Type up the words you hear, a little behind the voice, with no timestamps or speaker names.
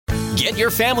Get your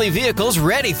family vehicles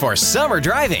ready for summer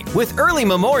driving with early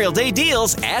Memorial Day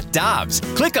deals at Dobbs.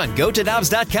 Click on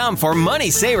GoToDobbs.com for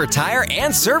money saver tire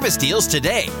and service deals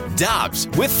today. Dobbs,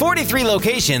 with 43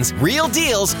 locations, real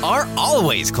deals are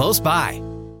always close by.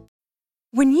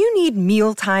 When you need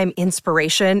mealtime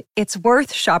inspiration, it's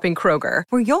worth shopping Kroger,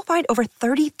 where you'll find over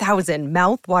 30,000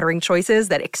 mouth-watering choices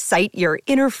that excite your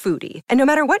inner foodie. And no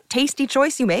matter what tasty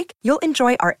choice you make, you'll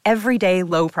enjoy our everyday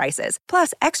low prices,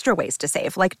 plus extra ways to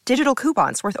save, like digital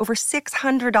coupons worth over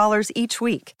 $600 each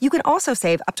week. You can also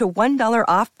save up to $1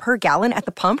 off per gallon at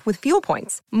the pump with fuel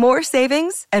points. More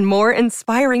savings and more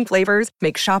inspiring flavors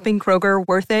make shopping Kroger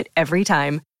worth it every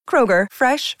time. Kroger,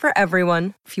 fresh for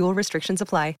everyone. Fuel restrictions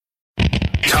apply.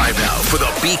 Time now for the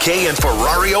BK and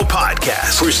Ferrario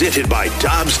podcast, presented by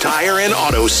Dobbs Tire and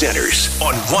Auto Centers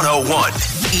on 101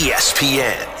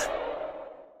 ESPN.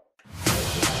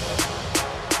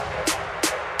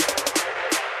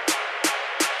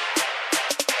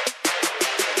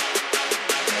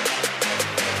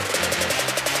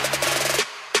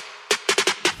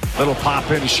 Little pop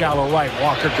in, shallow right.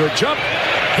 Walker, good jump.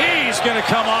 He's going to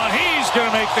come on. He's going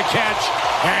to make the catch.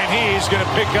 And he's going to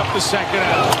pick up the second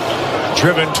out.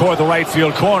 Driven toward the right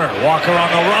field corner. Walker on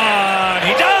the run.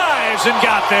 He dives and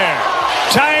got there.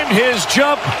 Timed his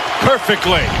jump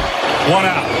perfectly. One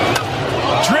out.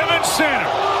 Driven center.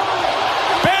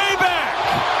 Bay back.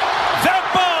 That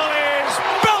ball is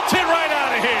belted right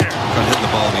out of here. Hitting the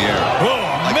ball in the air.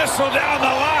 Boom. Missile down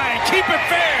the line. Keep it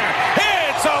fair.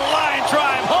 It's a line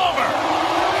drive homer.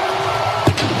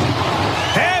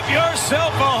 Have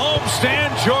yourself a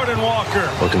homestand, Jordan Walker.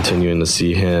 We're continuing to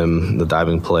see him, the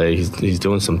diving play. He's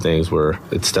doing some things where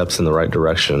it steps in the right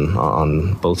direction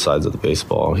on both sides of the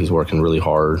baseball. He's working really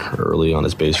hard early on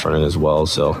his base running as well.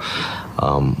 So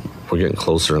we're getting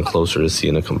closer and closer to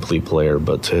seeing a complete player.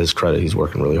 But to his credit, he's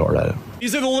working really hard at it.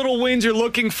 These are the little wins you're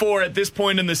looking for at this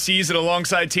point in the season.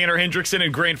 Alongside Tanner Hendrickson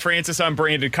and Grant Francis, I'm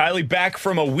Brandon Kiley, back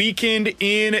from a weekend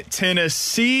in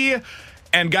Tennessee.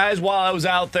 And guys, while I was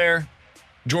out there,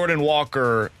 Jordan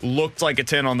Walker looked like a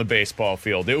 10 on the baseball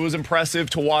field. It was impressive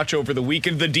to watch over the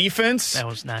weekend. The defense. That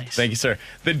was nice. Thank you, sir.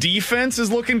 The defense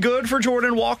is looking good for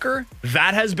Jordan Walker.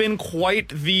 That has been quite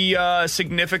the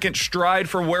significant stride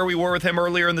for where we were with him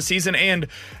earlier in the season. And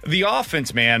the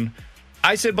offense, man.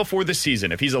 I said before the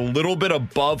season, if he's a little bit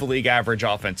above league average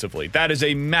offensively, that is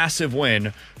a massive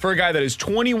win for a guy that is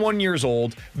 21 years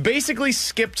old, basically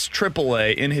skipped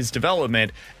AAA in his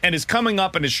development, and is coming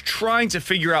up and is trying to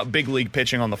figure out big league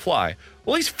pitching on the fly.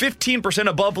 Well, he's 15%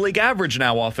 above league average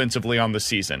now offensively on the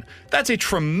season. That's a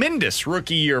tremendous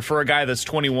rookie year for a guy that's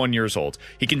 21 years old.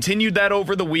 He continued that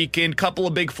over the weekend. Couple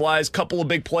of big flies, couple of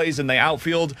big plays in the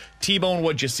outfield. T-Bone,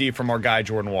 what'd you see from our guy,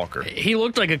 Jordan Walker? He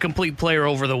looked like a complete player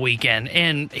over the weekend,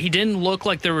 and he didn't look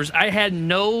like there was... I had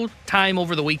no time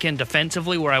over the weekend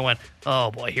defensively where I went,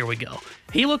 oh boy, here we go.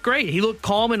 He looked great. He looked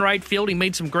calm in right field. He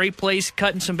made some great plays,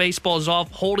 cutting some baseballs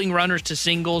off, holding runners to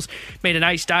singles, made a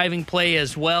nice diving play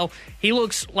as well. He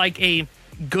looks like a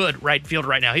good right fielder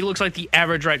right now. He looks like the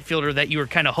average right fielder that you were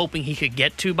kind of hoping he could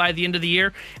get to by the end of the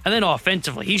year. And then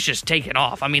offensively, he's just taken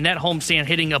off. I mean, that homestand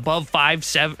hitting above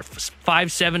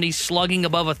 570, slugging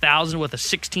above 1,000 with a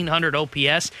 1,600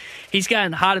 OPS. He's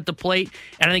gotten hot at the plate,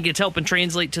 and I think it's helping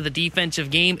translate to the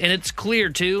defensive game. And it's clear,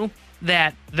 too,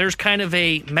 that there's kind of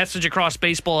a message across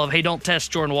baseball of, hey, don't test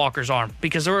Jordan Walker's arm.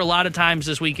 Because there were a lot of times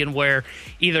this weekend where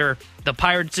either the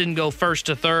Pirates didn't go first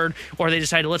to third, or they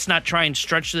decided, let's not try and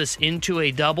stretch this into a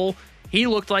double. He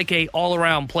looked like a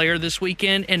all-around player this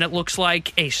weekend, and it looks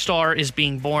like a star is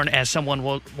being born, as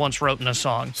someone once wrote in a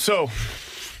song. So,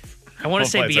 I want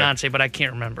to say Beyonce, but I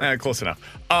can't remember. Close enough.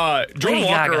 Jordan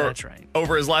Walker, that's right,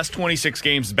 over his last 26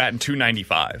 games, is batting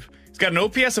 .295. He's got an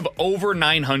OPS of over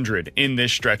 900 in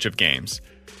this stretch of games.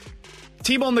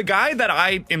 T-Bone, the guy that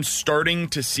I am starting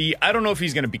to see, I don't know if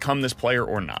he's going to become this player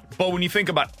or not, but when you think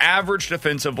about average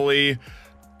defensively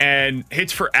and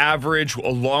hits for average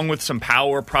along with some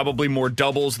power, probably more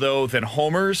doubles, though, than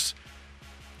homers,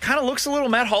 kind of looks a little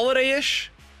Matt Holliday-ish.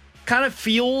 Kind of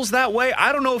feels that way.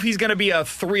 I don't know if he's going to be a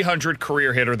 300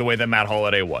 career hitter the way that Matt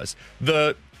Holliday was.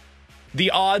 The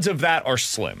odds of that are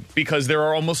slim because there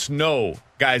are almost no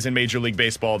guys in Major League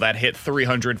Baseball that hit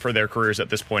 300 for their careers at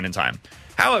this point in time.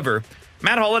 However,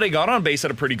 Matt Holliday got on base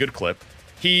at a pretty good clip.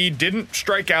 He didn't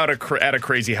strike out at a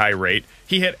crazy high rate.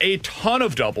 He hit a ton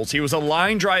of doubles. He was a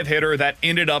line drive hitter that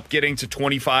ended up getting to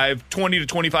 20 to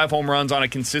 25 home runs on a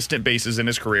consistent basis in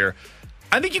his career.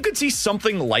 I think you could see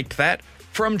something like that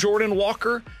from Jordan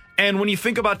Walker. And when you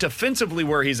think about defensively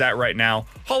where he's at right now,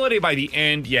 Holiday by the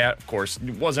end, yeah, of course,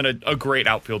 wasn't a great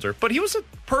outfielder, but he was a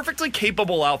perfectly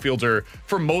capable outfielder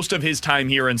for most of his time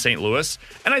here in St. Louis.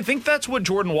 And I think that's what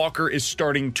Jordan Walker is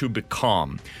starting to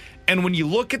become. And when you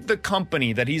look at the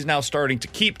company that he's now starting to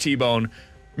keep, T-Bone,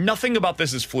 nothing about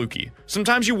this is fluky.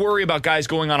 Sometimes you worry about guys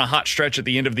going on a hot stretch at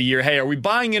the end of the year. Hey, are we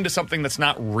buying into something that's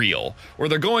not real? Or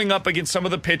they're going up against some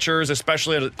of the pitchers,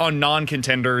 especially on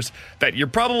non-contenders, that you're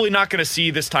probably not going to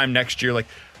see this time next year. Like,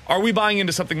 are we buying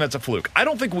into something that's a fluke? I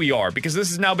don't think we are, because this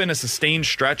has now been a sustained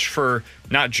stretch for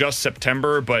not just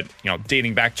September, but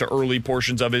dating back to early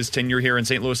portions of his tenure here in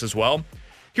St. Louis as well.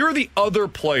 Here are the other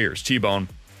players, T-Bone,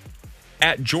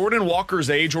 at Jordan Walker's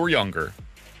age or younger,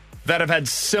 that have had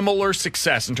similar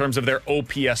success in terms of their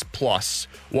OPS plus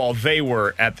while they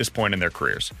were at this point in their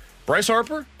careers. Bryce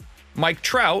Harper, Mike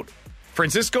Trout,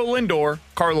 Francisco Lindor,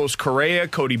 Carlos Correa,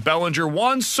 Cody Bellinger,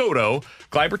 Juan Soto,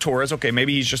 Gleyber Torres, okay,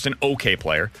 maybe he's just an okay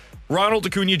player, Ronald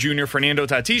Acuna Jr., Fernando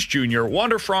Tatis Jr.,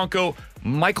 Wander Franco,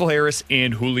 Michael Harris,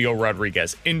 and Julio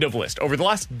Rodriguez. End of list. Over the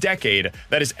last decade,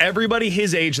 that is everybody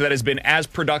his age that has been as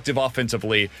productive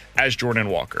offensively as Jordan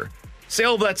Walker. Say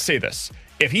all of that to say this.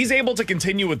 If he's able to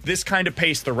continue with this kind of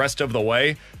pace the rest of the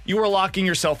way, you are locking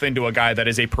yourself into a guy that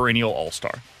is a perennial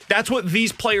all-star. That's what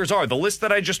these players are. The list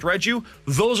that I just read you,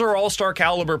 those are all-star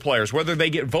caliber players. Whether they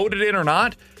get voted in or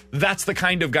not, that's the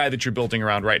kind of guy that you're building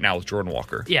around right now with Jordan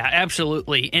Walker. Yeah,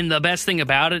 absolutely. And the best thing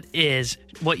about it is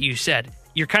what you said.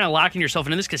 You're kind of locking yourself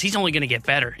into this because he's only going to get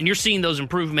better. And you're seeing those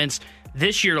improvements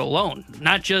this year alone,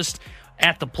 not just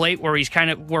at the plate where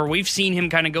we've seen him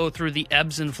kind of go through the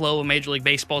ebbs and flow of Major League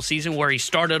Baseball season, where he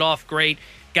started off great,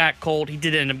 got cold, he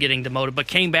did end up getting demoted, but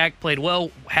came back, played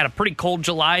well, had a pretty cold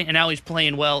July, and now he's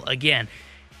playing well again.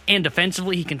 And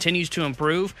defensively, he continues to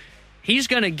improve. He's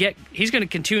going to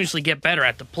continuously get better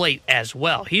at the plate as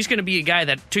well. He's going to be a guy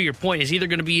that, to your point, is either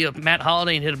going to be a Matt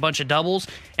Holliday and hit a bunch of doubles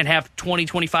and have 20,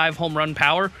 25 home run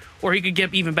power, or he could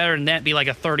get even better than that, be like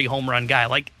a 30 home run guy.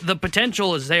 Like, the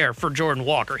potential is there for Jordan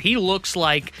Walker. He looks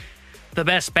like the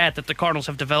best bat that the Cardinals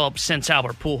have developed since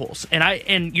Albert Pujols.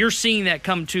 And you're seeing that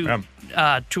come to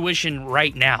tuition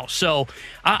right now. So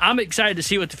I'm excited to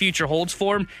see what the future holds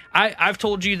for him. I've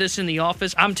told you this in the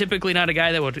office. I'm typically not a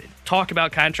guy that would talk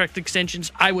about contract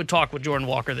extensions. I would talk with Jordan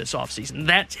Walker this offseason.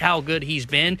 That's how good he's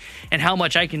been and how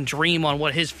much I can dream on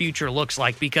what his future looks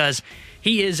like, because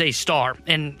he is a star,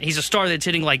 and he's a star that's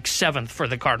hitting like 7th for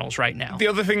the Cardinals right now. The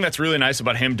other thing that's really nice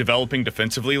about him developing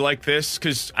defensively like this,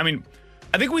 because,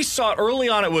 I think we saw it early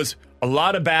on, it was a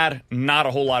lot of bad, not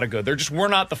a whole lot of good. There just were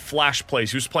not the flash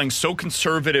plays. He was playing so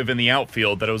conservative in the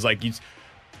outfield that it was like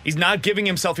he's not giving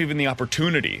himself even the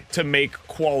opportunity to make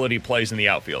quality plays in the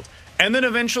outfield. And then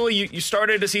eventually you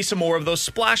started to see some more of those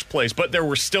splash plays, but there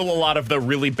were still a lot of the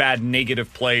really bad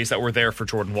negative plays that were there for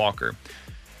Jordan Walker.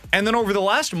 And then over the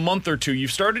last month or two,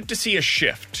 you've started to see a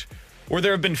shift where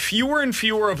there have been fewer and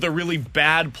fewer of the really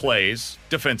bad plays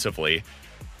defensively.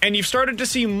 And you've started to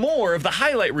see more of the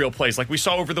highlight reel plays like we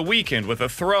saw over the weekend with a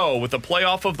throw, with a play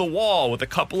off of the wall, with a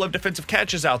couple of defensive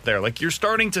catches out there. Like, you're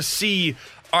starting to see,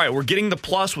 all right, we're getting the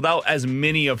plus without as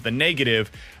many of the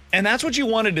negative. And that's what you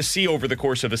wanted to see over the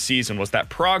course of a season, was that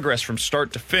progress from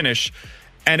start to finish.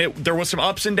 And there was some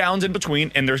ups and downs in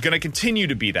between, and there's going to continue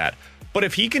to be that. But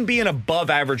if he can be an above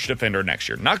average defender next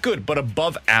year, not good, but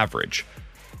above average,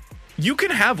 you can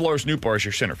have Lars Nootbaar as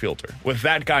your center fielder with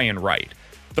that guy in right.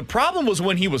 The problem was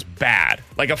when he was bad,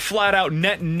 like a flat-out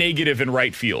net negative in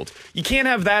right field. You can't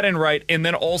have that in right and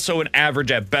then also an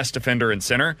average at best defender in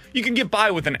center. You can get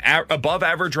by with an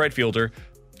above-average right fielder,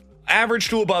 average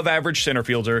to above-average center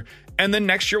fielder, and then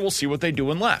next year we'll see what they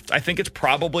do in left. I think it's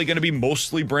probably going to be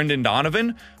mostly Brendan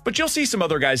Donovan, but you'll see some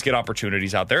other guys get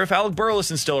opportunities out there. If Alec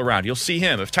Burleson's still around, you'll see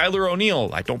him. If Tyler O'Neill,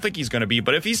 I don't think he's going to be,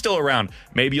 but if he's still around,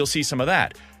 maybe you'll see some of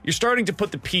that. You're starting to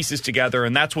put the pieces together,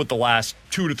 and that's what the last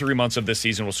 2 to 3 months of this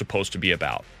season was supposed to be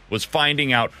about, was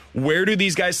finding out where do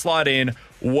these guys slot in,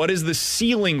 what is the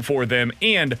ceiling for them,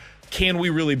 and can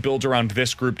we really build around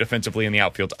this group defensively in the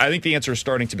outfield? I think the answer is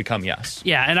starting to become yes.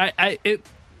 Yeah, and I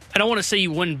don't want to say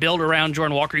you wouldn't build around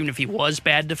Jordan Walker even if he was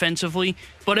bad defensively,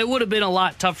 but it would have been a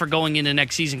lot tougher going into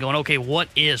next season going, okay, what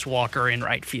is Walker in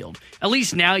right field? At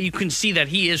least now you can see that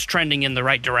he is trending in the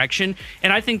right direction,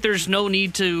 and I think there's no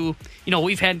need to,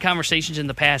 we've had conversations in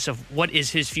the past of what is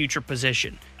his future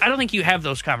position. I don't think you have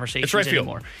those conversations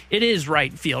anymore. It is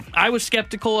right field. I was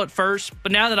skeptical at first,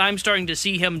 but now that I'm starting to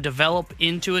see him develop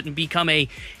into it and become a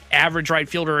average right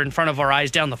fielder in front of our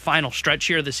eyes down the final stretch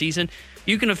here of the season,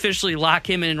 you can officially lock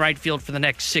him in right field for the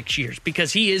next 6 years,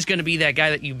 because he is going to be that guy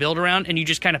that you build around, and you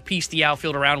just kind of piece the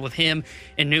outfield around with him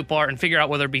and Nootbaar and figure out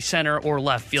whether it be center or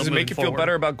left field. Does it make you feel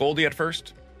better about Goldie at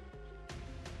first?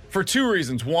 For two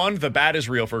reasons. One, the bat is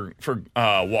real for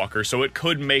Walker, so it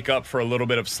could make up for a little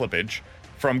bit of slippage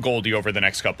from Goldie over the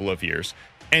next couple of years.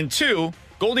 And two,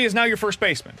 Goldie is now your first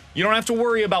baseman. You don't have to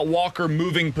worry about Walker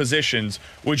moving positions.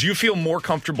 Would you feel more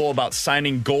comfortable about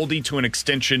signing Goldie to an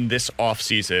extension this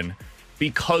offseason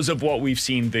because of what we've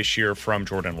seen this year from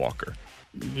Jordan Walker?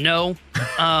 No.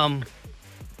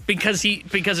 Because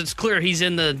it's clear he's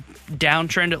in the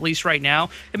downtrend, at least right now.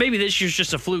 And maybe this year's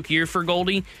just a fluke year for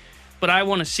Goldie, but I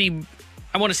want to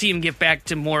see him get back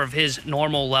to more of his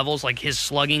normal levels, like his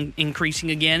slugging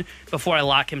increasing again, before I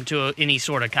lock him to any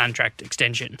sort of contract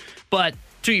extension. But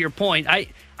to your point,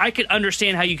 I could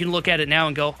understand how you can look at it now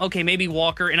and go, okay, maybe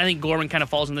Walker, and I think Gorman kind of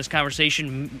falls in this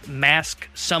conversation, mask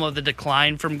some of the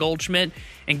decline from Goldschmidt,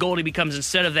 and Goldie becomes,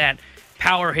 instead of that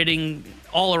power-hitting,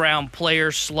 all-around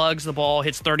player, slugs the ball,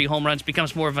 hits 30 home runs,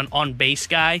 becomes more of an on-base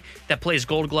guy that plays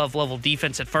Gold Glove-level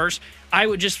defense at first. I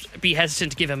would just be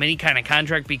hesitant to give him any kind of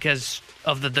contract because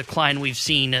of the decline we've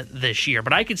seen this year.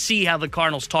 But I could see how the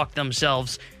Cardinals talk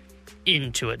themselves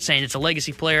into it, saying it's a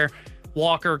legacy player.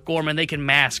 Walker, Gorman, they can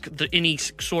mask any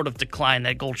sort of decline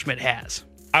that Goldschmidt has.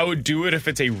 I would do it if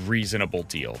it's a reasonable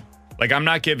deal. Like, I'm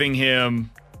not giving him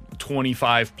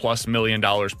 $25+ million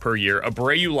per year.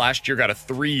 Abreu last year got a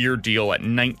 3-year deal at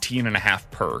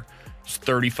 $19.5 per. It's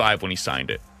 $35 when he signed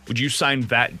it. Would you sign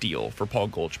that deal for Paul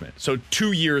Goldschmidt? So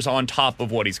 2 years on top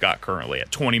of what he's got currently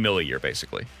at $20 million a year,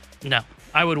 basically. No,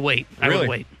 I would wait. Really? I would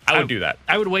wait. I would do that.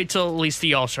 I would wait till at least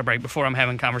the All-Star break before I'm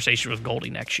having conversation with Goldie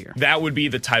next year. That would be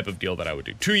the type of deal that I would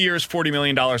do. 2 years, $40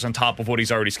 million on top of what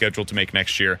he's already scheduled to make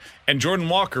next year. And Jordan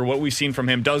Walker, what we've seen from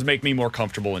him does make me more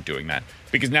comfortable in doing that.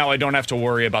 Because now I don't have to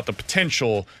worry about the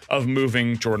potential of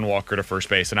moving Jordan Walker to first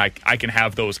base. And I can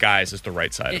have those guys as the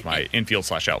right side of my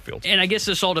infield/outfield. And I guess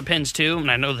this all depends, too.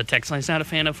 And I know the text line's not a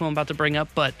fan of who I'm about to bring up,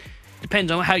 but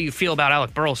depends on how you feel about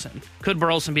Alec Burleson. Could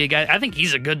Burleson be a guy? I think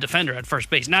he's a good defender at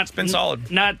first base. It's been solid.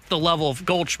 Not the level of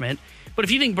Goldschmidt. But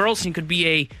if you think Burleson could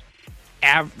be a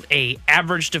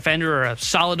average defender or a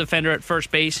solid defender at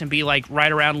first base and be like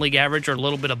right around league average or a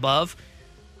little bit above,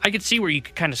 I could see where you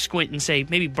could kind of squint and say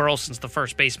maybe Burleson's the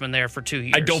first baseman there for 2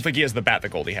 years. I don't think he has the bat that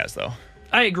Goldie has, though.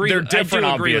 I agree. They're different, I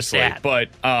do agree obviously, with that. but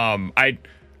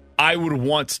I would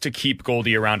want to keep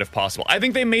Goldie around if possible. I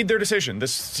think they made their decision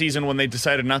this season when they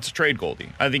decided not to trade Goldie.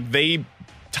 I think they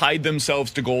tied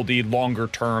themselves to Goldie longer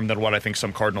term than what I think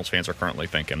some Cardinals fans are currently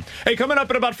thinking. Hey, coming up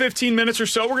in about 15 minutes or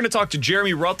so, we're going to talk to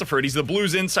Jeremy Rutherford. He's the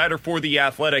Blues insider for The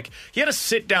Athletic. He had a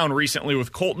sit-down recently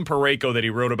with Colton Parayko that he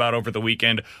wrote about over the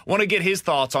weekend. Want to get his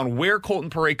thoughts on where Colton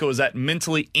Parayko is at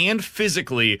mentally and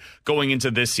physically going into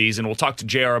this season. We'll talk to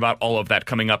JR about all of that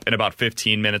coming up in about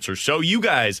 15 minutes or so. You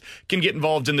guys can get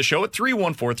involved in the show at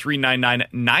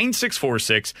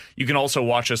 314-399-9646. You can also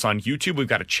watch us on YouTube. We've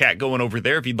got a chat going over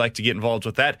there if you'd like to get involved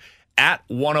with that. At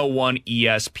 101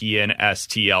 ESPN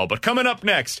STL. But coming up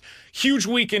next, huge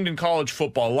weekend in college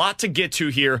football. A lot to get to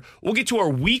here. We'll get to our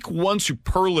week 1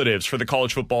 superlatives for the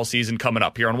college football season coming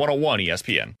up here on 101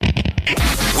 ESPN.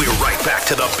 We're right back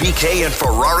to the BK and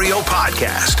Ferrario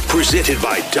podcast, presented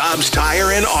by Dobbs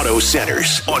Tire and Auto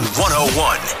Centers on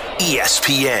 101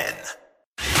 ESPN.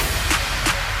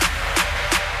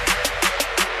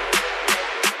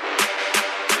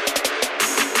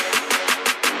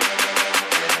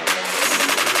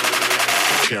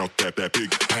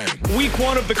 Week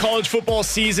 1 of the college football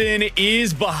season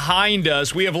is behind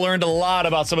us. We have learned a lot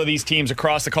about some of these teams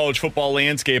across the college football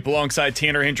landscape. Alongside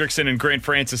Tanner Hendrickson and Grant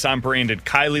Francis, I'm Brandon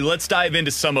Kiley. Let's dive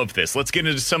into some of this. Let's get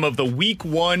into some of the Week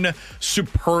 1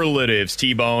 superlatives,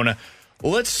 T-Bone.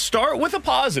 Let's start with a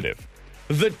positive.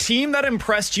 The team that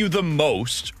impressed you the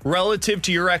most relative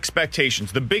to your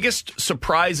expectations, the biggest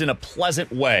surprise in a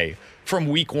pleasant way from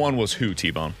Week 1 was who,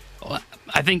 T-Bone?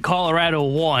 I think Colorado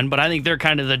won, but I think they're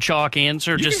kind of the chalk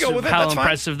answer, just how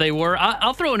impressive they were.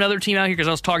 I'll throw another team out here because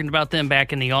I was talking about them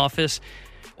back in the office.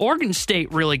 Oregon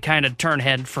State really kind of turned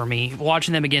head for me,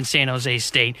 watching them against San Jose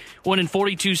State. Winning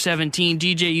 42-17,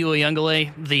 DJ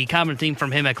Uiagalelei, the common theme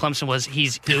from him at Clemson was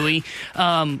he's ooey.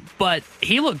 But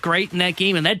he looked great in that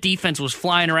game, and that defense was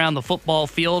flying around the football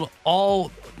field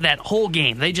all that whole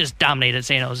game. They just dominated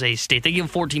San Jose State. They gave them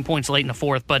 14 points late in the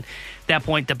fourth, but at that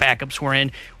point the backups were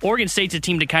in. Oregon State's a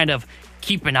team to kind of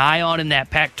keep an eye on in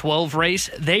that Pac-12 race.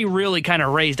 They really kind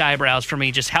of raised eyebrows for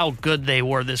me just how good they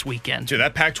were this weekend. Dude,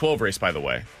 that Pac-12 race, by the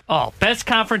way. Oh, best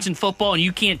conference in football, and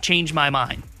you can't change my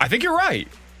mind. I think you're right.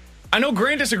 I know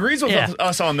Grant disagrees with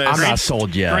us on this. I'm not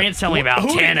sold yet. Grant's telling me about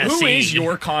Tennessee. Who is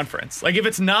your conference? Like, if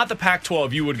it's not the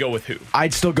Pac-12, you would go with who?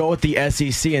 I'd still go with the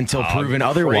SEC until proven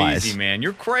otherwise. Crazy, man.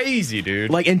 You're crazy, dude.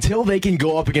 Like, until they can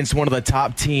go up against one of the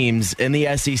top teams in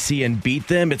the SEC and beat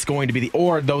them, it's going to be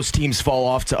or those teams fall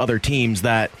off to other teams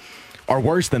that are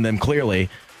worse than them, clearly,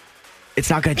 it's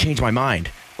not going to change my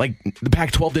mind. Like, the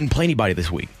Pac-12 didn't play anybody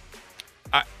this week.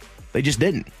 They just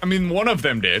didn't. I mean, one of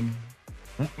them did.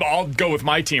 I'll go with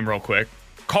my team real quick.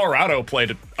 Colorado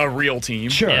played a real team.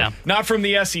 Sure. Yeah. Not from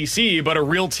the SEC, but a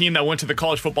real team that went to the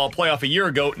college football playoff a year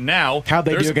ago. Now, how'd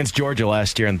they do against Georgia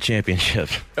last year in the championship?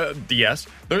 Yes.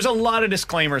 There's a lot of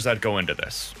disclaimers that go into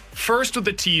this. First, with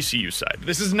the TCU side.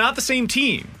 This is not the same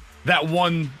team that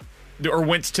won or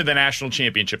went to the national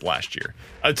championship last year.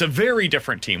 It's a very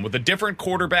different team with a different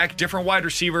quarterback, different wide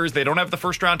receivers. They don't have the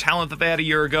first-round talent that they had a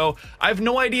year ago. I have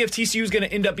no idea if TCU is going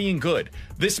to end up being good.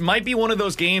 This might be one of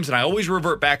those games, and I always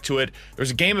revert back to it. There's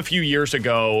a game a few years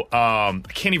ago. I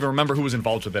can't even remember who was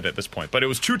involved with it at this point, but it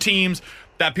was two teams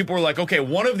that people were like, okay,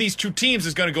 one of these two teams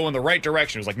is going to go in the right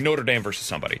direction. It was like Notre Dame versus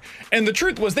somebody. And the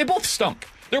truth was they both stunk.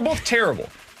 They're both terrible.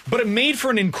 But it made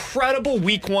for an incredible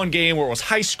week one game where it was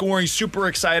high scoring, super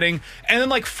exciting. And then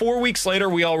like 4 weeks later,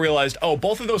 we all realized, oh,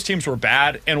 both of those teams were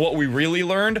bad. And what we really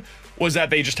learned was that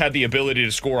they just had the ability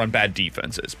to score on bad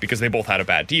defenses because they both had a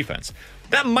bad defense.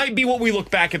 That might be what we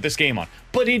look back at this game on.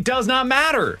 But it does not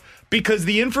matter because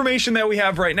the information that we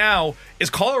have right now is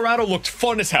Colorado looked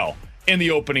fun as hell in the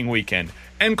opening weekend.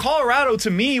 And Colorado, to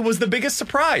me, was the biggest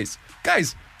surprise.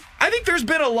 Guys, I think there's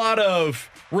been a lot of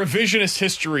revisionist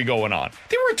history going on.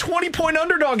 They were a 20-point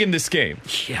underdog in this game.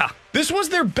 Yeah. This was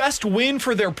their best win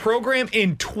for their program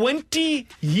in 20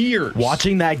 years.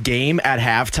 Watching that game at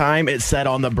halftime, it said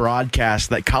on the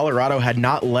broadcast that Colorado had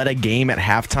not led a game at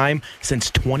halftime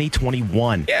since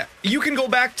 2021. Yeah, you can go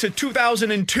back to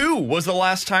 2002 was the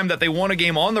last time that they won a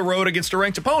game on the road against a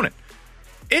ranked opponent.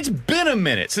 It's been a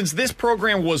minute since this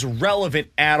program was relevant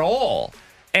at all.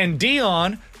 And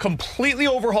Dion completely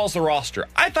overhauls the roster.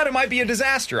 I thought it might be a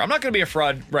disaster. I'm not going to be a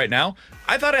fraud right now.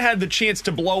 I thought it had the chance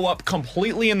to blow up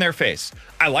completely in their face.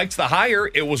 I liked the hire.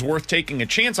 It was worth taking a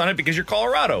chance on it because you're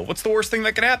Colorado. What's the worst thing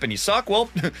that could happen? You suck? Well,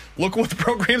 look what the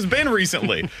program's been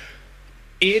recently.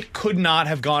 It could not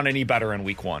have gone any better in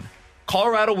week one.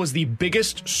 Colorado was the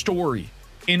biggest story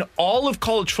in all of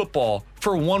college football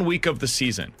for 1 week of the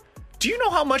season. Do you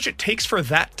know how much it takes for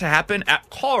that to happen at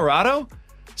Colorado?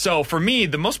 So for me,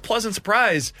 the most pleasant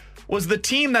surprise was the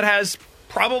team that has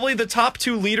probably the top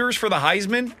two leaders for the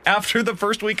Heisman after the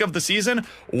first week of the season.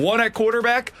 One at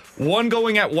quarterback, one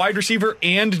going at wide receiver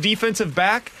and defensive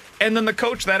back, and then the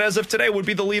coach that as of today would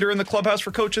be the leader in the clubhouse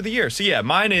for coach of the year. So yeah,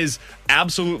 mine is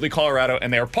absolutely Colorado,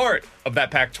 and they're part of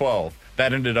that Pac-12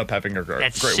 that ended up having a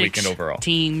great weekend overall.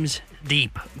 Teams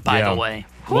deep, by the way.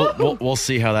 We'll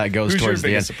see how that goes. Who's towards your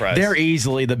the end. biggest surprise? They're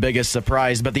easily the biggest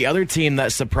surprise, but the other team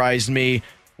that surprised me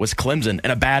was Clemson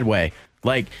in a bad way.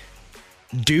 Like,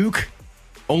 Duke,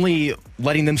 only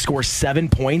letting them score 7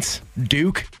 points.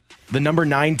 Duke, the number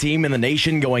 9 team in the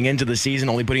nation going into the season,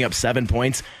 only putting up 7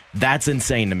 points. That's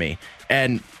insane to me.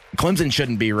 And Clemson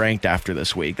shouldn't be ranked after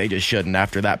this week. They just shouldn't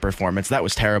after that performance. That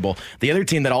was terrible. The other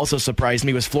team that also surprised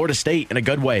me was Florida State in a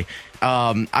good way.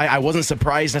 I wasn't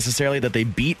surprised necessarily that they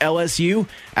beat LSU.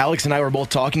 Alex and I were both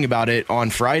talking about it on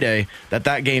Friday,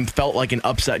 that game felt like an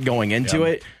upset going into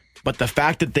it. But the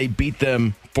fact that they beat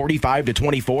them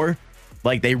 45-24,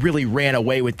 like they really ran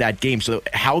away with that game. So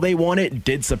how they won it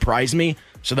did surprise me.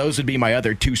 So those would be my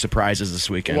other two surprises this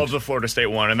weekend. Love the Florida State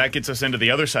one, and that gets us into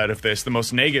the other side of this, the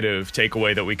most negative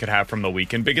takeaway that we could have from the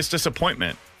weekend. Biggest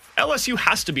disappointment. LSU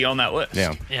has to be on that list.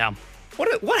 Yeah.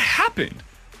 What happened?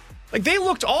 Like, they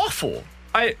looked awful.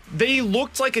 They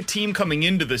looked like a team coming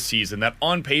into the season that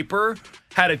on paper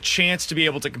had a chance to be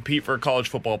able to compete for a college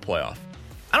football playoff.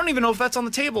 I don't even know if that's on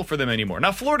the table for them anymore.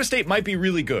 Now, Florida State might be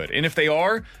really good, and if they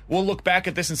are, we'll look back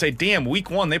at this and say, damn, week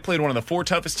one, they played one of the 4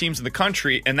 toughest teams in the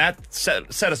country, and that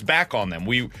set us back on them.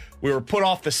 We were put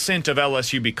off the scent of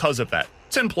LSU because of that.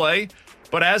 It's in play,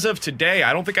 but as of today,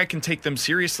 I don't think I can take them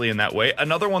seriously in that way.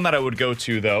 Another one that I would go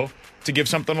to, though, to give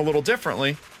something a little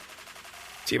differently.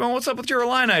 T-Bone, what's up with your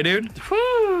Illini, dude?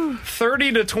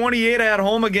 30-28 at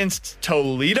home against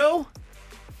Toledo?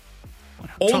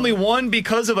 Only won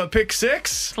because of a pick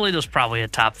six? Toledo's probably a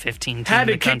top 15 team Had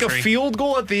to in the kick country. a field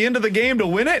goal at the end of the game to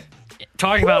win it?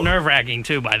 Talking about nerve-wracking,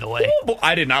 too, by the way.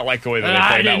 I did not like the way that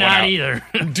they played that one out. I did not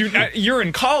either. Dude, you're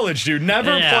in college, dude.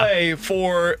 Never play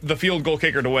for the field goal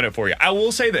kicker to win it for you. I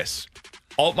will say this.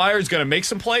 Altmaier is going to make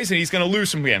some plays, and he's going to lose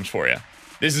some games for you.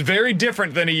 This is very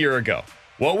different than a year ago.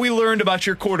 What we learned about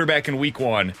your quarterback in week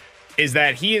one is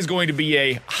that he is going to be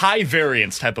a high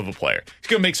variance type of a player. He's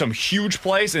going to make some huge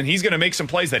plays, and he's going to make some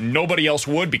plays that nobody else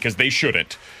would because they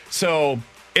shouldn't. So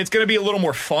it's going to be a little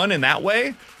more fun in that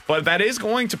way, but that is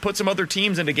going to put some other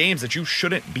teams into games that you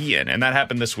shouldn't be in, and that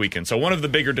happened this weekend. So one of the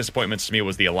bigger disappointments to me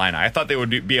was the Illini. I thought they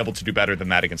would be able to do better than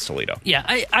that against Toledo. Yeah,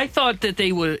 I thought that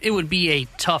it would be a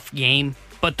tough game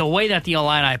but the way that the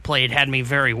Illini played had me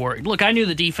very worried. Look, I knew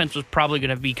the defense was probably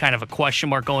going to be kind of a question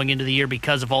mark going into the year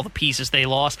because of all the pieces they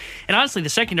lost. And honestly, the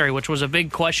secondary, which was a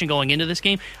big question going into this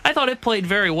game, I thought it played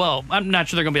very well. I'm not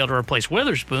sure they're going to be able to replace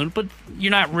Witherspoon, but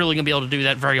you're not really going to be able to do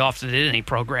that very often in any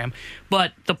program.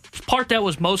 But the part that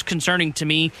was most concerning to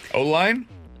me... O-line?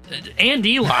 And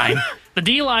D-line. The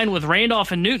D-line with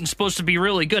Randolph and Newton supposed to be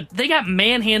really good. They got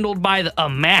manhandled by a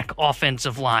MAC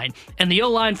offensive line. And the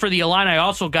O-line for the Illini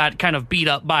also got kind of beat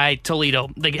up by Toledo.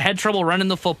 They had trouble running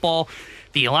the football.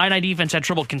 The Illini defense had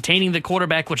trouble containing the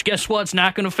quarterback, which guess what? It's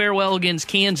not going to fare well against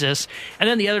Kansas. And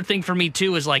then the other thing for me,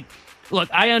 too, is like, look,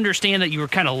 I understand that you were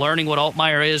kind of learning what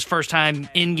Altmaier is, first time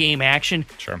in-game action.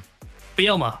 Sure.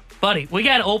 Bielema. Buddy, we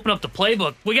got to open up the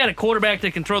playbook. We got a quarterback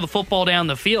that can throw the football down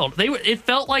the field. It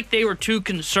felt like they were too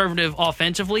conservative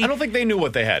offensively. I don't think they knew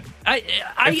what they had.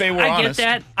 If they were honest.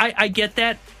 I get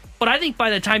that. But I think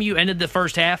by the time you ended the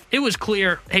first half, it was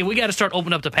clear, hey, we got to start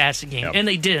opening up the passing game. Yep. And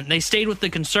they didn't. They stayed with the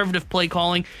conservative play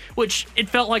calling, which it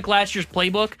felt like last year's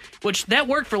playbook, which that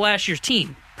worked for last year's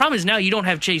team. Problem is now you don't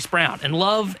have Chase Brown. And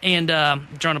Love and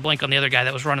drawing a blank on the other guy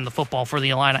that was running the football for the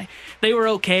Illini. They were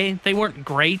okay. They weren't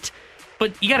great.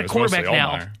 But you got a quarterback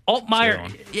now.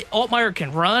 Altmaier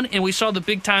can run, and we saw the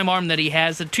big-time arm that he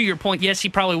has. And to your point, yes, he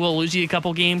probably will lose you a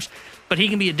couple games, but he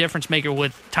can be a difference maker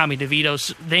with Tommy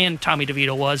DeVito than Tommy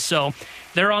DeVito was. So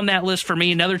they're on that list for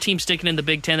me. Another team sticking in the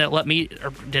Big Ten that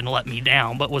didn't let me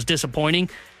down, but was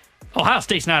disappointing. Ohio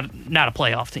State's not a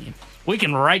playoff team. We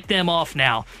can write them off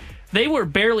now. They were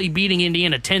barely beating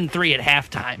Indiana 10-3 at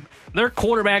halftime. Their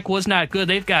quarterback was not good.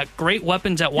 They've got great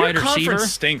weapons at wide receiver. Your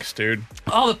conference stinks, dude.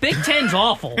 Oh, the Big Ten's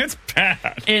awful. It's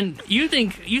bad. And you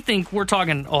think we're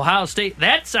talking Ohio State?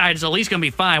 That side is at least going to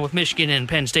be fine with Michigan and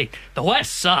Penn State. The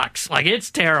West sucks. Like,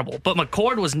 it's terrible. But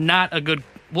McCord was not good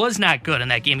in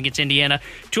that game against Indiana.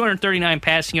 239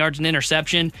 passing yards and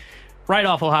interception. Right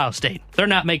off Ohio State. They're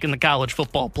not making the college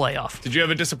football playoff. Did you have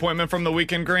a disappointment from the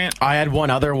weekend, Grant? I had one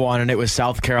other one, and it was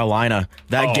South Carolina.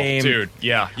 That game, dude,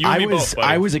 yeah.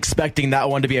 I was expecting that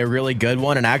one to be a really good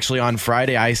one, and actually on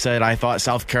Friday I said I thought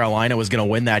South Carolina was going to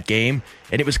win that game,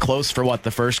 and it was close for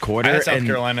the first quarter. I had South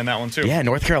Carolina in that one too. Yeah,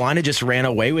 North Carolina just ran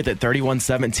away with it.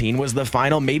 31-17 was the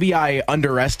final. Maybe I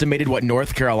underestimated what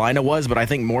North Carolina was, but I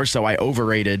think more so I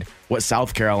overrated what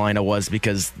South Carolina was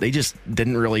because they just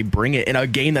didn't really bring it in a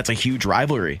game that's a huge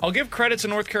rivalry. I'll give credit to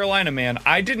North Carolina, man.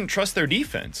 I didn't trust their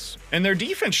defense, and their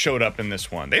defense showed up in this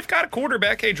one. They've got a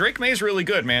quarterback. Hey, Drake May's really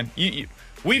good, man.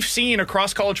 We've seen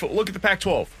across college football. Look at the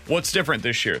Pac-12. What's different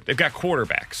this year? They've got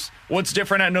quarterbacks. What's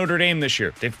different at Notre Dame this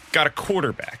year? They've got a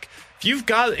quarterback. If you've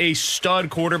got a stud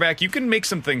quarterback, you can make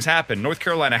some things happen. North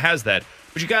Carolina has that,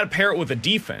 but you got to pair it with a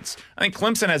defense. I think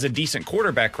Clemson has a decent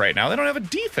quarterback right now. They don't have a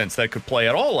defense that could play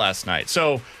at all last night.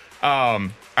 So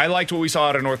I liked what we saw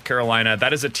out of North Carolina.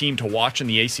 That is a team to watch in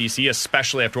the ACC,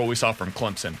 especially after what we saw from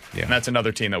Clemson. Yeah. And that's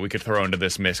another team that we could throw into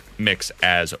this mix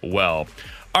as well.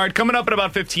 All right, coming up in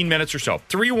about 15 minutes or so,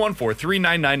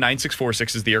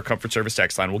 314-399-9646 is the Air Comfort Service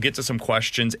text line. We'll get to some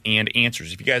questions and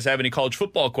answers. If you guys have any college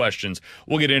football questions,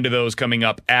 we'll get into those coming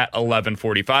up at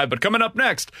 11:45. But coming up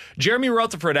next, Jeremy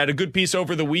Rutherford had a good piece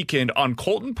over the weekend on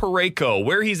Colton Parayko,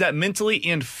 where he's at mentally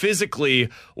and physically.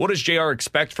 What does JR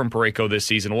expect from Parayko this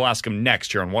season? We'll ask him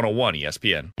next here on 101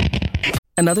 ESPN.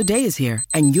 Another day is here,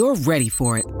 and you're ready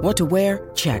for it. What to wear?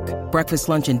 Check. Breakfast,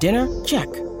 lunch, and dinner? Check.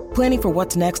 Planning for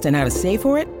what's next and how to save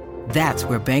for it? That's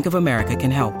where Bank of America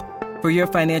can help. For your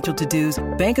financial to-dos,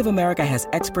 Bank of America has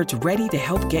experts ready to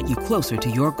help get you closer to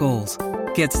your goals.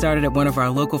 Get started at one of our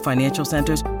local financial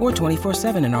centers or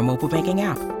 24/7 in our mobile banking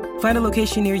app. Find a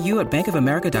location near you at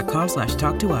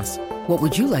bankofamerica.com/talktous. What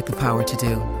would you like the power to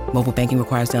do? Mobile banking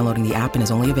requires downloading the app and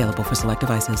is only available for select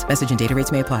devices. Message and data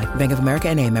rates may apply. Bank of America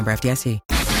N.A., member FDIC.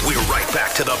 We're right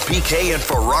back to the BK and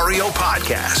Ferrario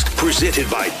podcast, presented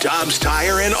by Dobbs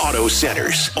Tire and Auto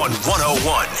Centers on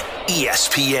 101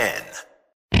 ESPN.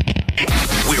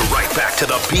 We're right back to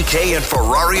the BK and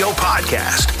Ferrario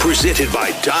podcast, presented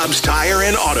by Dobbs Tire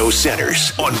and Auto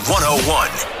Centers on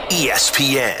 101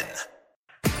 ESPN.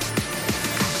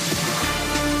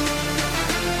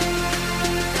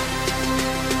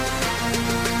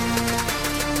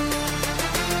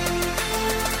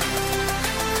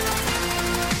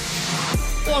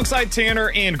 Alongside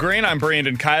Tanner and Grant, I'm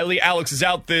Brandon Kiley. Alex is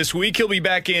out this week. He'll be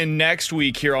back in next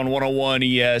week here on 101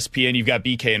 ESPN. You've got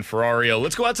BK and Ferrario.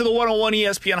 Let's go out to the 101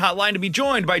 ESPN hotline to be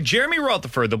joined by Jeremy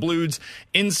Rutherford, the Blues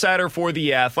insider for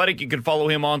The Athletic. You can follow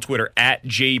him on Twitter at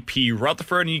JP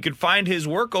Rutherford, and you can find his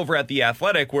work over at The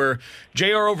Athletic, where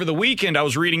JR, over the weekend, I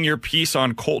was reading your piece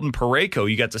on Colton Parayko.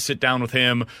 You got to sit down with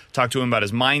him, talk to him about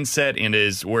his mindset and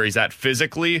where he's at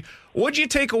physically. What'd you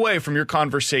take away from your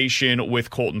conversation with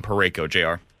Colton Parayko,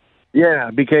 JR?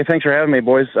 Yeah, BK, thanks for having me,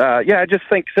 boys. I just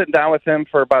think sitting down with him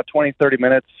for about 20, 30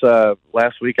 minutes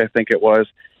last week, I think it was,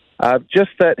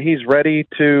 just that he's ready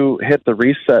to hit the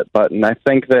reset button. I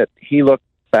think that he looked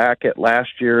back at last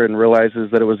year and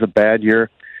realizes that it was a bad year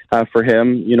for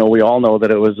him. You know, we all know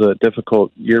that it was a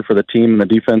difficult year for the team and the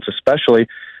defense especially,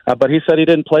 but he said he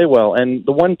didn't play well. And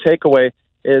the one takeaway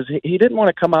is he didn't want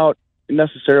to come out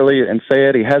necessarily and say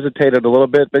it. He hesitated a little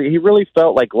bit, but he really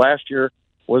felt like last year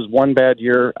was one bad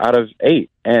year out of 8.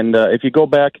 And if you go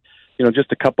back,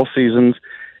 just a couple seasons,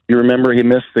 you remember he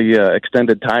missed the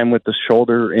extended time with the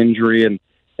shoulder injury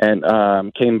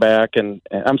and came back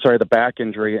the back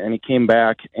injury, and he came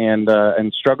back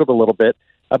and struggled a little bit.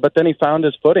 But then he found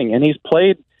his footing, and he's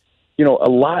played, a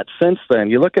lot since then.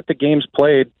 You look at the games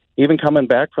played, even coming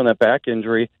back from that back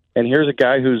injury, and here's a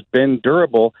guy who's been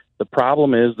durable. The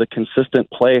problem is the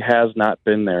consistent play has not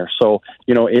been there. So,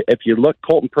 if you look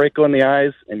Colton Parayko in the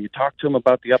eyes and you talk to him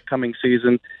about the upcoming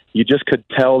season, you just could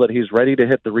tell that he's ready to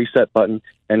hit the reset button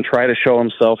and try to show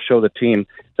the team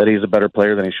that he's a better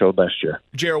player than he showed last year.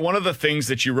 Jared, one of the things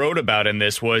that you wrote about in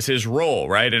this was his role,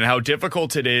 right? And how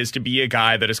difficult it is to be a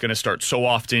guy that is going to start so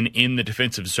often in the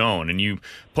defensive zone. And you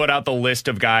put out the list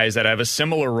of guys that have a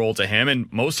similar role to him,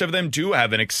 and most of them do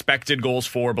have an expected goals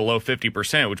for below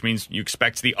 50%, which means you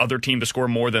expect the other team to score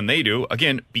more than they do,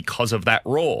 again, because of that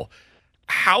role.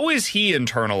 How is he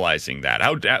internalizing that?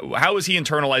 How is he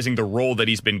internalizing the role that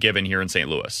he's been given here in St.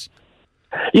 Louis?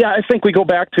 Yeah, I think we go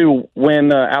back to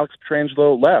when Alex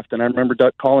Pietrangelo left, and I remember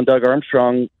calling Doug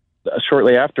Armstrong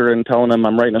shortly after and telling him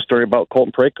I'm writing a story about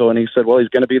Colton Parayko, and he said, well, he's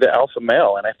going to be the alpha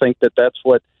male, and I think that that's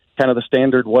what kind of the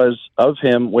standard was of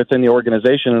him within the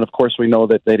organization, and of course we know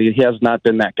that he has not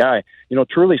been that guy.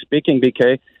 Truly speaking,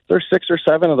 BK, there's 6 or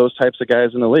 7 of those types of guys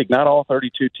in the league. Not all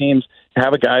 32 teams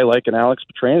have a guy like an Alex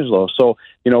Pietrangelo. So,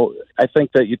 I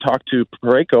think that you talk to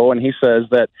Parayko and he says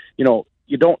that,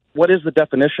 what is the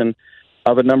definition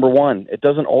of a number one? It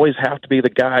doesn't always have to be the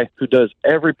guy who does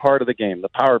every part of the game, the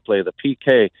power play, the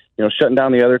PK, shutting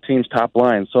down the other team's top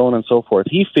line, so on and so forth.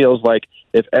 He feels like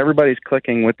if everybody's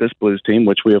clicking with this Blues team,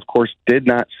 which we of course did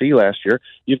not see last year,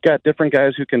 you've got different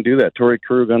guys who can do that. Torrey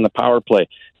Krug on the power play.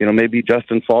 Maybe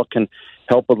Justin Falk can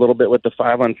help a little bit with the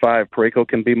 5-on-5. Parayko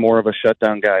can be more of a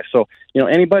shutdown guy. So,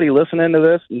 anybody listening to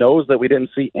this knows that we didn't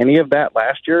see any of that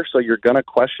last year, so you're going to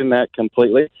question that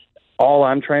completely. All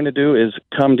I'm trying to do is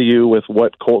come to you with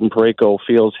what Colton Parayko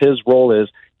feels his role is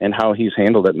and how he's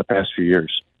handled it in the past few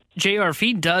years. JR, if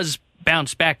he does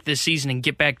bounce back this season and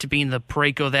get back to being the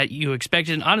Parayko that you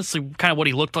expected, and honestly kind of what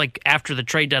he looked like after the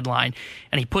trade deadline,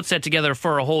 and he puts that together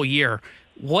for a whole year,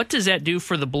 what does that do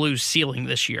for the Blues' ceiling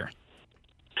this year?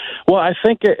 Well, I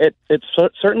think it's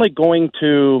certainly going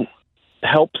to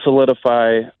help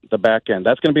solidify the back end.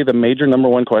 That's going to be the major number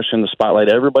one question, the spotlight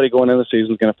everybody going into the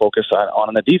season is going to focus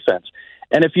on the defense.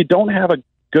 And if you don't have a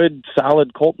good,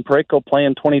 solid Colton Parayko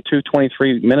playing 22,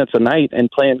 23 minutes a night and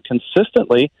playing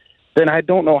consistently, then I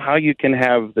don't know how you can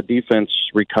have the defense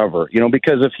recover.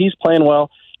 Because if he's playing well,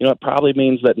 it probably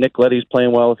means that Nick Leddy's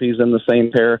playing well if he's in the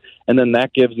same pair, and then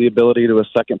that gives the ability to a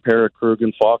second pair of Krug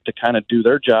and Falk to kind of do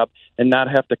their job and not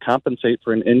have to compensate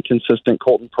for an inconsistent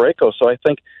Colton Parayko. So I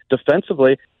think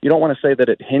defensively, you don't want to say that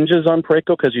it hinges on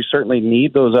Parayko because you certainly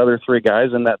need those other 3 guys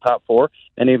in that top 4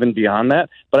 and even beyond that.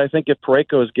 But I think if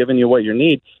Parayko is giving you what you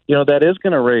need, that is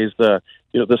going to raise the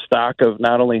stock of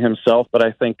not only himself, but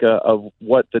I think of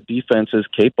what the defense is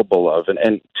capable of.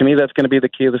 And to me, that's going to be the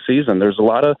key of the season. There's a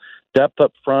lot of depth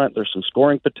up front. There's some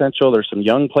scoring potential. There's some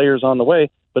young players on the way,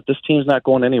 but this team's not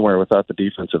going anywhere without the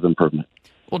defensive improvement.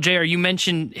 Well, JR, you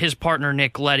mentioned his partner,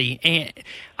 Nick Leddy. And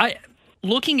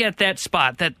looking at that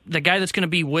spot, that the guy that's going to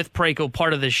be with Parayko,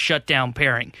 part of this shutdown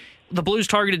pairing, the Blues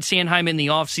targeted Sanheim in the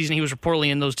offseason. He was reportedly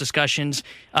in those discussions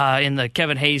in the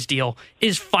Kevin Hayes deal.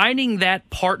 Is finding that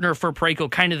partner for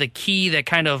Parayko kind of the key that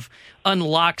kind of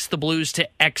unlocks the Blues to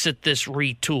exit this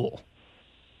retool?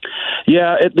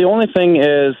 Yeah, the only thing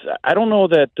is, I don't know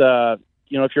that,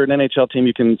 if you're an NHL team,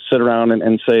 you can sit around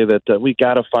and say that we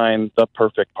got to find the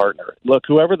perfect partner. Look,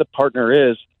 whoever the partner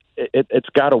is, it's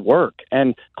got to work.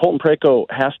 And Colton Parayko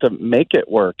has to make it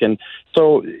work. And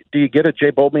so do you get a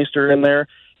Jay Boltmeister in there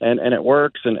and it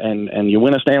works and you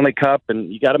win a Stanley Cup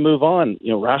and you got to move on?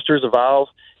 Rosters evolve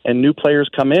and new players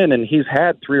come in, and he's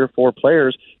had 3 or 4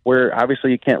 players where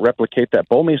obviously you can't replicate that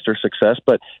Boltmeister success,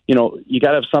 but, you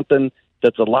got to have something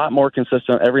that's a lot more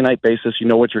consistent every night basis. You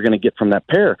know what you're going to get from that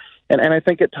pair. And I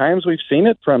think at times we've seen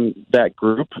it from that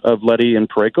group of Leddy and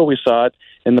Parayko. We saw it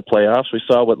in the playoffs. We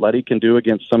saw what Leddy can do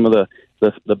against some of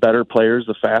the better players,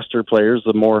 the faster players,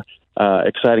 the more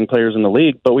exciting players in the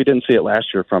league, but we didn't see it last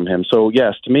year from him. So,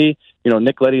 yes, to me,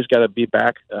 Nick Leddy's got to be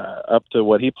back up to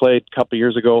what he played a couple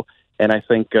years ago, and I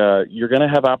think you're going to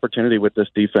have opportunity with this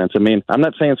defense. I mean, I'm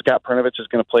not saying Scott Pernovich is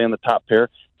going to play in the top pair,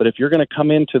 but if you're going to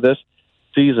come into this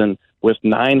season with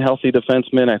 9 healthy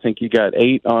defensemen, I think you got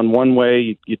 8 on one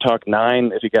way. You talk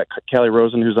 9 if you got Callie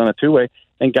Rosen, who's on a two-way.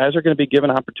 And guys are going to be given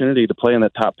opportunity to play in the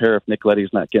top pair if Nick Leddy's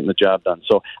not getting the job done.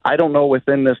 So I don't know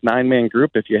within this 9-man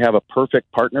group if you have a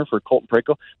perfect partner for Colton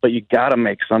Parayko, but you got to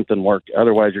make something work.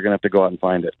 Otherwise, you're going to have to go out and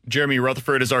find it. Jeremy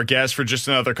Rutherford is our guest for just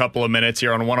another couple of minutes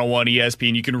here on 101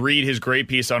 ESPN. You can read his great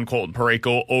piece on Colton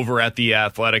Parayko over at The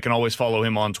Athletic, and always follow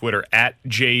him on Twitter at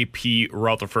JP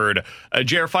Rutherford.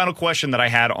 JR, final question that I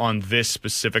had on this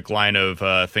specific line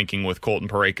of thinking with Colton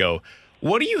Parayko.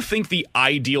 What do you think the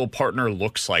ideal partner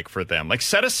looks like for them? Like,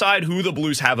 set aside who the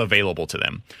Blues have available to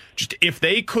them. Just if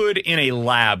they could, in a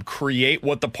lab, create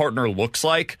what the partner looks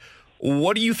like,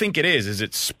 what do you think it is? Is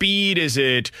it speed? Is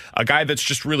it a guy that's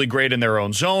just really great in their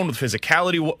own zone with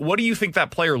physicality? What do you think that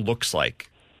player looks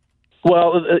like?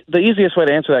 Well, the easiest way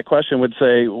to answer that question would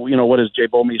say, what does Jay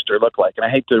Bouwmeester look like? And I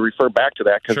hate to refer back to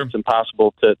that because It's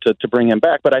impossible to bring him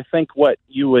back. But I think what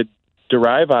you would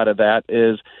derive out of that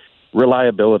is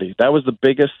reliability. That was the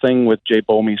biggest thing with Jay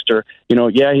Bouwmeester.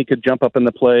 He could jump up in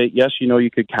the play. Yes, you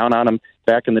could count on him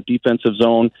back in the defensive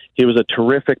zone. He was a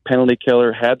terrific penalty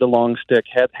killer, had the long stick,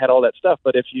 had all that stuff.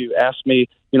 But if you ask me,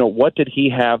 what did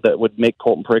he have that would make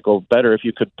Colton Parayko better? If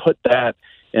you could put that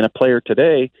in a player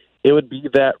today, it would be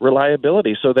that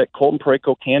reliability so that Colton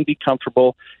Parayko can be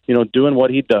comfortable, doing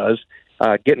what he does,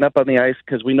 getting up on the ice,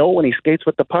 because we know when he skates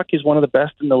with the puck, he's one of the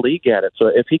best in the league at it. So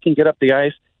if he can get up the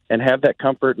ice and have that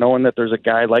comfort knowing that there's a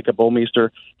guy like a Bouwmeester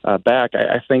back,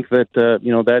 I think that,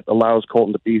 that allows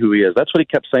Colton to be who he is. That's what he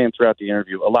kept saying throughout the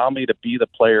interview. Allow me to be the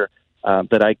player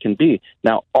that I can be.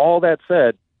 Now, all that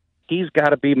said, he's got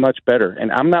to be much better.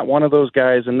 And I'm not one of those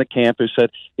guys in the camp who said,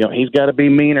 he's got to be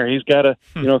meaner. He's got to,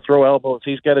 throw elbows.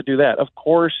 He's got to do that. Of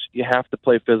course, you have to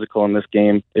play physical in this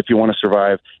game if you want to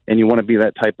survive and you want to be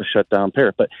that type of shutdown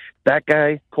pair. But that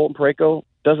guy, Colton Parayko,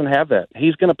 doesn't have that.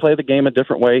 He's going to play the game a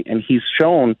different way, and he's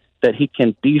shown that he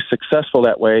can be successful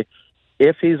that way.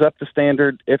 If he's up to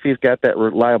standard, if he's got that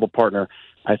reliable partner,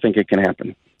 I think it can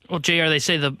happen. Well, JR, they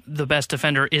say the best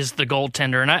defender is the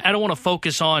goaltender, and I don't want to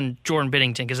focus on Jordan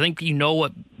Binnington because I think you know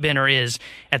what Benner is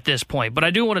at this point. But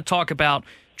I do want to talk about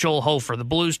Joel Hofer, the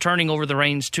Blues turning over the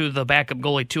reins to the backup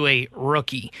goalie, to a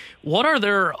rookie. What are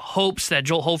their hopes that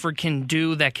Joel Hofer can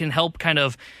do that can help kind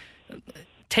of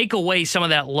take away some of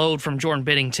that load from Jordan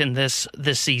Binnington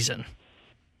this season?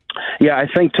 Yeah, I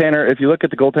think, Tanner, if you look at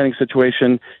the goaltending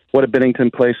situation, what did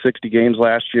Binnington play 60 games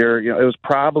last year? It was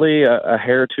probably a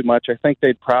hair too much. I think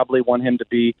they'd probably want him to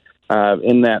be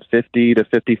in that 50 to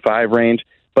 55 range.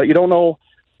 But you don't know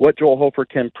what Joel Hofer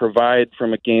can provide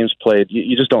from a games played.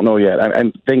 You just don't know yet.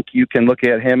 I think you can look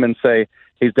at him and say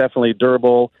he's definitely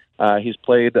durable. He's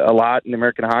played a lot in the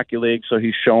American Hockey League, so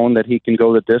he's shown that he can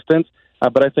go the distance.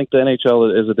 But I think the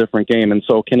NHL is a different game. And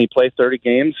so can he play 30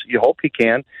 games? You hope he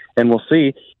can, and we'll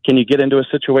see. Can you get into a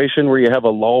situation where you have a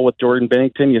lull with Jordan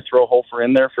Binnington, you throw Hofer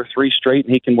in there for 3 straight,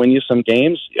 and he can win you some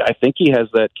games? I think he has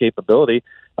that capability,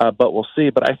 but we'll see.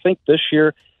 But I think this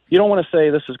year, you don't want to say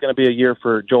this is going to be a year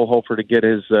for Joel Hofer to get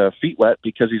his feet wet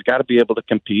because he's got to be able to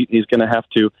compete. He's going to have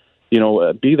to,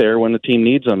 be there when the team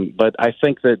needs him. But I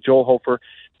think that Joel Hofer,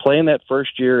 playing that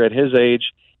first year at his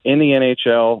age in the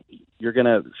NHL, you're going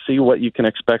to see what you can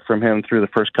expect from him through the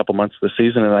first couple months of the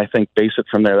season, and I think base it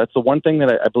from there. That's the one thing that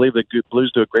I believe the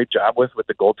Blues do a great job with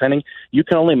the goaltending. You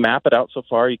can only map it out so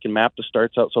far. You can map the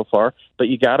starts out so far, but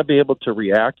you got to be able to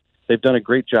react. They've done a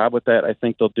great job with that. I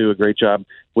think they'll do a great job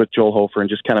with Joel Hofer and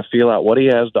just kind of feel out what he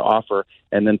has to offer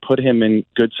and then put him in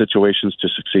good situations to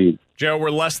succeed. Joe,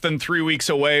 we're less than 3 weeks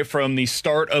away from the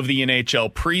start of the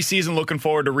NHL preseason. Looking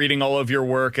forward to reading all of your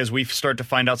work as we start to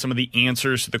find out some of the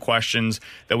answers to the questions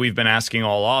that we've been asking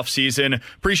all offseason.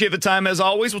 Appreciate the time as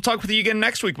always. We'll talk with you again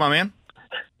next week, my man.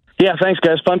 Yeah, thanks,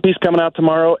 guys. Fun piece coming out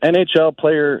tomorrow. NHL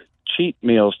player cheat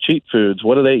meals, cheat foods.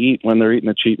 What do they eat when they're eating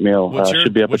a cheat meal? What's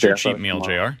should be up your cheat meal,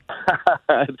 JR?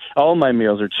 All my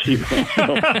meals are cheat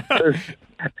meals.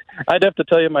 I'd have to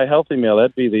tell you my healthy meal.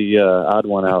 That'd be the odd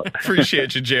one out.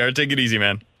 Appreciate you, JR. Take it easy,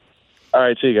 man. All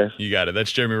right, see you guys. You got it.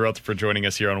 That's Jeremy Rutherford joining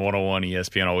us here on 101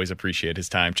 ESPN. Always appreciate his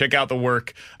time. Check out the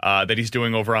work that he's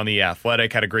doing over on The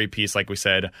Athletic. Had a great piece, like we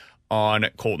said, on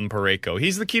Colton Parayko.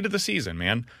 He's the key to the season,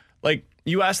 man. Like,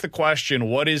 you asked the question,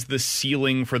 what is the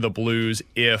ceiling for the Blues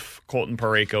if Colton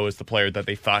Parayko is the player that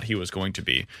they thought he was going to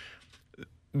be?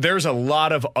 There's a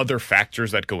lot of other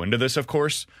factors that go into this, of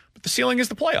course, but the ceiling is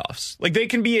the playoffs. Like, they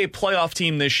can be a playoff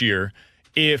team this year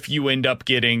if you end up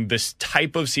getting this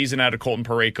type of season out of Colton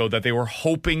Parayko that they were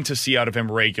hoping to see out of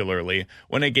him regularly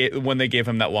when they gave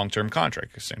him that long-term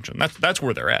contract extension. That's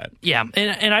where they're at. Yeah,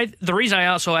 and the reason I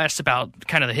also asked about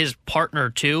kind of his partner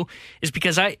too is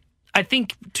because I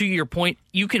think, to your point,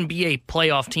 you can be a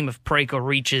playoff team if Parayko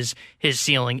reaches his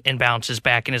ceiling and bounces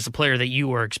back and is the player that you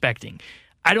were expecting.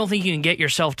 I don't think you can get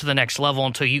yourself to the next level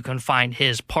until you can find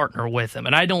his partner with him.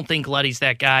 And I don't think Letty's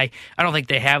that guy. I don't think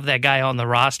they have that guy on the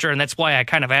roster. And that's why I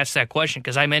kind of asked that question,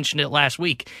 because I mentioned it last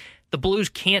week. The Blues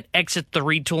can't exit the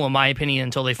retool, in my opinion,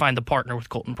 until they find the partner with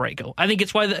Colton Parayko. I think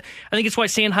it's why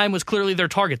Sanheim was clearly their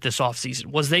target this offseason,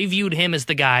 was they viewed him as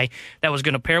the guy that was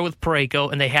going to pair with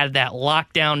Parayko, and they had that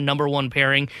lockdown number one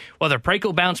pairing. Whether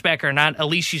Parayko bounced back or not, at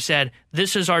least you said,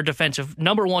 this is our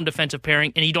number one defensive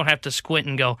pairing, and you don't have to squint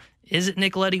and go, is it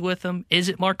Nick Leddy with him? Is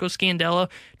it Marco Scandella?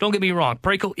 Don't get me wrong.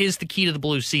 Parayko is the key to the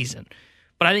Blues season.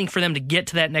 But I think for them to get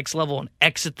to that next level and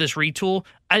exit this retool,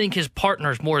 I think his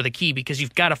partner is more the key, because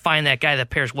you've got to find that guy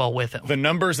that pairs well with him. The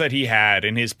numbers that he had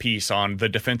in his piece on the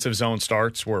defensive zone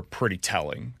starts were pretty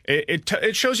telling.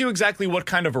 It shows you exactly what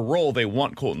kind of a role they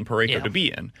want Colton Parayko to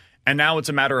be in. And now it's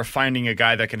a matter of finding a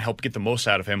guy that can help get the most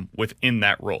out of him within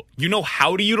that role. You know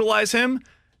how to utilize him.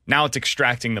 Now it's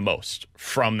extracting the most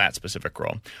from that specific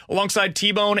role. Alongside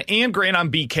T-Bone and Grant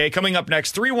on BK. Coming up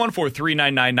next,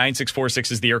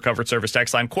 314-399-9646 is the Air Comfort Service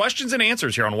text line. Questions and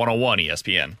answers here on 101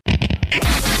 ESPN.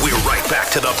 We're right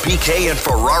back to the BK and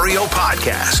Ferrario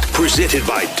podcast, presented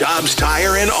by Dobbs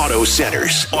Tire and Auto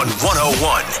Centers on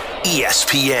 101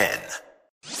 ESPN.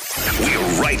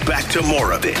 We're right back to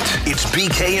more of it. It's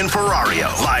BK and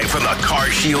Ferrario, live from the Car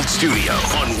Shield studio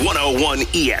on 101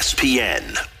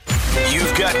 ESPN.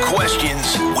 You've got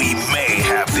questions, we may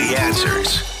have the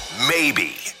answers.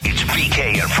 Maybe. It's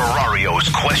BK and Ferrario's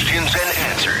Questions and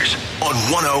Answers on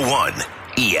 101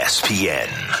 ESPN.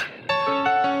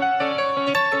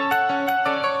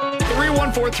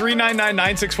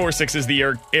 314-399-9646 is the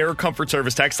Air Comfort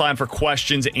Service text line for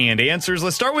questions and answers.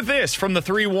 Let's start with this from the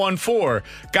 314.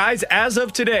 Guys, as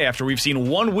of today, after we've seen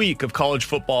 1 week of college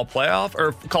football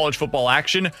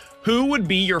action, who would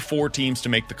be your 4 teams to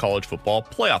make the college football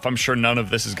playoff? I'm sure none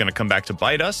of this is going to come back to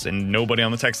bite us, and nobody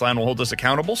on the text line will hold us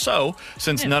accountable. So,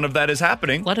 since none of that is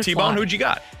happening, T-Bone, who'd you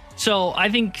got? So, I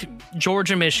think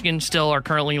Georgia and Michigan still are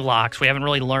currently locks. We haven't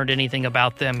really learned anything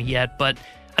about them yet, but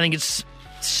I think it's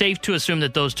safe to assume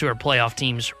that those two are playoff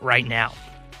teams right now.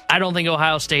 I don't think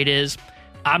Ohio State is.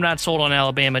 I'm not sold on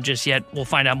Alabama just yet. We'll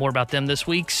find out more about them this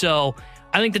week. So,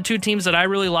 I think the 2 teams that I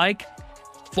really like,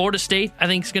 Florida State, I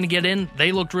think, is going to get in.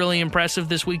 They looked really impressive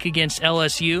this week against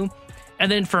LSU.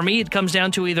 And then for me, it comes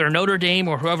down to either Notre Dame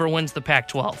or whoever wins the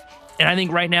Pac-12. And I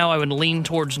think right now I would lean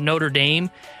towards Notre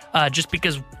Dame just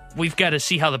because we've got to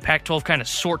see how the Pac-12 kind of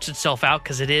sorts itself out,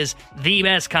 because it is the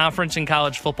best conference in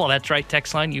college football. That's right,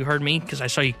 text line. You heard me, because I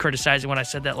saw you criticizing when I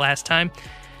said that last time.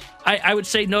 I would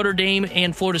say Notre Dame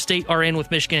and Florida State are in with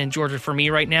Michigan and Georgia for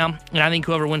me right now, and I think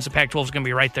whoever wins the Pac-12 is going to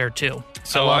be right there too.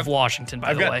 So I love Washington,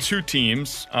 by the way. I've got 2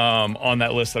 teams on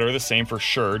that list that are the same for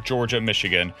sure, Georgia and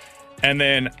Michigan. And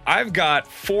then I've got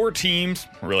 4 teams,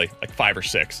 really like 5 or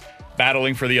 6,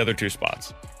 battling for the other 2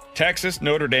 spots. Texas,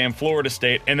 Notre Dame, Florida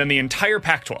State, and then the entire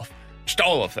Pac-12. Just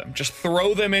all of them. Just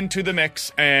throw them into the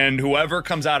mix, and whoever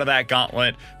comes out of that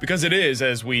gauntlet, because it is,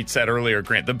 as we said earlier,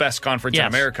 Grant, the best conference in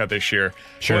America this year.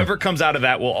 Sure. Whoever comes out of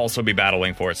that will also be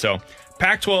battling for it. So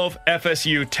Pac-12,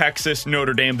 FSU, Texas,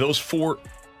 Notre Dame, those 4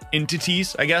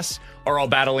 entities, I guess, are all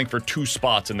battling for 2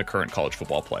 spots in the current college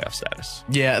football playoff status.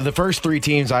 Yeah, the first 3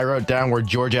 teams I wrote down were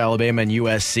Georgia, Alabama, and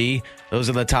USC. Those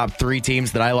are the top 3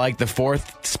 teams that I like. The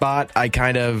 4th spot, I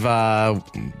kind of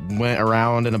went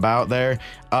around and about there.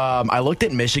 I looked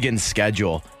at Michigan's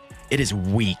schedule. It is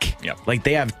weak. Yep. Like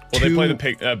they have Well, they play the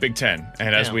Big Ten,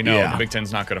 and as we know, the Big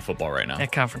Ten's not good at football right now.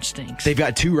 That conference stinks. They've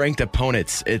got 2 ranked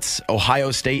opponents. It's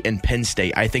Ohio State and Penn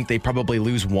State. I think they probably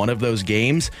lose one of those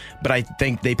games, but I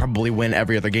think they probably win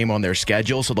every other game on their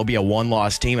schedule, so they'll be a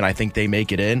 1-loss team, and I think they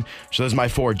make it in. So those are my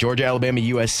 4, Georgia, Alabama,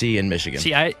 USC, and Michigan.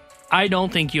 See, I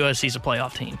don't think USC's a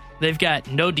playoff team. They've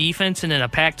got no defense, and in a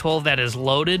Pac-12 that is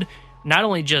loaded, not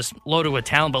only just loaded with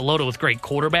talent, but loaded with great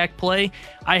quarterback play.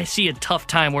 I see a tough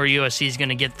time where USC is going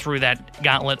to get through that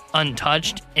gauntlet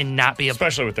untouched and not be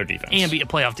especially with their defense, and be a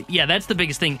playoff team. Yeah, that's the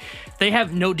biggest thing. They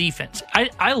have no defense.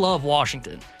 I love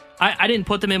Washington. I didn't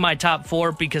put them in my top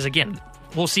 4 because, again,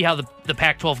 we'll see how the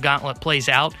Pac-12 gauntlet plays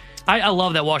out. I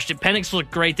love that Washington. Penix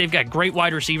look great. They've got great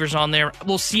wide receivers on there.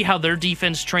 We'll see how their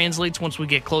defense translates once we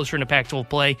get closer into Pac-12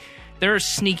 play. They're a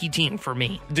sneaky team for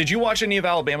me. Did you watch any of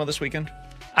Alabama this weekend?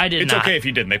 I did It's not. okay if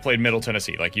you didn't. They played Middle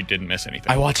Tennessee. Like, you didn't miss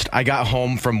anything. I got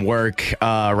home from work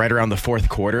right around the fourth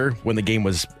quarter when the game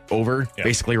was over,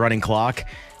 basically running clock.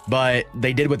 But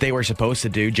they did what they were supposed to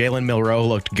do. Jalen Milroe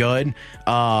looked good.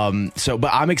 But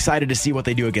I'm excited to see what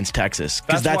they do against Texas.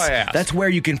 Because That's why I asked. That's where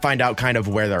you can find out kind of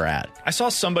where they're at. I saw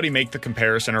somebody make the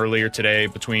comparison earlier today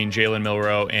between Jalen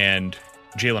Milroe and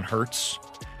Jalen Hurts.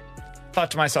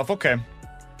 Thought to myself, okay,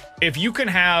 if you can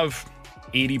have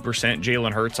 80%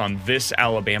 Jalen Hurts on this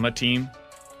Alabama team,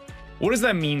 what does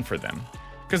that mean for them?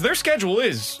 Because their schedule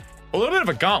is a little bit of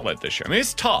a gauntlet this year. I mean,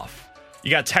 it's tough. You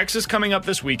got Texas coming up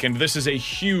this weekend. This is a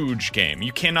huge game.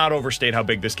 You cannot overstate how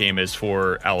big this game is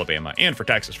for Alabama and for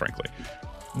Texas, frankly.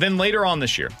 Then later on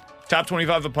this year, top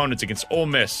 25 opponents against Ole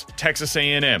Miss, Texas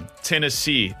A&M,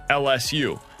 Tennessee,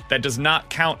 LSU. That does not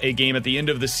count a game at the end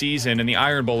of the season in the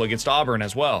Iron Bowl against Auburn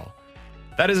as well.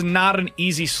 That is not an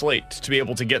easy slate to be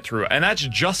able to get through, and that's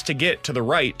just to get to the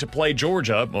right to play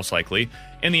Georgia, most likely,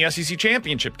 in the SEC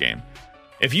championship game.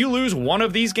 If you lose one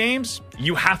of these games,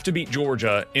 you have to beat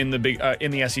Georgia in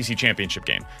the SEC championship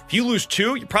game. If you lose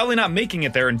two, you're probably not making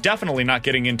it there and definitely not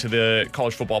getting into the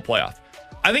college football playoff.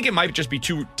 I think it might just be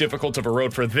too difficult of a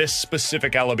road for this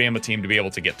specific Alabama team to be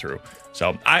able to get through.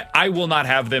 So I will not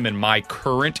have them in my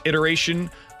current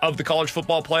iteration of the college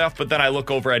football playoff, but then I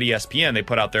look over at ESPN. They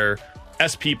put out their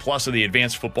SP Plus of the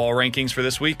advanced football rankings for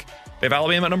this week. They have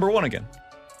Alabama at number 1 again.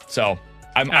 So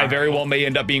I very well may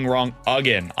end up being wrong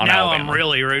again on Alabama. Now I'm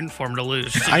really rooting for them to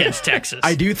lose against Texas.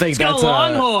 I do think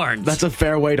Longhorns. That's a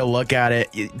fair way to look at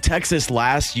it. Texas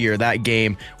last year, that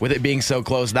game, with it being so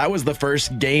close, that was the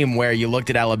first game where you looked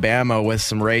at Alabama with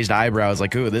some raised eyebrows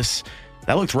like, ooh, that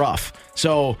looks rough.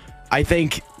 So I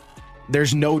think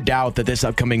there's no doubt that this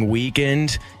upcoming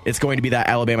weekend, it's going to be that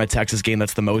Alabama-Texas game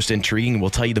that's the most intriguing. We'll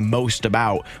tell you the most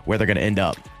about where they're going to end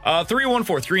up.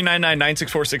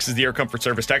 314-399-9646 is the Air Comfort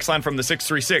Service text line from the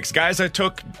 636. Guys, I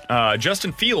took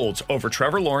Justin Fields over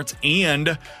Trevor Lawrence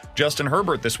and Justin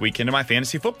Herbert this weekend in my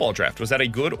fantasy football draft. Was that a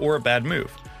good or a bad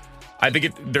move? I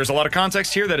think there's a lot of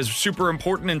context here that is super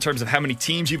important in terms of how many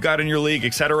teams you've got in your league,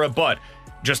 etc. But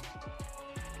just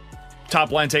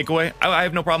top line takeaway, I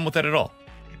have no problem with that at all.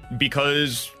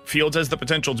 Because Fields has the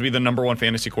potential to be the number 1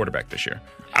 fantasy quarterback this year.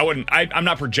 I'm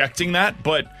not projecting that,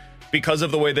 but because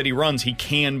of the way that he runs, he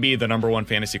can be the number 1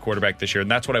 fantasy quarterback this year.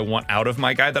 And that's what I want out of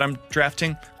my guy that I'm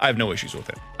drafting. I have no issues with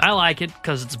it. I like it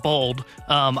because it's bold.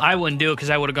 I wouldn't do it because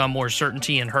I would have gone more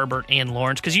certainty in Herbert and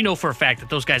Lawrence, because you know for a fact that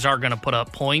those guys are going to put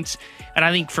up points. And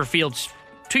I think for Fields,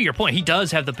 to your point, he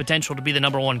does have the potential to be the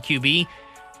number 1 QB.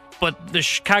 But the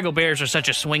Chicago Bears are such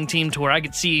a swing team to where I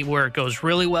could see where it goes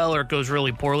really well or it goes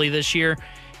really poorly this year.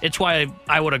 It's why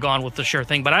I would have gone with the sure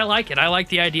thing. But I like it. I like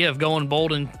the idea of going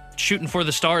bold and shooting for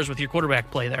the stars with your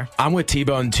quarterback play there. I'm with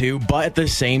T-Bone too, but at the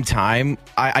same time,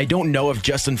 I don't know if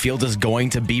Justin Fields is going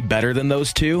to be better than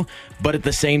those two. But at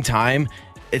the same time,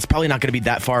 it's probably not going to be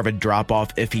that far of a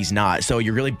drop-off if he's not. So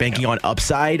you're really banking on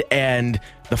upside, and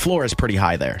the floor is pretty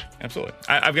high there. Absolutely.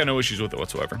 I've got no issues with it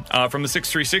whatsoever. From the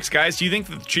 636, guys, do you think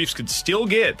that the Chiefs could still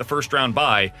get the first-round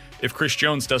bye if Chris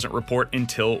Jones doesn't report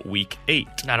until Week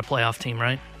 8? Not a playoff team,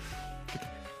 right?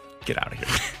 Get out of here.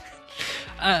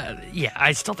 Yeah,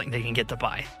 I still think they can get the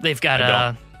bye. They've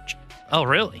got Oh,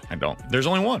 really? I don't. There's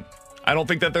only one. I don't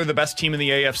think that they're the best team in the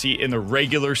AFC in the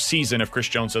regular season if Chris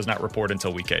Jones does not report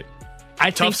until Week 8.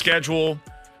 Tough schedule.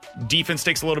 Defense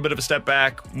takes a little bit of a step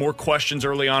back. More questions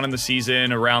early on in the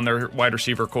season around their wide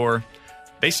receiver core.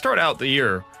 They start out the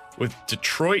year with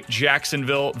Detroit,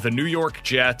 Jacksonville, the New York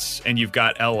Jets, and you've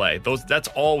got LA. That's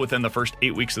all within the first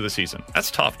 8 weeks of the season.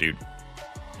 That's tough, dude.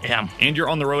 Yeah. And you're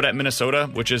on the road at Minnesota,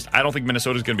 which is, I don't think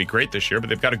Minnesota's going to be great this year, but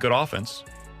they've got a good offense.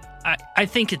 I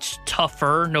think it's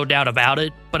tougher, no doubt about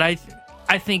it, but I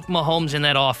think Mahomes in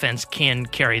that offense can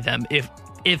carry them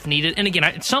if needed. And again,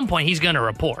 at some point, he's going to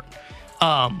report.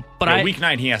 Week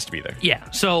 9, he has to be there.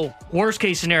 Yeah. So worst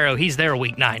case scenario, he's there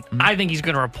Week 9. Mm-hmm. I think he's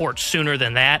going to report sooner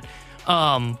than that.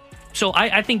 So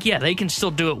I think, yeah, they can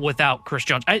still do it without Chris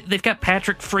Jones. They've got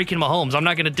Patrick freaking Mahomes. I'm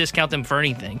not going to discount them for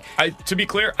anything. To be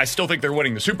clear, I still think they're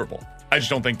winning the Super Bowl. I just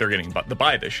don't think they're getting the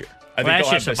bye this year. I think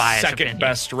they'll have the second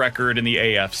best record in the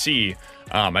AFC.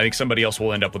 I think somebody else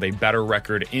will end up with a better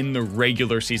record in the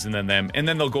regular season than them, and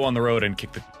then they'll go on the road and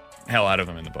kick the hell out of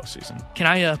them in the postseason. Can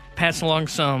I pass along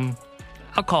some,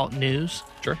 I'll call it news?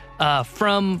 Sure.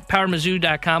 From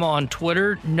PowerMizzou.com on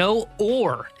Twitter, no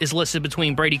or is listed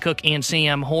between Brady Cook and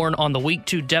Sam Horn on the Week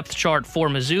 2 depth chart for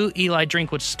Mizzou. Eli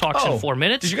Drinkwitz talks in 4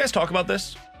 minutes. Did you guys talk about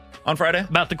this on Friday?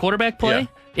 About the quarterback play?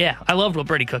 Yeah, I loved what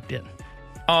Brady Cook did.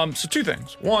 So 2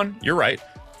 things. One, you're right.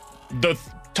 The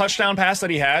touchdown pass that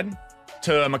he had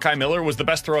to Mekhi Miller was the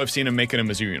best throw I've seen him make in a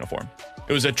Mizzou uniform. It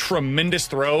It was a tremendous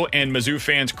throw, and Mizzou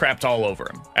fans crapped all over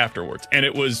him afterwards. And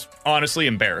it was honestly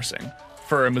embarrassing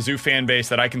for a Mizzou fan base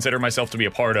that I consider myself to be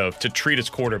a part of to treat its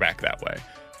quarterback that way.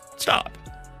 Stop.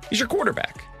 He's your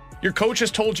quarterback. Your coach has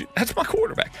told you, that's my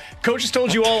quarterback. Coach has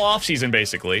told you all offseason,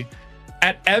 basically,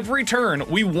 at every turn,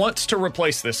 we want to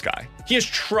replace this guy. He has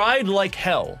tried like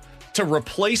hell to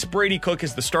replace Brady Cook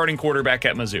as the starting quarterback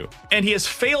at Mizzou. And he has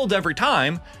failed every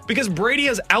time because Brady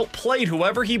has outplayed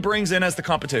whoever he brings in as the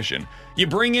competition. You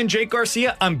bring in Jake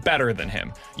Garcia, I'm better than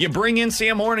him. You bring in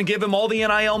Sam Horn and give him all the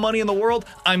NIL money in the world,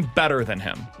 I'm better than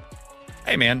him.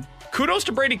 Hey man, kudos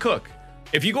to Brady Cook.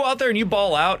 If you go out there and you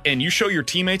ball out and you show your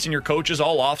teammates and your coaches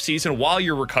all offseason while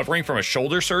you're recovering from a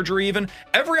shoulder surgery even,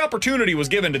 every opportunity was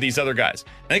given to these other guys.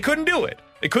 And they couldn't do it.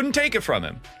 They couldn't take it from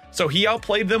him. So he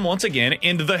outplayed them once again,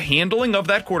 and the handling of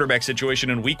that quarterback situation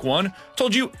in week 1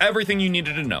 told you everything you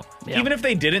needed to know. Yeah. Even if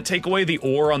they didn't take away the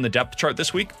or on the depth chart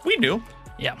this week, we knew.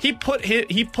 Yeah. He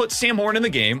put Sam Horn in the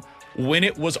game when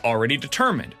it was already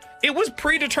determined. It was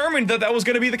predetermined that was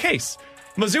going to be the case.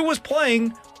 Mizzou was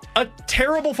playing a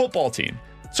terrible football team.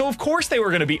 So of course they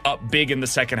were going to be up big in the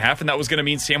second half, and that was going to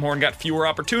mean Sam Horn got fewer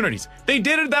opportunities. They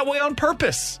did it that way on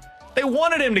purpose. They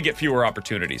wanted him to get fewer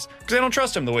opportunities because they don't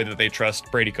trust him the way that they trust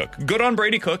Brady Cook. Good on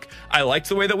Brady Cook. I liked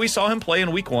the way that we saw him play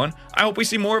in week 1. I hope we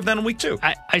see more of that in week 2.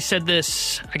 I said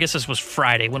this, I guess this was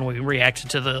Friday when we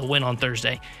reacted to the win on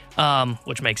Thursday,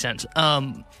 which makes sense.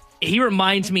 He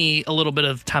reminds me a little bit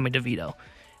of Tommy DeVito,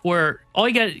 where all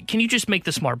you got, can you just make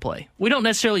the smart play? We don't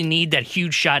necessarily need that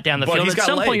huge shot down the field. At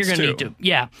some point, you're going to need to.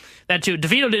 Yeah, that too.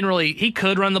 DeVito didn't really, he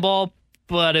could run the ball,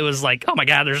 but it was like, oh my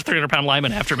God, there's a 300-pound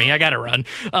lineman after me. I got to run.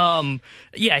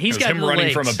 Yeah, he's got him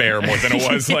running from a bear more than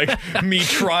it was like me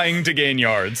trying to gain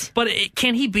yards. But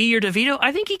can he be your DeVito?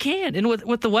 I think he can. And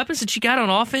with the weapons that you got on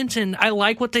offense, and I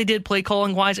like what they did play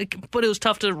calling wise, but it was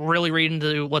tough to really read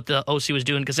into what the OC was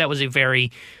doing because that was a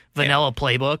very vanilla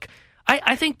playbook.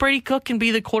 I think Brady Cook can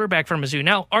be the quarterback for Mizzou.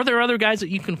 Now, are there other guys that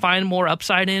you can find more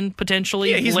upside in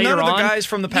potentially? Yeah, he's later none of the on? guys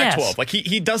from the Pac-12. Yes. Like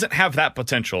he doesn't have that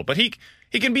potential, but he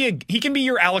can be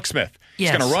your Alex Smith. Yes.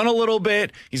 He's going to run a little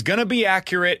bit. He's going to be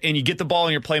accurate, and you get the ball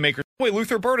in your playmaker. Boy,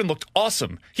 Luther Burden looked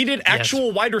awesome. He did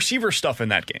actual wide receiver stuff in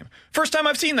that game. First time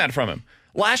I've seen that from him.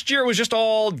 Last year it was just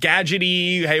all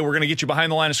gadgety. Hey, we're going to get you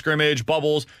behind the line of scrimmage,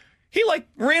 bubbles. He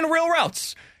ran real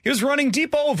routes. He was running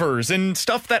deep overs and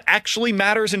stuff that actually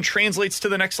matters and translates to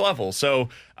the next level. So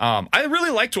I really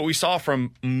liked what we saw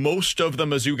from most of the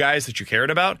Mizzou guys that you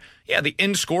cared about. Yeah, the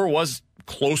end score was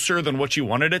closer than what you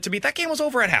wanted it to be. That game was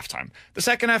over at halftime. The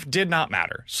second half did not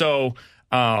matter. So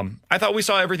I thought we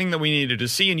saw everything that we needed to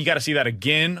see, and you got to see that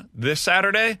again this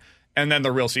Saturday. And then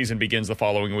the real season begins the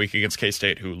following week against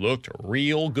K-State, who looked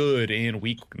real good in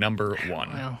week number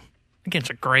 1. Well,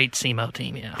 against a great SEMO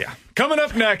team, yeah. Yeah. Coming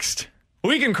up next,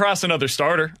 we can cross another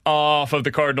starter off of the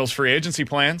Cardinals' free agency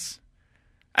plans.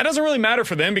 That doesn't really matter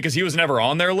for them because he was never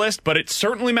on their list, but it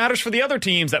certainly matters for the other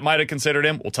teams that might have considered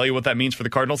him. We'll tell you what that means for the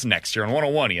Cardinals next year on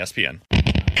 101 ESPN.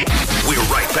 We're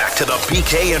right back to the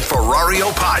BK and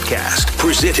Ferrario podcast,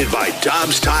 presented by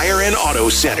Dobbs Tire and Auto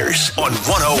Centers on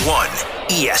 101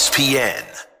 ESPN.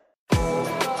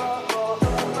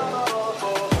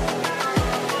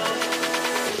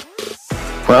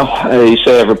 Well, you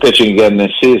say ever pitching again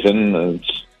this season.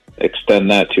 Let's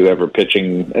extend that to ever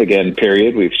pitching again,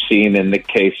 period. We've seen in the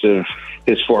case of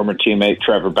his former teammate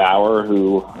Trevor Bauer,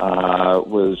 who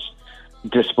was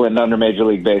disciplined under Major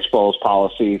League Baseball's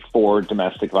policy for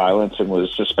domestic violence and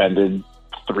was suspended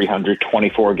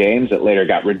 324 games. That later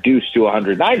got reduced to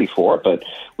 194, but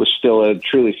was still a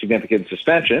truly significant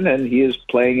suspension, and he is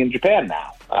playing in Japan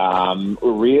now.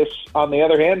 Urias, on the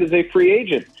other hand, is a free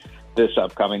agent this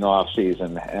upcoming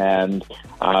offseason, and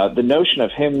the notion of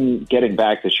him getting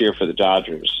back this year for the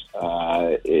Dodgers,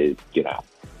 it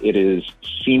is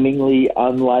seemingly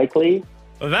unlikely.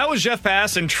 That was Jeff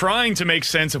Passan trying to make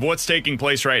sense of what's taking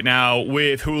place right now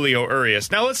with Julio Urias.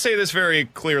 Now, let's say this very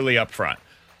clearly up front.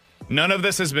 None of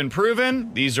this has been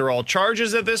proven. These are all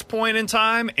charges at this point in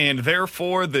time, and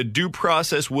therefore the due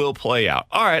process will play out.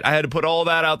 All right, I had to put all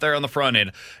that out there on the front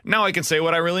end. Now I can say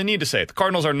what I really need to say. The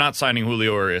Cardinals are not signing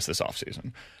Julio Urias this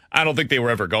offseason. I don't think they were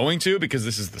ever going to, because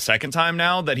this is the second time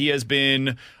now that he has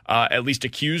been at least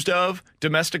accused of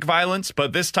domestic violence,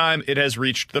 but this time it has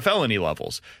reached the felony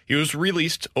levels. He was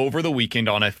released over the weekend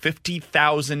on a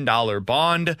 $50,000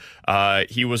 bond.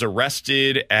 He was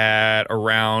arrested at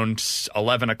around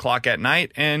 11 o'clock at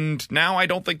night, and now I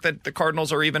don't think that the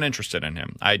Cardinals are even interested in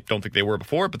him. I don't think they were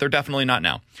before, but they're definitely not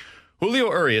now.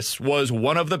 Julio Urias was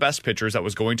one of the best pitchers that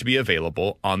was going to be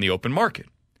available on the open market.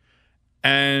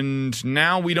 And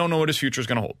now we don't know what his future is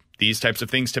going to hold. These types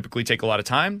of things typically take a lot of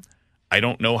time. I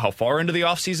don't know how far into the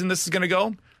offseason this is going to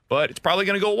go, but it's probably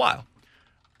going to go a while.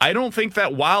 I don't think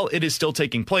that while it is still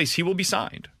taking place, he will be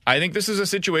signed. I think this is a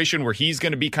situation where he's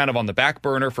going to be kind of on the back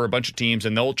burner for a bunch of teams,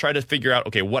 and they'll try to figure out,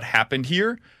 okay, what happened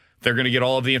here? They're going to get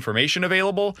all of the information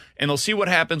available, and they'll see what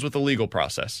happens with the legal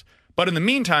process. But in the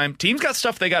meantime, teams got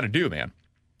stuff they got to do, man.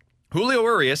 Julio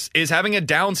Urias is having a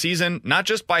down season, not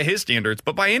just by his standards,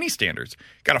 but by any standards.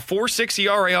 Got a 4.6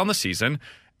 ERA on the season,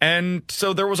 and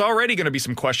so there was already going to be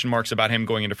some question marks about him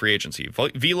going into free agency.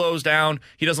 Velo's down.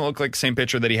 He doesn't look like the same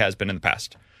pitcher that he has been in the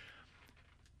past.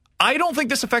 I don't think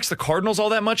this affects the Cardinals all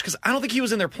that much because I don't think he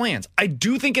was in their plans. I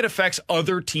do think it affects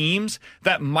other teams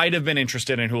that might have been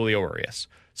interested in Julio Urias,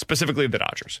 specifically the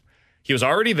Dodgers. He was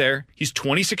already there. He's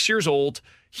 26 years old.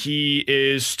 He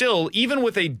is still, even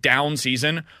with a down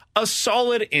season, a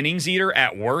solid innings eater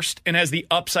at worst and has the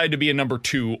upside to be a number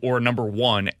 2 or a number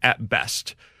 1 at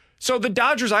best. So the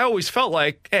Dodgers, I always felt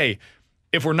like, hey,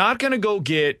 if we're not going to go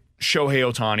get Shohei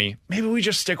Ohtani, maybe we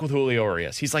just stick with Julio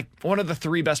Urias. He's like one of the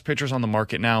 3 best pitchers on the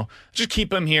market now. Just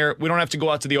keep him here. We don't have to go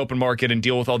out to the open market and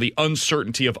deal with all the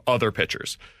uncertainty of other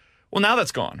pitchers. Well, now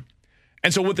that's gone.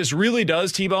 And so what this really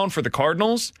does, T-Bone, for the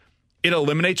Cardinals, it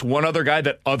eliminates one other guy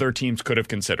that other teams could have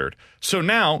considered. So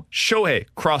now, Shohei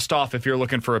crossed off if you're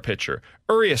looking for a pitcher.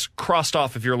 Urias crossed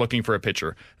off if you're looking for a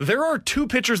pitcher. There are 2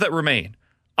 pitchers that remain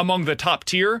among the top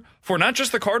tier for not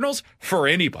just the Cardinals, for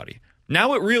anybody.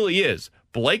 Now it really is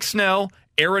Blake Snell,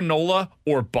 Aaron Nola,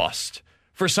 or bust.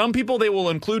 For some people, they will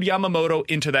include Yamamoto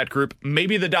into that group.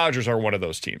 Maybe the Dodgers are one of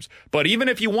those teams. But even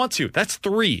if you want to, that's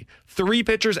 3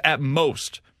 pitchers at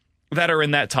most that are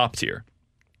in that top tier.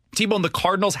 T-Bone, the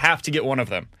Cardinals have to get one of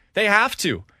them. They have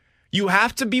to. You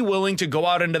have to be willing to go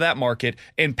out into that market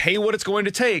and pay what it's going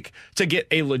to take to get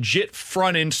a legit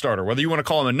front-end starter. Whether you want to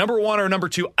call him a number 1 or a number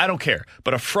 2, I don't care.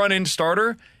 But a front-end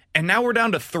starter. And now we're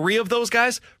down to 3 of those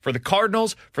guys for the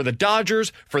Cardinals, for the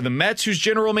Dodgers, for the Mets, whose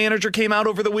general manager came out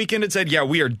over the weekend and said, yeah,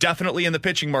 we are definitely in the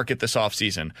pitching market this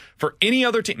offseason. For any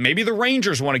other team, maybe the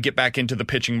Rangers want to get back into the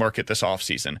pitching market this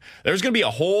offseason. There's going to be a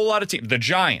whole lot of teams, the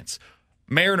Giants,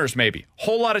 Mariners maybe,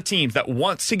 whole lot of teams that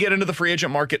wants to get into the free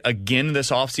agent market again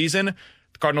this offseason.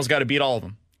 The Cardinals got to beat all of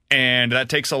them. And that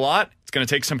takes a lot. It's going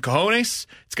to take some cojones.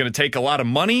 It's going to take a lot of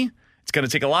money. It's going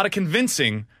to take a lot of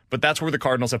convincing. But that's where the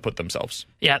Cardinals have put themselves.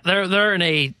 Yeah, they're in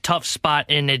a tough spot,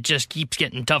 and it just keeps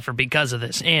getting tougher because of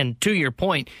this. And to your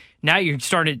point, now you're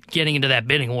started getting into that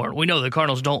bidding war. We know the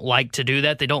Cardinals don't like to do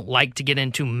that. They don't like to get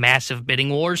into massive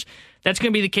bidding wars. That's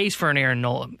going to be the case for an Aaron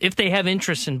Nola. If they have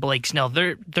interest in Blake Snell,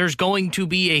 there's going to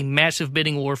be a massive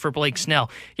bidding war for Blake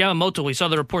Snell. Yamamoto, we saw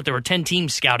the report, there were 10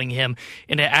 teams scouting him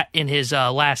in his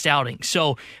last outing.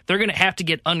 So they're going to have to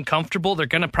get uncomfortable. They're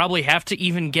going to probably have to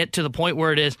even get to the point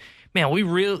where it is, man,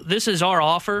 this is our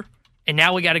offer, and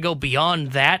now we got to go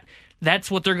beyond that.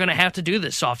 That's what they're going to have to do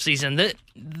this offseason.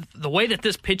 The way that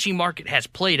this pitching market has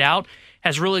played out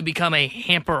has really become a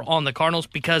hamper on the Cardinals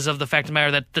because of the fact of the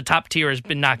matter that the top tier has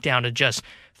been knocked down to just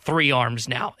 3 arms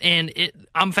now. And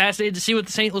I'm fascinated to see what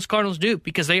the St. Louis Cardinals do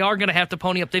because they are going to have to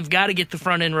pony up. They've got to get the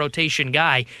front-end rotation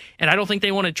guy, and I don't think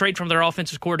they want to trade from their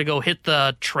offensive core to go hit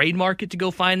the trade market to go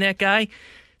find that guy.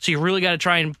 So you really got to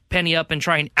try and penny up and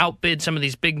try and outbid some of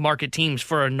these big market teams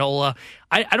for a Nola.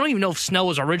 I don't even know if Snell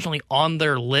was originally on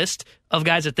their list of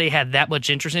guys that they had that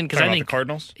much interest in. Talking about the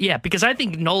Cardinals? Yeah, because I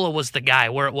think Nola was the guy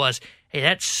where it was, hey,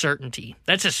 that's certainty.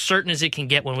 That's as certain as it can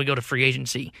get when we go to free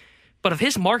agency. But if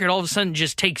his market all of a sudden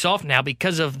just takes off now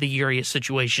because of the Urias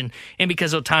situation and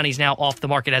because Ohtani's now off the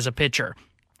market as a pitcher,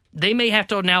 they may have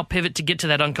to now pivot to get to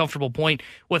that uncomfortable point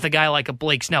with a guy like a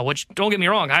Blake Snell, which, don't get me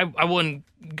wrong, I wouldn't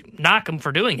knock him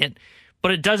for doing it,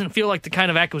 but it doesn't feel like the kind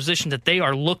of acquisition that they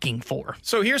are looking for.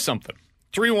 So here's something.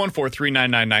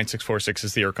 314-399-9646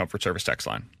 is the Air Comfort Service text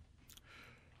line.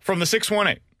 From the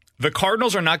 618, the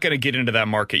Cardinals are not going to get into that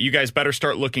market. You guys better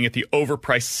start looking at the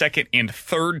overpriced second and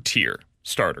third tier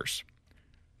starters.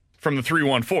 From the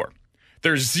 314,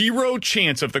 there's zero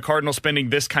chance of the Cardinals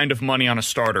spending this kind of money on a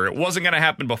starter. It wasn't going to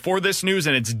happen before this news,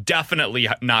 and it's definitely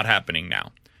not happening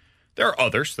now. There are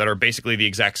others that are basically the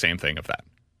exact same thing of that.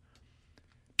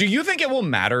 Do you think it will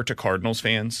matter to Cardinals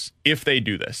fans if they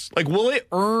do this? Like, will it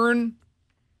earn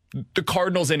the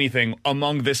Cardinals anything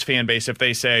among this fan base if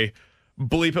they say,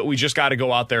 bleep it, we just got to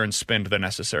go out there and spend the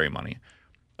necessary money?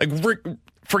 Like,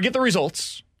 forget the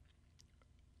results.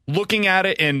 Looking at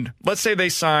it, and let's say they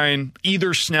sign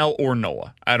either Snell or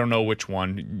Nola. I don't know which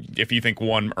one. If you think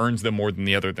one earns them more than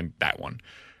the other, then that one.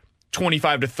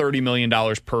 $25 to $30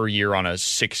 million per year on a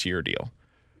 6-year deal.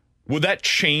 Would that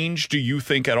change, do you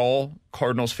think at all,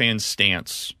 Cardinals fans'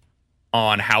 stance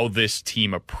on how this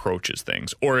team approaches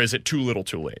things? Or is it too little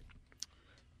too late?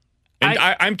 And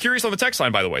I'm curious on the text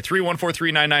line, by the way.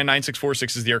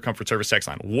 314-399-9646 is the Air Comfort Service text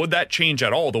line. Would that change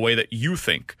at all the way that you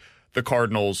think the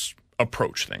Cardinals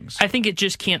approach things? I think it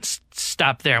just can't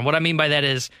stop there. And what I mean by that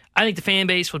is I think the fan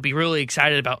base would be really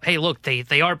excited about, hey, look,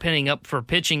 they are pinning up for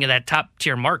pitching in that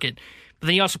top-tier market. But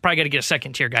then you also probably got to get a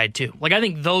second-tier guy, too. Like, I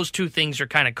think those two things are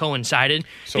kind of coincided.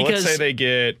 So let's say they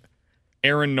get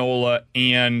Aaron Nola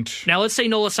and... Now, let's say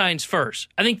Nola signs first.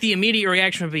 I think the immediate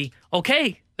reaction would be,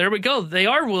 okay, there we go. They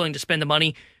are willing to spend the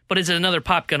money, but is it another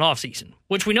pop gun offseason?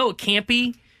 Which we know it can't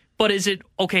be, but is it,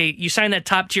 okay, you sign that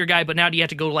top-tier guy, but now do you have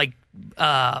to go like,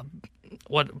 I'm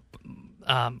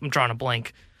drawing a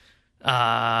blank.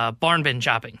 Barn bin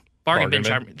chopping. Bargain bin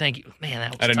chopping. Thank you. Man,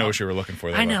 that was I didn't know tough. what you were looking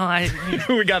for there. I know.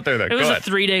 We got there, though. It was a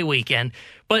 3-day weekend.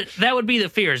 But that would be the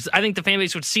fears. I think the fan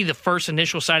base would see the first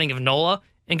initial signing of Nola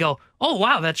and go, oh,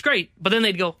 wow, that's great. But then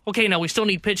they'd go, okay, no, we still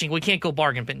need pitching. We can't go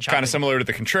bargain bin chopping. Kind of similar to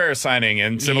the Contreras signing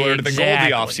and similar to the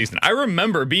Goldie offseason. I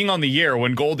remember being on the air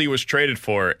when Goldie was traded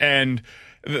for, and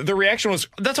the reaction was,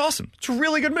 that's awesome. It's a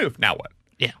really good move. Now what?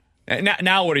 Yeah.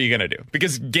 Now what are you going to do?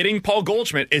 Because getting Paul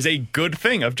Goldschmidt is a good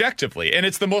thing objectively, and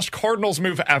it's the most Cardinals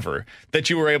move ever that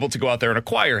you were able to go out there and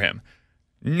acquire him.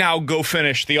 Now go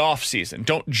finish the offseason.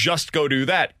 Don't just go do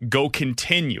that. Go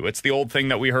continue. It's the old thing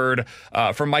that we heard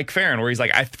from Mike Farron where he's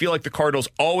like, I feel like the Cardinals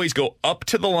always go up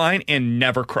to the line and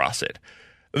never cross it.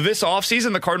 This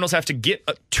offseason, the Cardinals have to get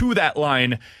to that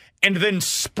line and then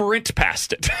sprint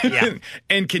past it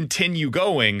and continue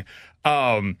going.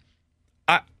 I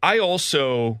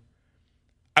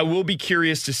will be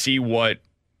curious to see what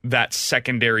that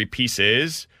secondary piece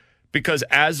is, because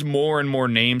as more and more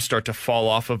names start to fall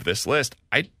off of this list,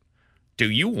 do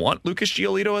you want Lucas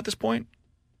Giolito at this point?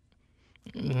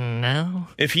 No.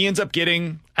 If he ends up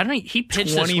getting he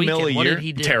pitched 20 this weekend. mil a What year, did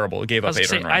he do? Terrible. It gave up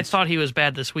 8 runs. I thought he was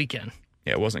bad this weekend.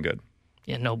 Yeah, it wasn't good.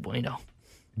 Yeah, no bueno.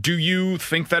 Do you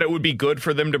think that it would be good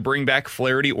for them to bring back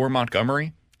Flaherty or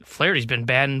Montgomery? Flaherty's been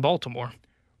bad in Baltimore.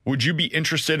 Would you be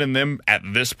interested in them at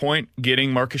this point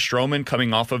getting Marcus Stroman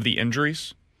coming off of the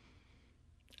injuries?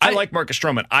 I like Marcus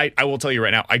Stroman. I will tell you right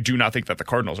now, I do not think that the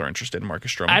Cardinals are interested in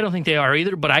Marcus Stroman. I don't think they are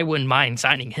either, but I wouldn't mind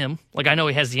signing him. Like, I know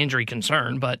he has the injury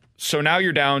concern, but... So now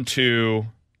you're down to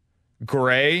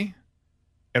Gray,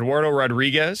 Eduardo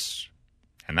Rodriguez,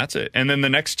 and that's it. And then the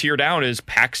next tier down is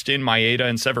Paxton, Maeda,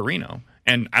 and Severino.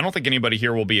 And I don't think anybody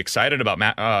here will be excited about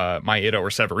Maeda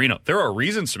or Severino. There are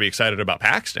reasons to be excited about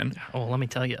Paxton. Oh, let me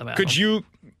tell you about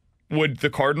Would the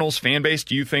Cardinals fan base,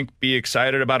 do you think, be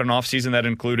excited about an offseason that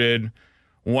included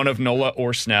one of Nola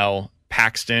or Snell,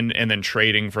 Paxton, and then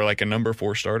trading for like a number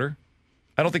 4 starter?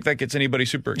 I don't think that gets anybody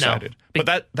super excited. No,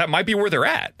 but that might be where they're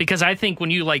at. Because I think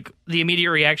when you the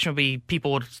immediate reaction would be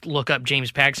people would look up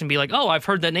James Paxton and be like, oh, I've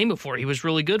heard that name before. He was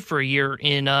really good for a year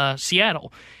in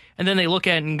Seattle. And then they look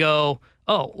at it and go,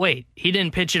 oh, wait, he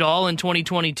didn't pitch at all in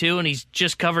 2022 and he's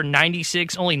just covered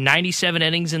only 97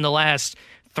 innings in the last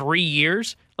 3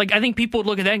 years. Like, I think people would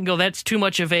look at that and go, that's too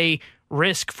much of a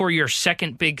risk for your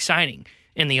second big signing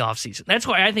in the offseason. That's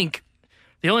why I think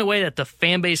the only way that the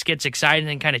fan base gets excited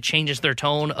and kind of changes their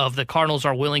tone of the Cardinals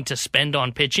are willing to spend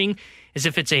on pitching is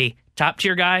if it's a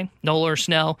top-tier guy, Nola or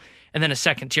Snell, and then a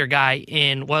second-tier guy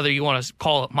in whether you want to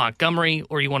call it Montgomery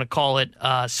or you want to call it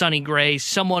Sonny Gray,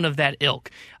 someone of that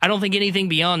ilk. I don't think anything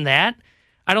beyond that,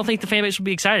 I don't think the fan base will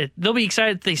be excited. They'll be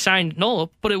excited that they signed Nola,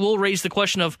 but it will raise the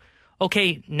question of,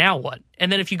 okay, now what?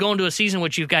 And then if you go into a season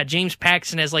which you've got James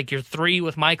Paxton as like your 3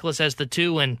 with Michaelis as the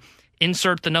 2 and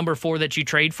insert the number 4 that you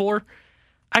trade for,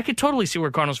 I could totally see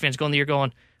where Cardinals fans go in the year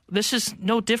going, this is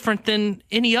no different than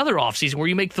any other offseason where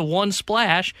you make the one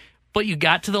splash, but you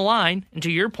got to the line, and to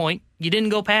your point, you didn't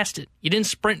go past it. You didn't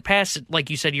sprint past it like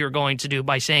you said you were going to do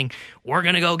by saying, we're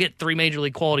going to go get 3 major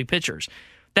league quality pitchers.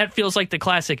 That feels like the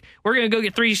classic, we're going to go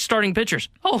get 3 starting pitchers.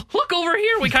 Oh, look over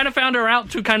here. We kind of found our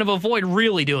out to kind of avoid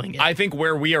really doing it. I think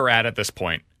where we are at this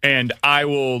point, and I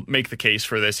will make the case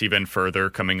for this even further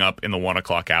coming up in the 1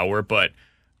 o'clock hour, but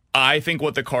I think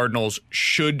what the Cardinals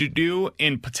should do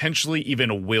and potentially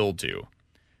even will do,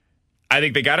 I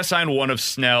think they got to sign one of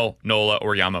Snell, Nola,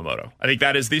 or Yamamoto. I think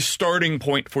that is the starting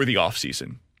point for the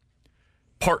offseason.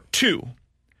 Part 2,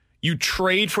 you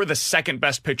trade for the second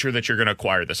best pitcher that you're going to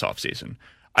acquire this offseason.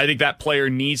 I think that player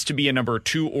needs to be a number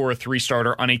 2 or a 3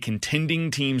 starter on a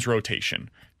contending team's rotation.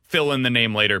 Fill in the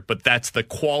name later, but that's the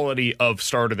quality of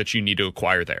starter that you need to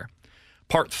acquire there.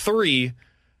 Part 3,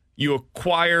 you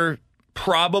acquire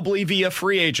probably via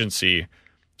free agency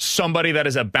somebody that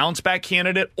is a bounce-back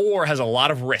candidate or has a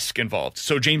lot of risk involved.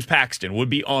 So James Paxton would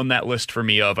be on that list for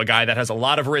me of a guy that has a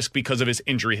lot of risk because of his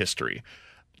injury history.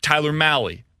 Tyler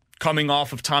Mahle, coming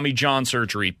off of Tommy John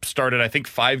surgery, started, I think,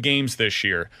 5 games this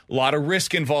year. A lot of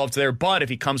risk involved there, but if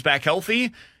he comes back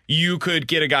healthy, you could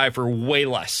get a guy for way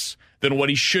less than what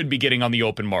he should be getting on the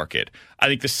open market. I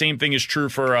think the same thing is true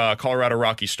for Colorado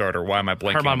Rocky starter. Why am I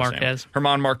blanking on his name?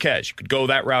 Herman Marquez. You could go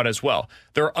that route as well.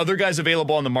 There are other guys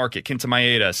available on the market, Kenta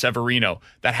Maeda, Severino,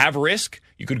 that have risk.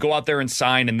 You could go out there and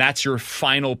sign, and that's your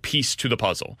final piece to the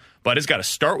puzzle. But it's got to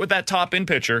start with that top-end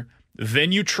pitcher.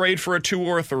 Then you trade for a 2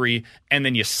 or a 3, and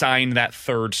then you sign that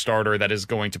third starter that is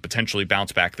going to potentially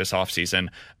bounce back this offseason.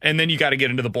 And then you got to get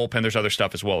into the bullpen. There's other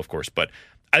stuff as well, of course. But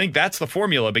I think that's the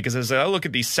formula, because as I look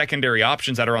at these secondary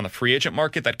options that are on the free agent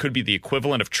market that could be the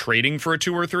equivalent of trading for a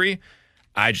 2 or 3,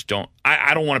 I just don't.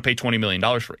 I don't want to pay $20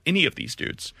 million for any of these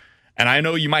dudes. And I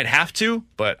know you might have to,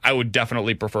 but I would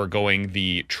definitely prefer going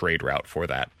the trade route for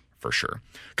that, for sure.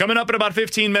 Coming up in about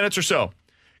 15 minutes or so,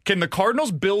 can the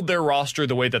Cardinals build their roster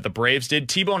the way that the Braves did?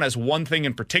 T-Bone has one thing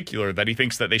in particular that he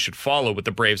thinks that they should follow with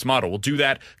the Braves model. We'll do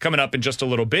that coming up in just a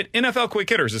little bit. NFL Quick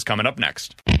Hitters is coming up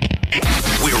next.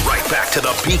 We're right back to the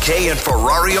BK and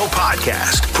Ferrario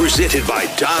podcast, presented by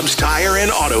Dobbs Tire and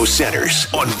Auto Centers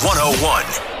on 101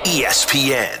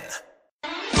 ESPN.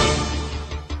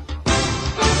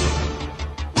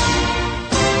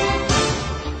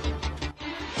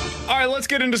 All right, let's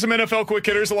get into some NFL quick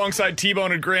hitters alongside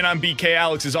T-Bone and Grant. I'm BK.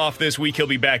 Alex is off this week. He'll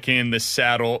be back in the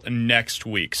saddle next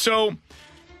week. So,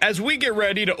 as we get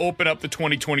ready to open up the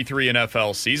 2023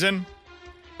 NFL season,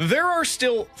 there are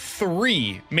still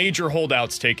 3 major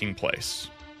holdouts taking place.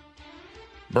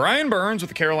 Brian Burns with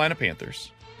the Carolina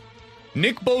Panthers,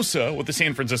 Nick Bosa with the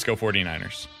San Francisco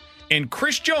 49ers, and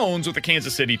Chris Jones with the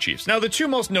Kansas City Chiefs. Now, the 2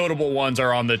 most notable ones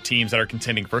are on the teams that are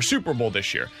contending for a Super Bowl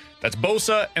this year. That's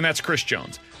Bosa and that's Chris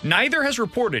Jones. Neither has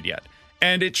reported yet,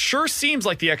 and it sure seems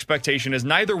like the expectation is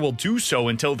neither will do so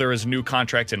until there is a new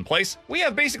contract in place. We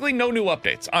have basically no new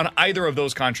updates on either of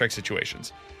those contract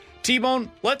situations.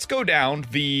 T-Bone, let's go down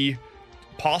the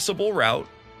possible route,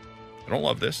 I don't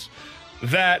love this,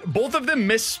 that both of them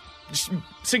miss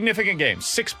significant games,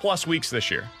 6+ weeks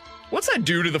this year. What's that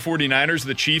do to the 49ers,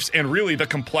 the Chiefs, and really the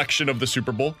complexion of the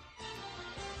Super Bowl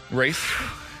race?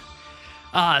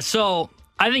 So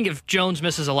I think if Jones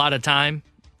misses a lot of time,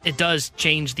 it does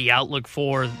change the outlook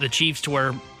for the Chiefs to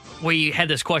where we had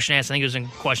this question asked, I think it was in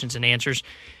questions and answers.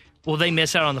 Will they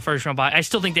miss out on the first round bye? I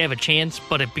still think they have a chance,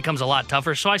 but it becomes a lot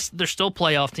tougher. So they're still a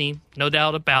playoff team, no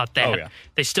doubt about that. Oh, yeah.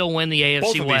 They still win the AFC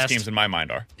West. Both of these teams in my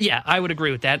mind are. Yeah, I would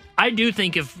agree with that. I do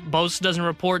think if Bosa doesn't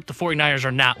report, the 49ers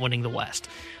are not winning the West.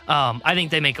 I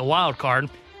think they make a wild card,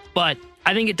 but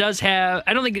I think it does have,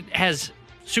 I don't think it has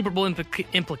Super Bowl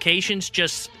implications,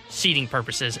 just seeding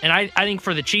purposes. And I think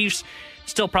for the Chiefs,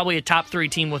 still probably a top 3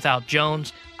 team without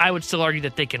Jones. I would still argue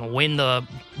that they can win the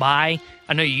bye.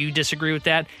 I know you disagree with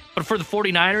that. But for the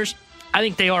 49ers, I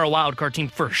think they are a wild card team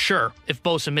for sure if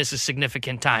Bosa misses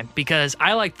significant time, because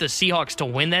I like the Seahawks to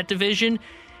win that division.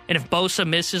 And if Bosa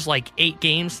misses like 8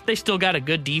 games, they still got a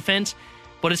good defense,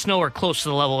 but it's nowhere close to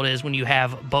the level it is when you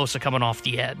have Bosa coming off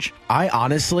the edge. I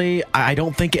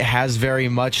don't think it has very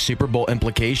much Super Bowl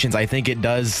implications. I think it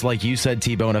does, like you said,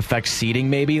 T-Bone, affect seeding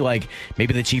maybe. Like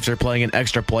maybe the Chiefs are playing an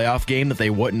extra playoff game that they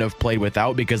wouldn't have played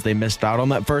without because they missed out on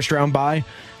that first round bye.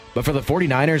 But for the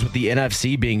 49ers, with the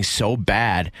NFC being so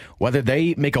bad, whether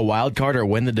they make a wild card or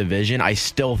win the division, I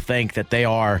still think that they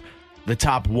are the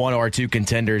top 1 or 2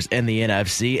 contenders in the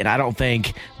NFC, and I don't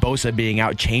think Bosa being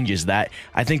out changes that.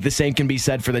 I think the same can be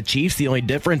said for the Chiefs. The only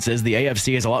difference is the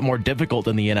AFC is a lot more difficult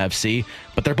than the NFC,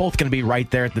 but they're both going to be right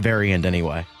there at the very end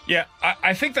anyway. Yeah,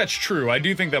 I think that's true. I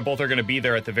do think that both are going to be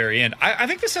there at the very end. I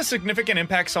think this has significant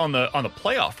impacts on the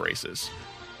playoff races.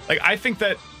 Like, I think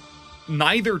that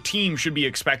neither team should be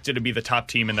expected to be the top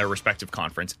team in their respective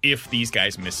conference if these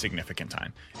guys miss significant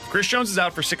time. If Chris Jones is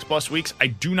out for 6+ weeks, I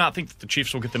do not think that the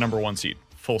Chiefs will get the number 1 seed.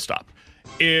 Full stop.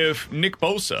 If Nick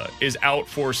Bosa is out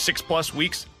for 6+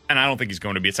 weeks, and I don't think he's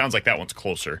going to be, it sounds like that one's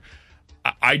closer.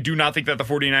 I do not think that the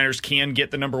 49ers can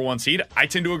get the number 1 seed. I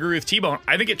tend to agree with T-Bone.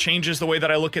 I think it changes the way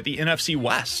that I look at the NFC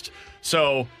West.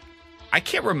 So I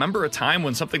can't remember a time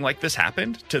when something like this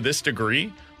happened to this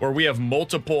degree, where we have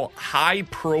multiple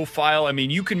high-profile, I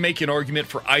mean, you can make an argument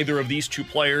for either of these 2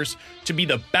 players to be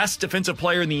the best defensive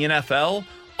player in the NFL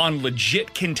on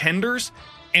legit contenders,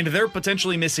 and they're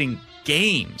potentially missing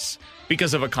games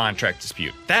because of a contract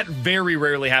dispute. That very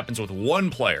rarely happens with 1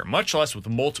 player, much less with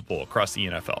multiple across the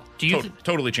NFL.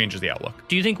 Totally changes the outlook.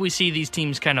 Do you think we see these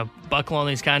teams kind of buckle on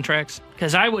these contracts?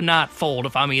 Because I would not fold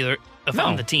if I'm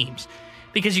the teams.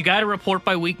 Because you got to report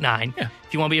by week 9 if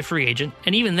you want to be a free agent.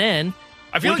 And even then,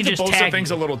 I feel like the Bosa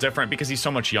thing's a little different because he's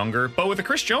so much younger. But with the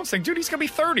Chris Jones thing, dude, he's going to be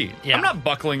 30. Yeah. I'm not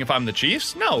buckling if I'm the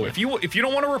Chiefs. No, if you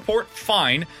don't want to report,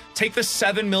 fine. Take the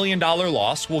 $7 million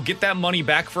loss. We'll get that money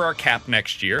back for our cap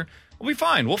next year. We'll be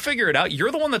fine. We'll figure it out. You're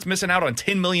the one that's missing out on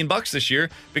 $10 million this year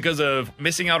because of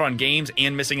missing out on games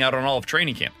and missing out on all of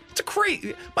training camp. It's a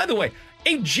crazy, by the way,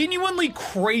 a genuinely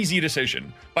crazy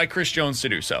decision by Chris Jones to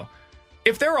do so.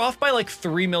 If they're off by like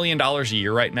 $3 million a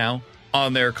year right now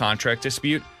on their contract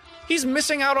dispute, he's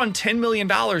missing out on $10 million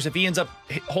if he ends up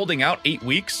holding out 8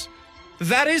 weeks.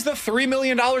 That is the $3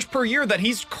 million per year that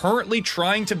he's currently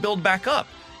trying to build back up.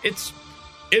 It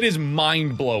is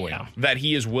mind-blowing that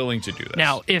he is willing to do this.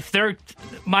 Now,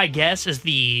 my guess is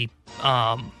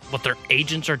what their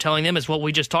agents are telling them is what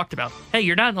we just talked about. Hey,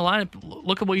 you're not in the lineup.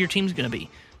 Look at what your team's going to be.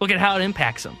 Look at how it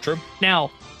impacts them. True.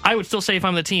 Now, I would still say if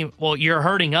I'm the team, well, you're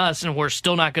hurting us and we're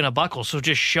still not going to buckle, so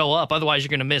just show up. Otherwise, you're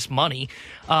going to miss money.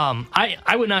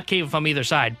 I would not cave if I'm either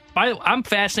side. I'm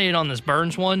fascinated on this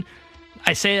Burns one.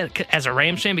 I say it as a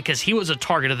Rams fan because he was a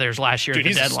target of theirs last year at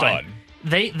the deadline. A stud.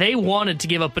 They wanted to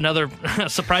give up another,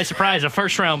 surprise, a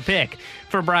first-round pick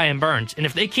for Brian Burns. And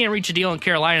if they can't reach a deal in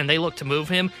Carolina and they look to move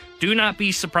him, do not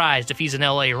be surprised if he's an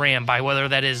L.A. Ram by whether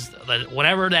that is,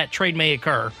 whenever that trade may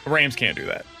occur. Rams can't do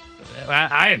that.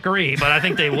 I agree, but I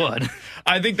think they would.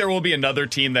 I think there will be another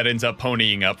team that ends up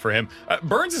ponying up for him.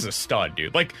 Burns is a stud,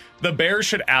 dude. Like, the Bears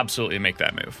should absolutely make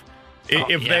that move.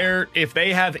 If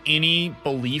they have any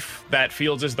belief that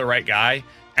Fields is the right guy,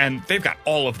 and they've got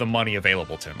all of the money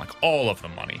available to him, like all of the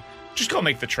money, just go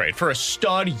make the trade for a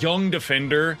stud young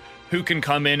defender who can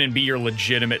come in and be your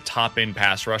legitimate top-end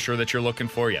pass rusher that you're looking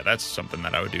for. Yeah, that's something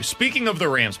that I would do. Speaking of the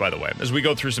Rams, by the way, as we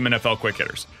go through some NFL quick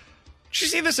hitters, did you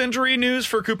see this injury news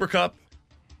for Cooper Kupp?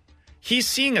 He's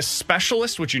seeing a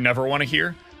specialist, which you never want to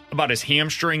hear, about his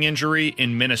hamstring injury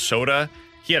in Minnesota.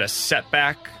 He had a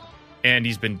setback, and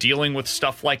he's been dealing with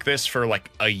stuff like this for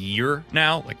like a year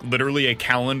now, like literally a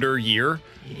calendar year.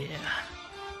 Yeah.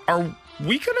 Are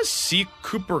we going to see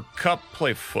Cooper Kupp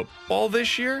play football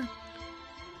this year?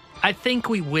 I think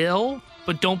we will,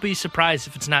 but don't be surprised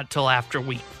if it's not till after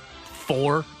week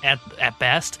 4 at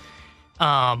best.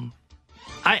 I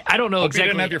don't know exactly. You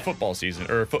didn't have your football season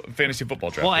or fantasy football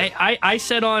draft. Well, I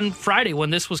said on Friday when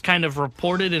this was kind of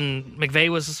reported and McVay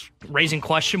was raising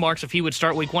question marks if he would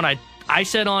start week 1, I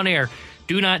said on air,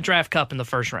 do not draft Kupp in the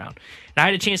first round. And I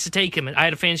had a chance to take him. I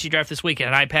had a fantasy draft this weekend,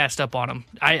 and I passed up on him.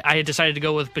 I had decided to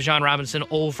go with Bijan Robinson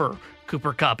over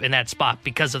Cooper Kupp in that spot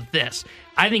because of this.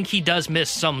 I think he does miss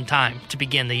some time to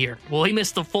begin the year. Will he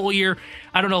miss the full year?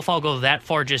 I don't know if I'll go that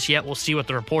far just yet. We'll see what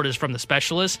the report is from the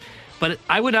specialist. But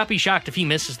I would not be shocked if he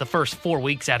misses the first 4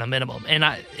 weeks at a minimum. And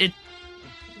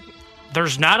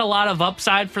there's not a lot of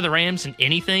upside for the Rams in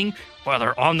anything,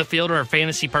 whether on the field or for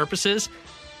fantasy purposes.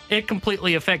 It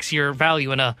completely affects your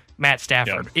value in a Matt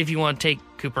Stafford if you want to take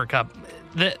Cooper Kupp.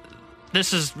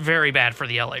 This is very bad for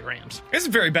the LA Rams. It's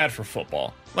very bad for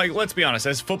football. Like, let's be honest,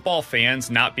 as football fans,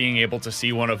 not being able to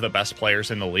see one of the best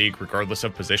players in the league, regardless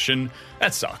of position,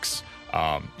 that sucks.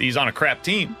 He's on a crap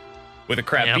team with a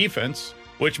crap defense,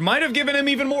 which might have given him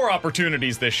even more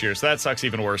opportunities this year. So that sucks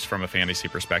even worse from a fantasy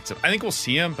perspective. I think we'll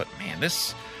see him, but man,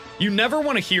 you never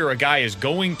want to hear a guy is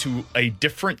going to a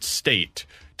different state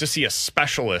to see a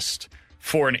specialist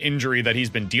for an injury that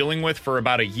he's been dealing with for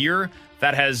about a year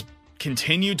that has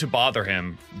continued to bother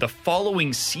him the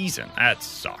following season. That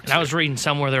sucks. And I was reading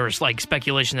somewhere there was like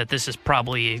speculation that this is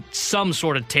probably some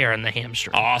sort of tear in the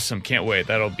hamstring. Awesome. Can't wait.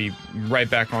 That'll be right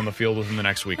back on the field within the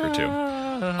next week or two.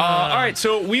 All right.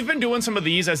 So we've been doing some of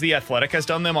these as The Athletic has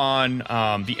done them on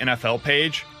the NFL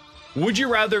page. Would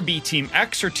you rather be Team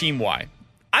X or Team Y?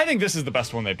 I think this is the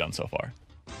best one they've done so far.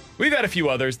 We've had a few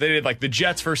others. They did like the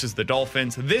Jets versus the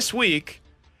Dolphins. This week,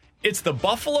 it's the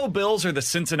Buffalo Bills or the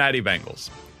Cincinnati Bengals.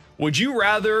 Would you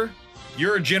rather,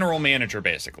 you're a general manager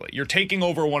basically, you're taking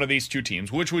over one of these two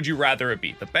teams. Which would you rather it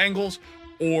be, the Bengals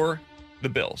or the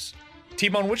Bills?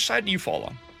 T-Bone, which side do you fall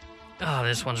on? Oh,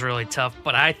 this one's really tough,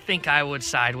 but I think I would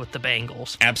side with the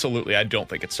Bengals. Absolutely. I don't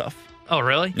think it's tough. Oh,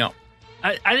 really? No.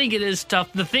 I think it is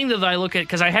tough. The thing that I look at,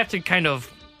 because I have to kind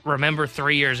of remember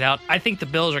 3 years out, I think the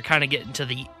Bills are kind of getting to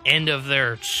the end of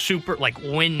their super, like,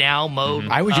 win-now mode.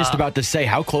 I was just about to say,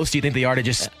 how close do you think they are to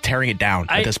just tearing it down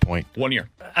at this point? 1 year.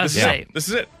 This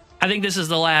is it. I think this is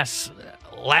the last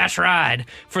ride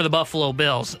for the Buffalo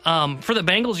Bills. For the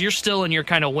Bengals, you're still in your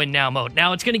kind of win-now mode.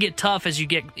 Now, it's going to get tough as you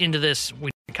get into this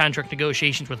contract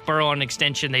negotiations with Burrow on an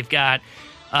extension. They've got,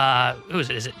 who is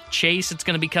it? Is it Chase? It's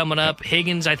going to be coming up.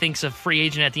 Higgins, I think, is a free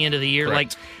agent at the end of the year.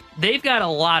 Correct. Like, they've got a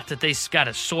lot that they've got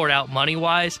to sort out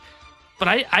money-wise. But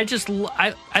I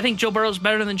think Joe Burrow's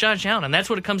better than Josh Allen, and that's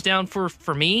what it comes down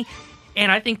for me. And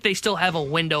I think they still have a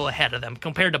window ahead of them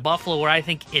compared to Buffalo, where I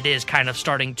think it is kind of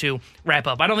starting to wrap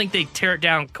up. I don't think they tear it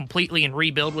down completely and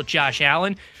rebuild with Josh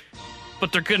Allen,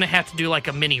 but they're going to have to do like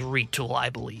a mini retool, I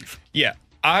believe. Yeah.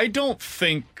 I don't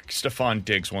think Stephon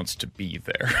Diggs wants to be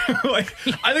there. I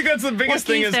think that's the biggest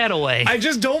thing. Is that away? I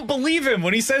just don't believe him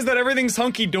when he says that everything's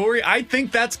hunky-dory. I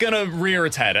think that's going to rear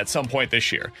its head at some point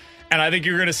this year. And I think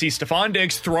you're going to see Stephon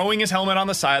Diggs throwing his helmet on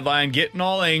the sideline, getting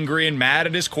all angry and mad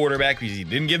at his quarterback because he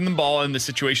didn't give him the ball in the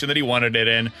situation that he wanted it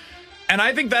in. And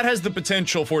I think that has the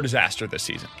potential for disaster this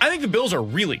season. I think the Bills are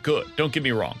really good, don't get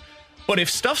me wrong. But if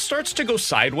stuff starts to go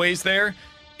sideways there,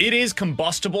 it is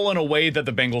combustible in a way that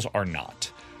the Bengals are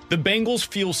not. The Bengals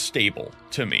feel stable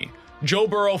to me. Joe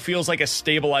Burrow feels like a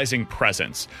stabilizing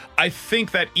presence. I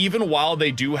think that even while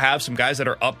they do have some guys that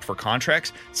are up for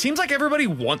contracts, it seems like everybody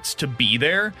wants to be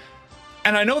there.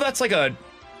 And I know that's like a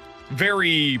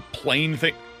very plain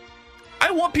thing.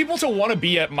 I want people to want to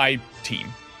be at my team.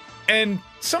 And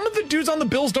some of the dudes on the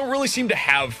Bills don't really seem to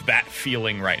have that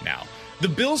feeling right now. The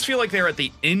Bills feel like they're at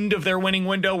the end of their winning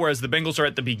window, whereas the Bengals are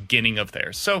at the beginning of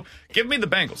theirs. So give me the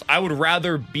Bengals. I would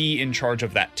rather be in charge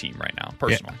of that team right now,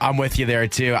 personally. Yeah, I'm with you there,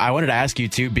 too. I wanted to ask you,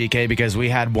 too, BK, because we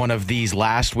had one of these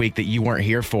last week that you weren't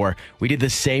here for. We did the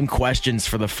same questions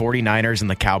for the 49ers and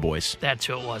the Cowboys. That's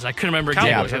who it was. I couldn't remember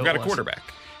Cowboys, exactly I've got a quarterback.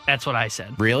 That's what I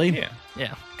said. Really?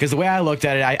 Yeah. Because the way I looked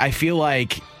at it, I feel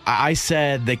like I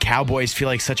said the Cowboys feel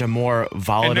like such a more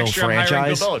volatile and next year franchise. I'm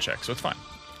hiring Bill Belichick, so it's fine.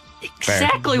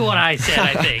 Exactly what I said,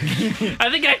 I think. I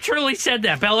think I truly said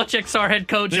that. Belichick's our head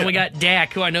coach, and we got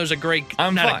Dak, who I know is a great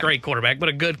quarterback, but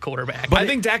a good quarterback. But I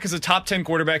think Dak is a top 10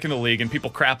 quarterback in the league, and people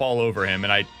crap all over him.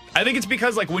 And I think it's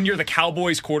because, like, when you're the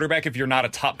Cowboys quarterback, if you're not a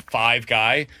top 5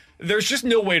 guy, there's just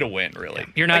no way to win, really.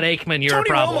 You're not Aikman, you're Tony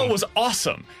a problem. Romo was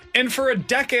awesome. And for a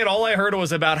decade, all I heard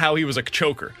was about how he was a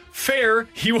choker. Fair,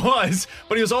 he was,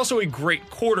 but he was also a great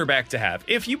quarterback to have.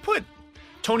 If you put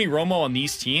Tony Romo on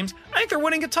these teams, I think they're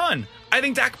winning a ton. I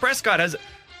think Dak Prescott has,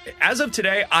 as of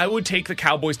today, I would take the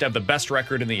Cowboys to have the best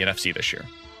record in the NFC this year.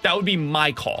 That would be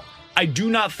my call. I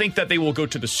do not think that they will go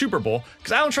to the Super Bowl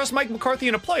because I don't trust Mike McCarthy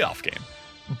in a playoff game.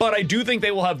 But I do think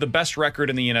they will have the best record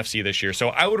in the NFC this year. So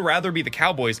I would rather be the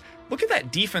Cowboys. Look at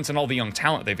that defense and all the young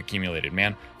talent they've accumulated,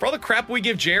 man. For all the crap we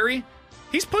give Jerry,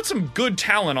 he's put some good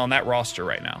talent on that roster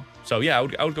right now. So yeah,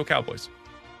 I would go Cowboys.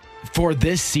 For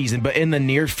this season, but in the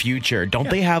near future, don't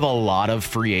they have a lot of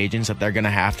free agents that they're going to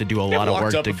have to do a lot of work?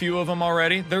 They've locked up a few of them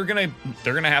already. They're gonna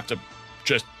have to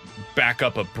just back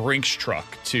up a Brinks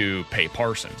truck to pay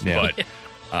Parsons. Yeah.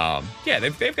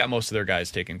 But they've got most of their guys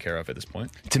taken care of at this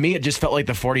point. To me, it just felt like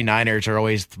the 49ers are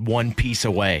always one piece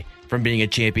away from being a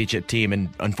championship team, and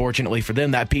unfortunately for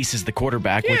them, that piece is the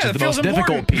quarterback, which is the most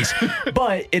difficult piece.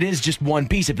 But it is just one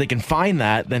piece. If they can find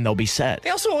that, then they'll be set.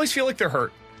 They also always feel like they're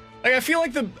hurt. Like, I feel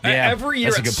like every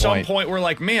year at some point we're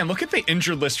like, man, look at the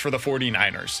injured list for the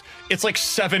 49ers. It's like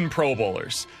 7 Pro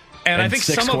Bowlers. And I think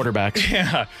 6 quarterbacks.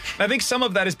 Yeah. I think some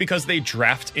of that is because they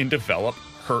draft and develop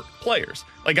hurt players.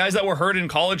 Like, guys that were hurt in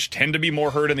college tend to be more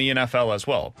hurt in the NFL as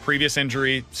well. Previous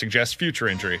injury suggests future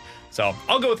injury. So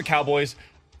I'll go with the Cowboys.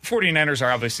 49ers are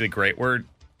obviously great. We're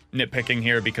nitpicking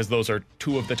here because those are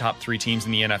 2 of the top 3 teams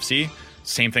in the NFC.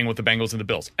 Same thing with the Bengals and the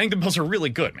Bills. I think the Bills are really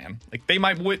good, man. Like, they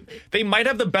might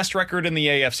have the best record in the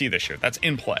AFC this year. That's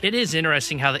in play. It is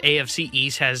interesting how the AFC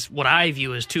East has what I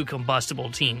view as 2 combustible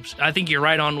teams. I think you're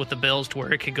right on with the Bills to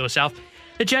where it could go south.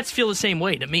 The Jets feel the same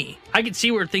way to me. I could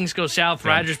see where things go south.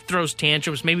 Yeah. Rodgers throws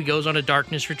tantrums, maybe goes on a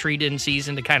darkness retreat in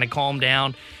season to kind of calm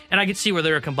down. And I could see where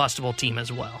they're a combustible team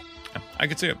as well. I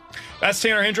could see it. That's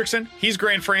Tanner Hendrickson. He's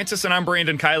Grant Francis, and I'm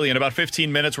Brandon Kiley. In about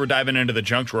 15 minutes, we're diving into the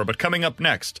junk drawer. But coming up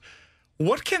next,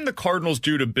 what can the Cardinals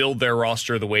do to build their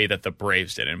roster the way that the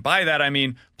Braves did? And by that, I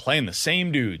mean playing the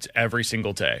same dudes every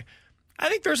single day. I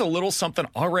think there's a little something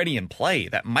already in play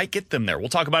that might get them there. We'll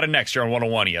talk about it next year on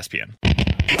 101 ESPN.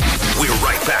 We're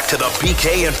right back to the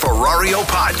BK and Ferrario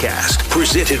podcast,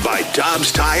 presented by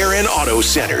Dobbs Tire and Auto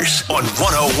Centers on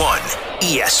 101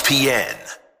 ESPN.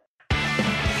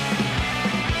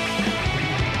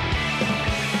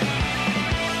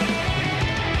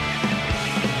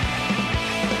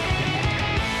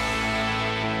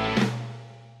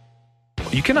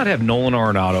 You cannot have Nolan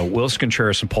Arenado, Wilson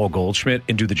Contreras, and Paul Goldschmidt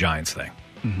and do the Giants thing.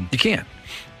 Mm-hmm. You can't.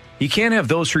 You can't have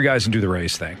those 3 guys and do the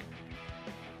Rays thing.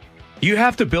 You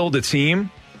have to build a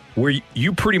team where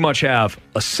you pretty much have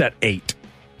a set 8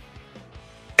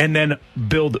 and then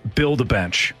build a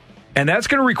bench. And that's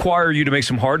going to require you to make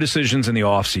some hard decisions in the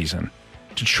offseason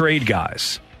to trade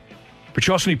guys. But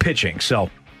you also need pitching. So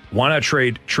why not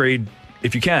trade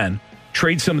if you can,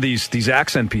 trade some of these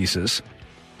accent pieces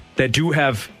that do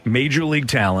have major league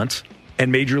talent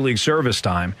and major league service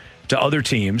time to other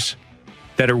teams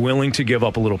that are willing to give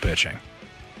up a little pitching.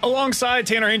 Alongside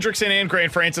Tanner Hendrickson and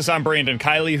Grant Francis, I'm Brandon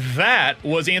Kiley. That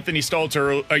was Anthony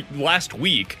Stalter last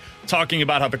week talking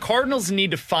about how the Cardinals need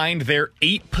to find their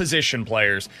 8 position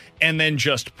players and then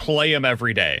just play them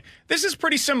every day. This is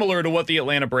pretty similar to what the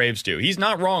Atlanta Braves do. He's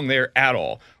not wrong there at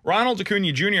all. Ronald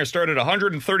Acuna Jr. started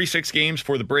 136 games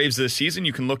for the Braves this season.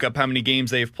 You can look up how many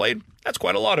games they've played. That's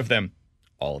quite a lot of them.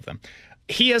 All of them.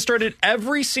 He has started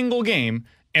every single game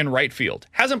in right field.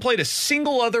 Hasn't played a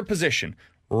single other position.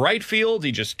 Right field,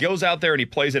 he just goes out there and he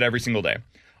plays it every single day.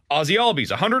 Ozzie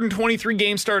Albies, 123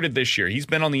 games started this year. He's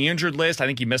been on the injured list. I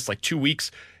think he missed like 2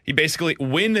 weeks. He basically,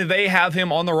 when they have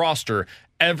him on the roster,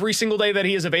 every single day that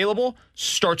he is available,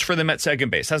 starts for them at second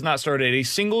base. Has not started a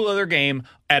single other game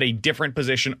at a different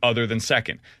position other than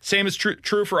second. Same is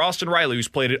true for Austin Riley, who's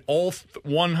played at all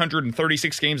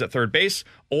 136 games at third base.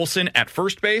 Olsen at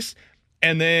first base.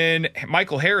 And then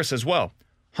Michael Harris as well.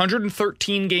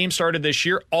 113 games started this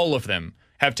year. All of them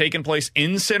have taken place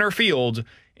in center field,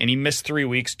 and he missed 3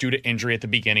 weeks due to injury at the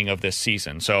beginning of this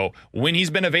season. So when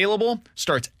he's been available,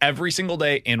 starts every single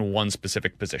day in one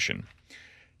specific position.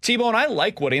 T-Bone, I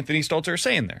like what Anthony Stalter is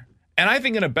saying there. And I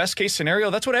think in a best-case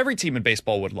scenario, that's what every team in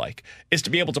baseball would like, is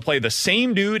to be able to play the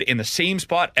same dude in the same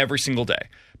spot every single day.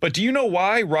 But do you know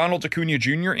why Ronald Acuna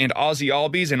Jr. and Ozzie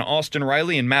Albies and Austin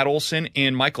Riley and Matt Olson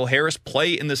and Michael Harris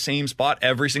play in the same spot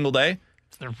every single day?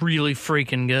 They're really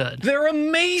freaking good. They're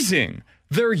amazing.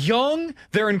 They're young,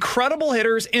 they're incredible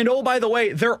hitters, and oh, by the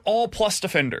way, they're all plus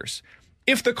defenders.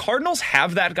 If the Cardinals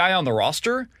have that guy on the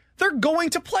roster, they're going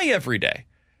to play every day.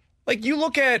 Like, you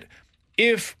look at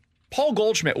if Paul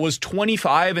Goldschmidt was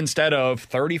 25 instead of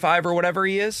 35 or whatever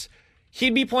he is,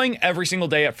 he'd be playing every single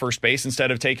day at first base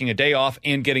instead of taking a day off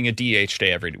and getting a DH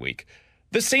day every week.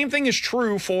 The same thing is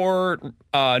true for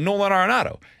Nolan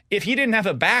Arenado. If he didn't have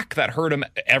a back that hurt him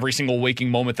every single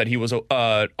waking moment that he was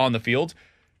on the field,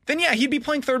 then yeah, he'd be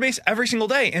playing third base every single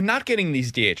day and not getting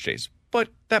these DH days. But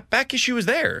that back issue is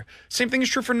there. Same thing is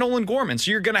true for Nolan Gorman.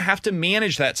 So you're going to have to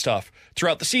manage that stuff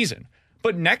throughout the season.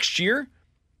 But next year,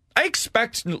 I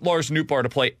expect Lars Nootbaar to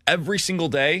play every single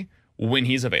day when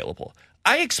he's available.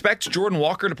 I expect Jordan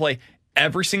Walker to play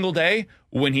every single day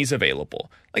when he's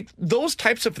available. Like, those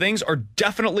types of things are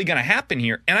definitely going to happen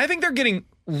here. And I think they're getting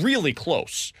really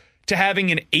close to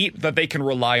having an 8 that they can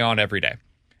rely on every day.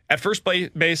 At first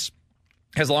base,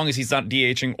 as long as he's not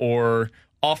DHing or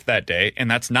off that day, and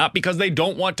that's not because they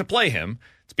don't want to play him.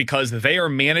 It's because they are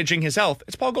managing his health.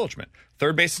 It's Paul Goldschmidt.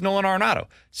 Third base is Nolan Arenado.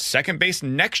 Second base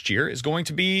next year is going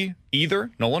to be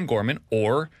either Nolan Gorman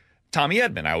or Tommy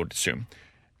Edman, I would assume.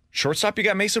 Shortstop, you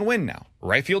got Mason Wynn now.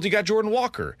 Right field, you got Jordan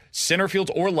Walker. Center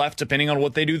field or left, depending on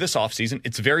what they do this offseason,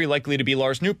 it's very likely to be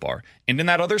Lars Nootbaar. And in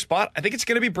that other spot, I think it's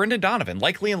going to be Brendan Donovan,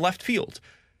 likely in left field.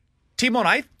 T-Bone,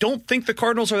 I don't think the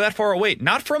Cardinals are that far away.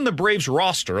 Not from the Braves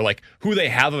roster, like who they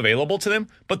have available to them,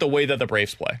 but the way that the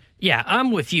Braves play. Yeah,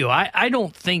 I'm with you. I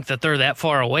don't think that they're that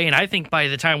far away. And I think by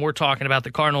the time we're talking about the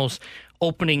Cardinals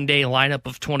opening day lineup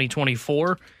of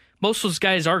 2024, most of those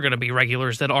guys are going to be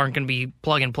regulars that aren't going to be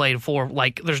plug and play for.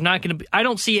 Like, there's not going to be, I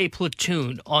don't see a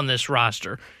platoon on this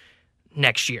roster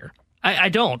next year. I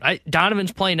don't.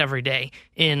 Donovan's playing every day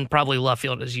in probably left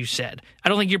field, as you said. I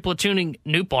don't think you're platooning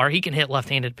Nootbaar. He can hit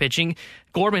left-handed pitching.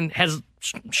 Gorman has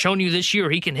shown you this year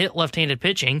he can hit left-handed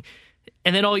pitching.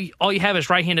 And then all you have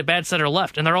is right-handed bats that are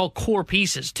left, and they're all core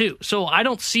pieces, too. So I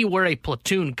don't see where a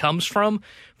platoon comes from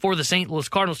for the St. Louis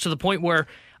Cardinals to the point where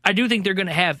I do think they're going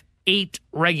to have 8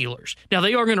 regulars. Now,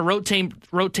 they are going to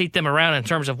rotate them around in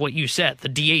terms of what you said, the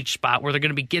DH spot, where they're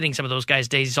going to be getting some of those guys'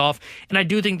 days off. And I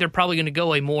do think they're probably going to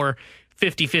go a more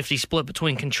 50-50 split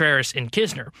between Contreras and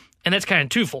Kisner. And that's kind of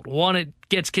twofold. One, it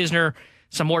gets Kisner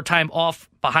some more time off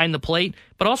behind the plate.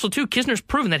 But also, too, Kisner's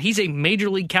proven that he's a major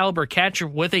league caliber catcher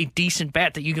with a decent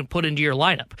bat that you can put into your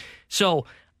lineup. So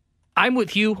I'm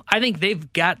with you. I think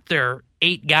they've got their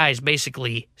 8 guys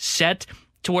basically set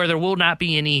to where there will not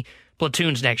be any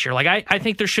platoons next year. Like, I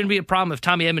think there shouldn't be a problem if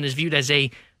Tommy Edman is viewed as a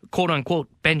quote-unquote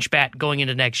bench bat going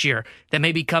into next year that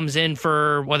maybe comes in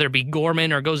for whether it be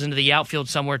Gorman or goes into the outfield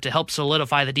somewhere to help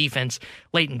solidify the defense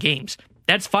late in games.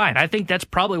 That's fine. I think that's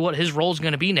probably what his role is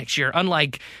going to be next year,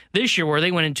 unlike this year where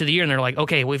they went into the year and they're like,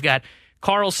 okay, we've got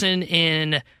Carlson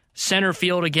in center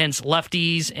field against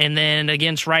lefties, and then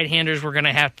against right-handers, we're going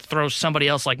to have to throw somebody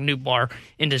else like Nootbaar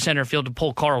into center field to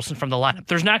pull Carlson from the lineup.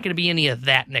 There's not going to be any of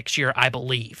that next year, I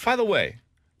believe. By the way,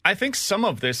 I think some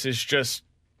of this is just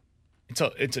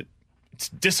it's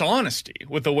dishonesty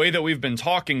with the way that we've been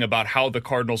talking about how the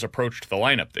Cardinals approached the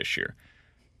lineup this year.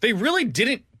 They really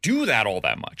didn't do that all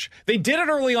that much. They did it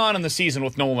early on in the season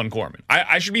with Nolan Gorman.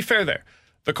 I should be fair there.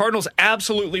 The Cardinals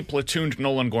absolutely platooned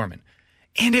Nolan Gorman.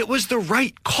 And it was the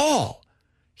right call.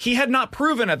 he had not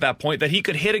proven at that point that he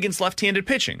could hit against left-handed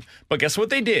pitching. But guess what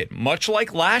they did? Much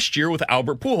like last year with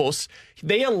Albert Pujols,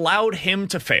 they allowed him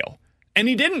to fail. And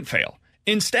he didn't fail.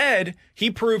 Instead,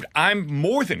 he proved I'm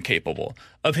more than capable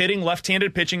of hitting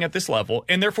left-handed pitching at this level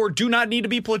and therefore do not need to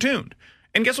be platooned.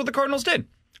 And guess what the Cardinals did?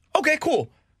 Okay,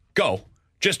 cool. Go.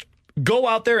 Just go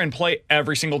out there and play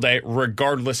every single day,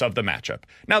 regardless of the matchup.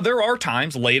 Now, there are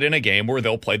times late in a game where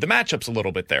they'll play the matchups a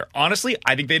little bit there. Honestly,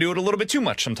 I think they do it a little bit too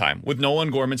much sometime, with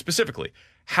Nolan Gorman specifically.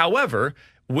 However,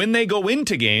 when they go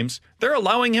into games, they're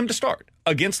allowing him to start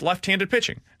against left-handed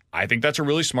pitching. I think that's a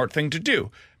really smart thing to do.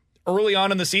 Early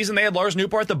on in the season, they had Lars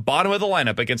Nootbaar at the bottom of the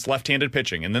lineup against left-handed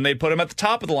pitching, and then they'd put him at the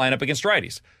top of the lineup against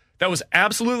righties. That was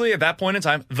absolutely, at that point in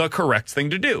time, the correct thing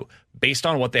to do, based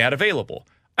on what they had available.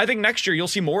 I think next year you'll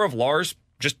see more of Lars,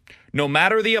 just no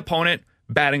matter the opponent,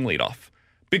 batting leadoff.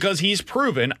 Because he's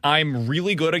proven I'm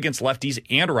really good against lefties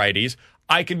and righties.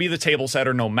 I can be the table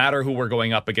setter no matter who we're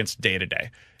going up against day to day.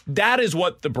 That is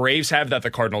what the Braves have that the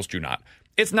Cardinals do not.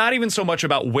 It's not even so much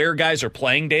about where guys are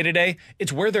playing day to day,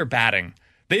 it's where they're batting.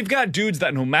 They've got dudes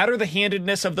that no matter the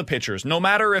handedness of the pitchers, no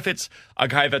matter if it's a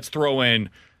guy that's throwing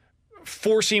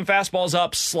four-seam fastballs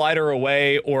up, slider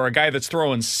away, or a guy that's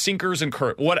throwing sinkers and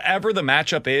curve, whatever the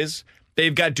matchup is,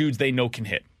 they've got dudes they know can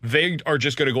hit. They are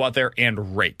just going to go out there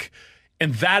and rake.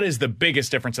 And that is the biggest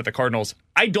difference at the Cardinals.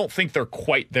 I don't think they're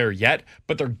quite there yet,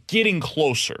 but they're getting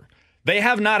closer. They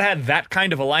have not had that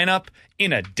kind of a lineup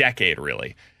in a decade,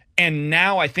 really. And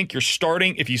now I think you're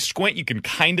starting, if you squint, you can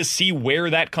kind of see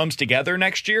where that comes together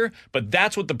next year. But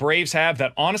that's what the Braves have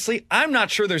that, honestly, I'm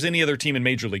not sure there's any other team in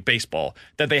Major League Baseball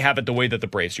that they have it the way that the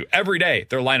Braves do. Every day,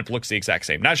 their lineup looks the exact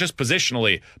same. Not just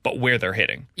positionally, but where they're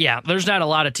hitting. Yeah, there's not a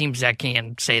lot of teams that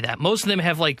can say that. Most of them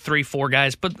have like 3-4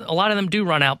 guys, but a lot of them do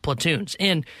run out platoons.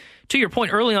 And to your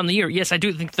point, early on in the year, yes, I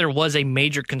do think there was a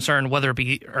major concern, whether it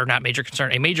be, or not major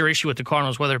concern, a major issue with the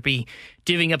Cardinals, whether it be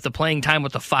divvying up the playing time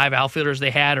with the 5 outfielders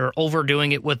they had or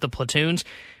overdoing it with the platoons.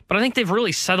 But I think they've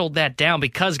really settled that down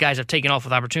because guys have taken off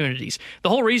with opportunities. The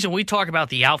whole reason we talk about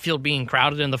the outfield being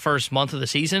crowded in the first month of the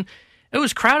season, it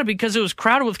was crowded because it was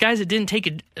crowded with guys that didn't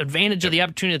take advantage of the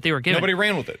opportunity that they were given. Nobody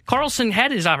ran with it. Carlson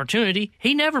had his opportunity.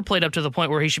 He never played up to the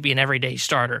point where he should be an everyday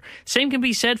starter. Same can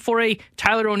be said for a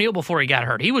Tyler O'Neill before he got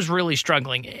hurt. He was really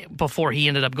struggling before he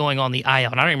ended up going on the IL. And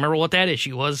I don't even remember what that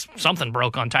issue was. Something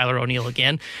broke on Tyler O'Neill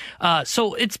again.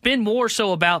 So it's been more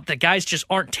so about the guys just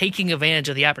aren't taking advantage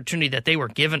of the opportunity that they were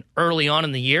given early on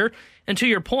in the year. And to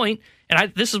your point,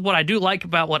 and this is what I do like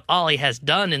about what Ollie has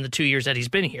done in the 2 years that he's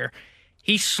been here.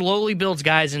 He slowly builds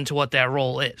guys into what that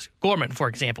role is. Gorman, for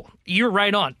example, you're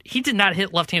right on. He did not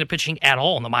hit left-handed pitching at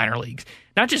all in the minor leagues.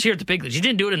 Not just here at the big leagues. He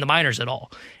didn't do it in the minors at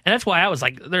all. And that's why I was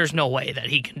like, there's no way that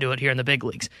he can do it here in the big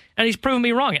leagues. And he's proven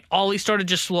me wrong. And Ollie started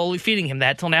just slowly feeding him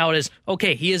that till now it is,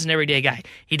 okay, he is an everyday guy.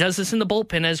 He does this in the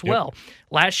bullpen as well.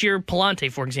 Last year, Palante,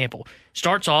 for example,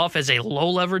 starts off as a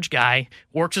low-leverage guy,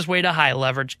 works his way to high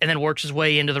leverage, and then works his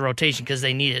way into the rotation because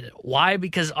they needed it. Why?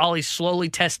 Because Ollie's slowly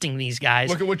testing these guys.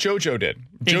 Look at what JoJo did.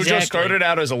 Exactly. JoJo started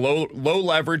out as a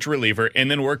low-leverage reliever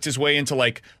and then worked his way into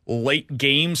like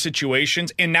late-game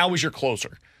situations, and now is your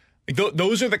closer.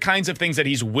 Those are the kinds of things that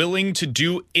he's willing to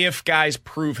do if guys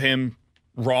prove him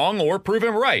wrong or prove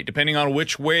him right, depending on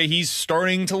which way he's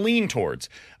starting to lean towards.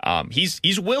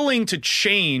 He's willing to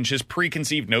change his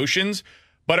preconceived notions,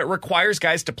 but it requires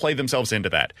guys to play themselves into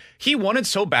that. He wanted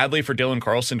so badly for Dylan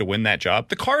Carlson to win that job.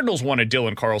 The Cardinals wanted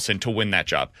Dylan Carlson to win that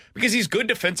job because he's good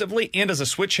defensively and as a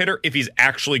switch hitter. If he's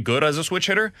actually good as a switch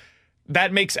hitter,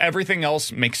 that makes everything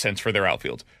else make sense for their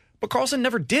outfield. But Carlson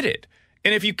never did it.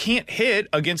 And if you can't hit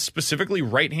against specifically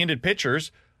right-handed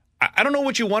pitchers, I don't know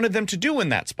what you wanted them to do in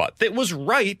that spot. It was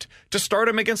right to start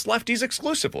him against lefties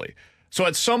exclusively. So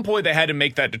at some point they had to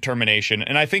make that determination,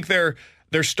 and I think they're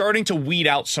starting to weed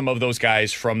out some of those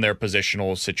guys from their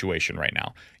positional situation right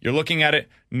now. You're looking at it,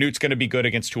 Newt's going to be good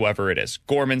against whoever it is.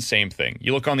 Gorman, same thing.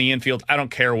 You look on the infield, I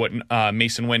don't care what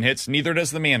Mason Wynn hits, neither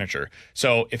does the manager.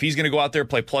 So if he's going to go out there,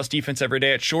 play plus defense every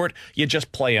day at short, you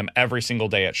just play him every single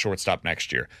day at shortstop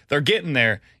next year. They're getting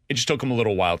there. It just took them a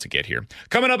little while to get here.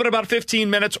 Coming up in about 15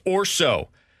 minutes or so,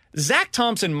 Zach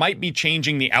Thompson might be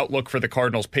changing the outlook for the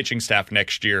Cardinals pitching staff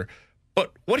next year,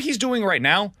 but what he's doing right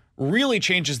now really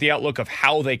changes the outlook of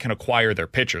how they can acquire their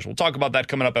pitchers. We'll talk about that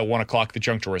coming up at 1 o'clock. The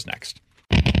Junk Drawer is next.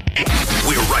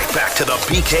 We're right back to the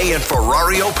BK and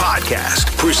Ferrario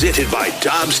podcast, presented by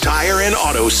Dobbs Tire and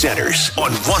Auto Centers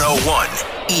on 101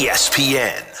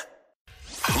 ESPN.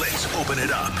 Let's open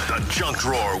it up. The Junk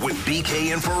Drawer with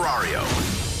BK and Ferrario.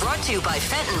 Brought to you by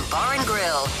Fenton Bar and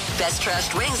Grill. Best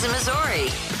trashed wings in Missouri.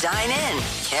 Dine in,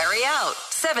 carry out,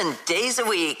 7 days a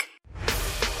week.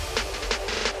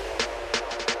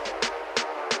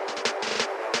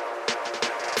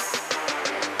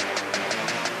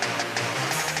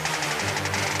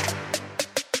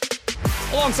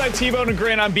 Alongside T-Bone and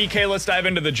Grant, I'm BK. Let's dive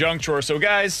into the junk drawer. So,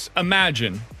 guys,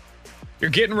 imagine you're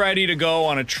getting ready to go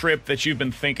on a trip that you've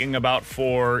been thinking about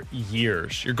for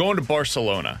years. You're going to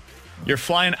Barcelona. You're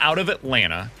flying out of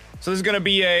Atlanta. So this is going to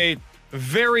be a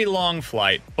very long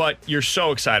flight, but you're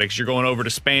so excited because you're going over to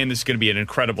Spain. This is going to be an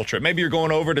incredible trip. Maybe you're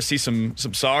going over to see some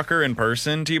soccer in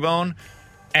person, T-Bone,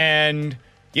 and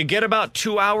you get about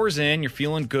 2 hours in. You're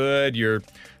feeling good. You're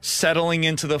settling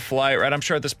into the flight, right? I'm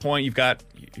sure at this point you've got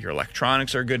your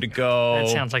electronics are good to go. That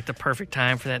sounds like the perfect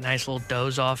time for that nice little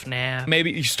doze-off nap.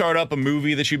 Maybe you start up a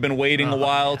movie that you've been waiting a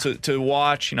while to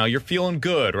watch. You know, you're feeling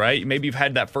good, right? Maybe you've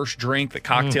had that first drink. The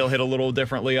cocktail hit a little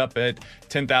differently up at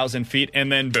 10,000 feet, and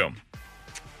then boom.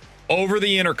 Over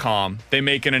the intercom, they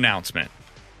make an announcement.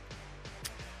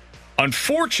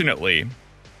 Unfortunately,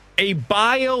 a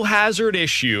biohazard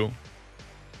issue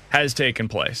has taken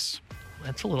place.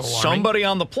 That's a little alarming. Somebody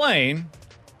on the plane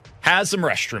has some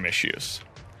restroom issues.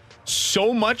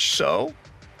 So much so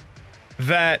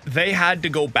that they had to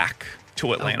go back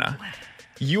to Atlanta.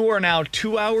 You are now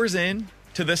 2 hours in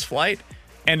to this flight,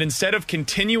 and instead of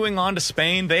continuing on to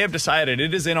Spain, they have decided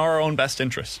it is in our own best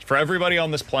interest for everybody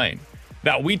on this plane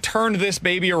that we turned this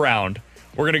baby around.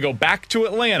 We're going to go back to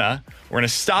Atlanta. We're going to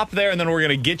stop there, and then we're going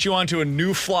to get you onto a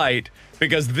new flight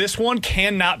because this one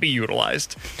cannot be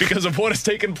utilized because of what has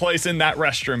taken place in that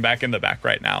restroom back in the back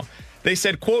right now. They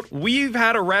said, quote, we've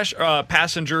had a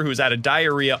passenger who's had a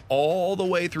diarrhea all the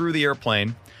way through the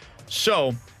airplane,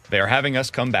 so they are having us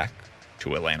come back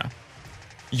to Atlanta.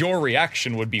 Your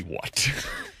reaction would be what?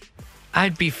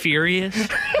 I'd be furious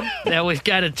that we've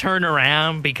got to turn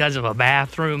around because of a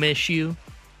bathroom issue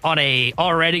on a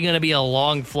already going to be a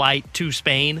long flight to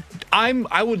Spain.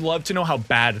 I would love to know how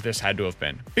bad this had to have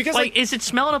been. Because like is it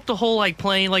smelling up the whole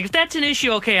plane? Like if that's an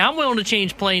issue, okay, I'm willing to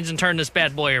change planes and turn this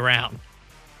bad boy around.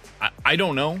 I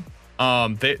don't know.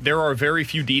 There are very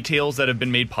few details that have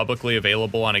been made publicly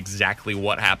available on exactly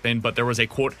what happened, but there was a,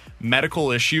 quote,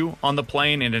 medical issue on the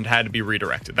plane and it had to be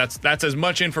redirected. That's as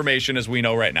much information as we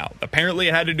know right now. Apparently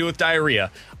it had to do with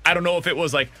diarrhea. I don't know if it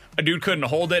was like a dude couldn't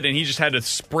hold it and he just had to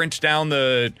sprint down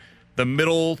the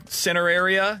middle center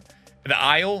area, the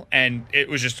aisle, and it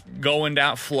was just going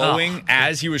down, flowing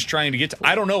as he was trying to get to.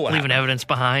 I don't know what happened. Leaving evidence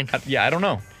behind. Yeah, I don't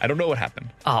know. I don't know what happened.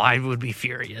 Oh, I would be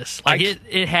furious. Like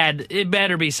it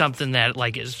better be something that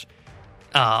like is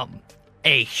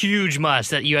a huge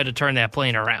must that you had to turn that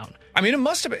plane around. I mean, it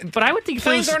must have been. But I would think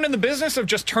planes aren't in the business of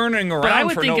just turning around. But I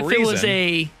would for think no if reason. it was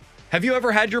a. Have you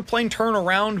ever had your plane turn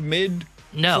around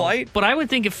mid-flight? No, but I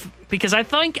would think because I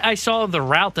think I saw the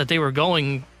route that they were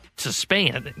going to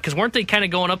Spain, because weren't they kind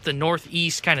of going up the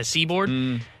northeast kind of seaboard?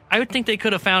 I would think they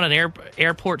could have found an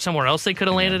airport somewhere else they could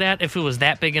have landed at if it was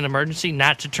that big an emergency,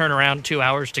 not to turn around 2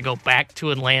 hours to go back to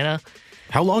Atlanta.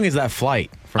 How long is that flight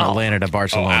from Atlanta to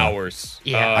Barcelona? Hours.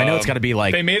 Yeah. I know it's got to be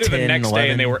like they made it 10, the next 11.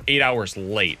 day and they were 8 hours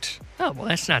late. Oh, well,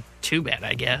 that's not too bad,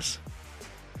 I guess.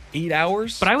 8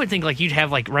 hours? But I would think like you'd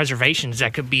have like reservations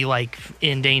that could be like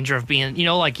in danger of being,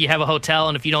 like you have a hotel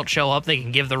and if you don't show up, they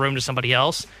can give the room to somebody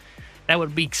else. That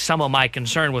would be some of my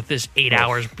concern with this 8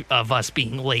 hours of us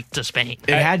being late to Spain.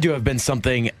 It had to have been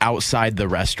something outside the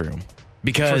restroom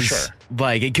because For sure.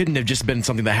 like it couldn't have just been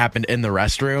something that happened in the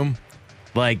restroom.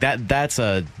 Like that's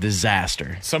a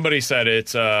disaster. Somebody said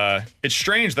it's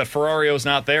strange that Ferrario's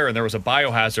not there and there was a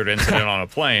biohazard incident on a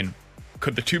plane.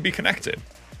 Could the two be connected?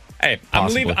 Hey,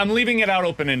 I'm leaving it out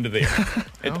open into the air.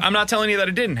 I'm not telling you that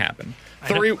it didn't happen.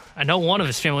 I know one of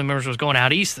his family members was going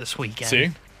out east this weekend.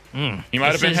 See? He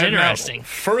might have been heading out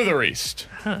further east.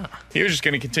 He was just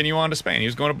going to continue on to Spain. He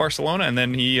was going to Barcelona, and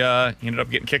then he ended up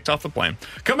getting kicked off the plane.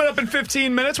 Coming up in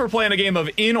 15 minutes, we're playing a game of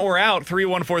in or out.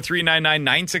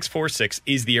 314-399-9646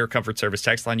 is the Air Comfort Service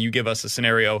text line. You give us a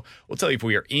scenario. We'll tell you if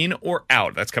we are in or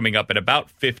out. That's coming up in about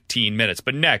 15 minutes.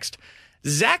 But next,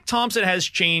 Zach Thompson has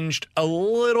changed a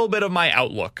little bit of my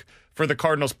outlook for the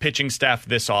Cardinals pitching staff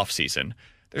this offseason.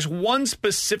 There's one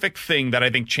specific thing that I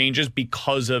think changes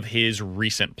because of his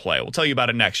recent play. We'll tell you about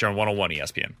it next here on 101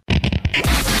 ESPN.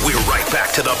 We're right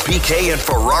back to the BK and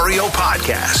Ferrario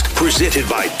podcast, presented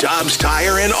by Dobbs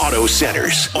Tire and Auto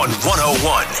Centers on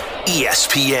 101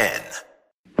 ESPN.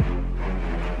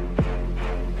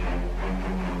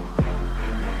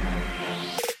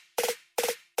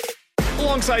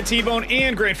 Alongside T-Bone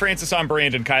and Grant Francis, I'm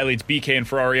Brandon Kiley. It's BK and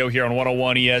Ferrario here on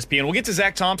 101 ESPN. We'll get to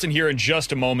Zach Thompson here in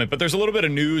just a moment, but there's a little bit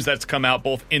of news that's come out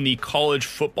both in the college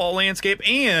football landscape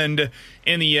and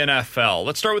in the NFL.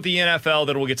 Let's start with the NFL,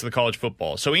 then we'll get to the college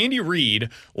football. So Andy Reid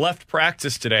left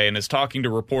practice today and is talking to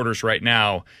reporters right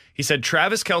now. He said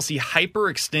Travis Kelce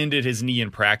hyperextended his knee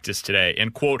in practice today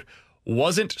and, quote,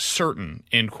 wasn't certain,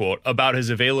 end quote, about his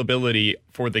availability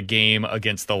for the game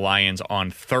against the Lions on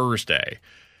Thursday.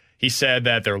 He said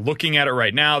that they're looking at it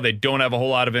right now. They don't have a whole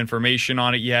lot of information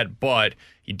on it yet, but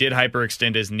he did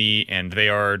hyperextend his knee, and they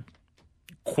are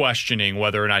questioning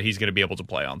whether or not he's going to be able to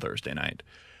play on Thursday night.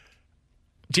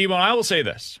 T-Bone, I will say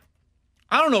this.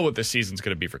 I don't know what this season's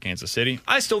going to be for Kansas City.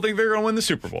 I still think they're going to win the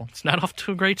Super Bowl. It's not off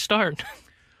to a great start.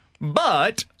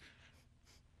 But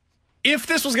if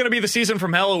this was going to be the season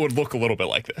from hell, it would look a little bit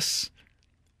like this.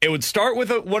 It would start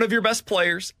with one of your best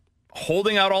players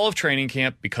holding out all of training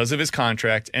camp because of his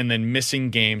contract and then missing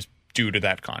games due to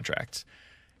that contract.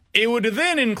 It would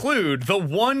then include the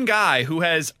one guy who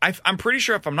has, I'm pretty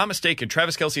sure, if I'm not mistaken,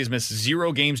 Travis Kelce has missed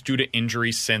 0 games due to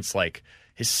injury since like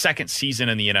his second season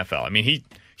in the NFL. I mean,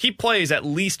 he plays at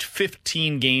least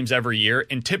 15 games every year,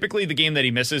 and typically the game that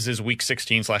he misses is week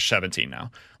 16/17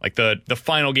 now. Like the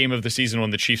final game of the season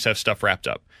when the Chiefs have stuff wrapped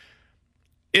up.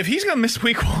 If he's going to miss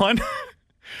week 1,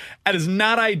 that is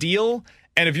not ideal.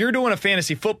 And if you're doing a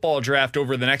fantasy football draft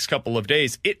over the next couple of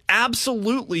days, it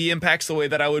absolutely impacts the way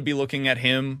that I would be looking at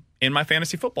him in my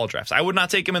fantasy football drafts. I would not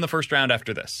take him in the first round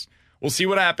after this. We'll see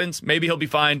what happens. Maybe he'll be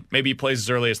fine. Maybe he plays as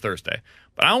early as Thursday.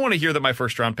 But I don't want to hear that my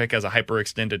first round pick has a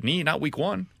hyperextended knee, not week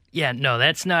 1. Yeah, no,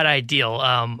 that's not ideal.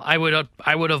 I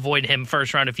would avoid him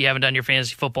first round if you haven't done your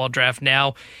fantasy football draft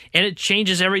now. And it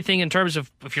changes everything in terms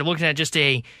of if you're looking at just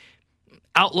a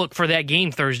outlook for that game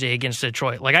Thursday against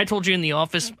Detroit. Like I told you in the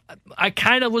office, I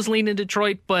kind of was leaning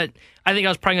Detroit, but I think I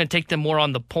was probably going to take them more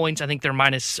on the points. I think they're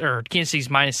Kansas City's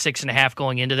 -6.5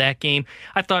 going into that game.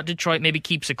 I thought Detroit maybe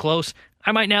keeps it close.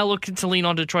 I might now look to lean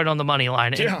on Detroit on the money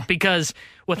line because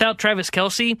without Travis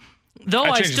Kelce, though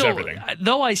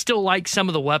I still like some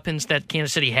of the weapons that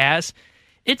Kansas City has,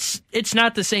 it's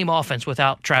not the same offense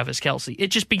without Travis Kelce. It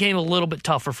just became a little bit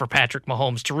tougher for Patrick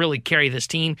Mahomes to really carry this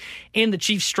team. And the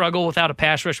Chiefs struggle without a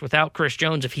pass rush, without Chris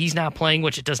Jones. If he's not playing,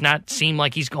 which it does not seem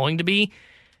like he's going to be,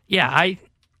 I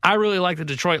really like the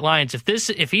Detroit Lions.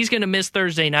 If he's going to miss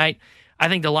Thursday night, I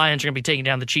think the Lions are going to be taking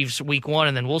down the Chiefs week 1,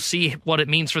 and then we'll see what it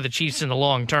means for the Chiefs in the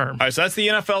long term. All right, so that's the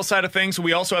NFL side of things.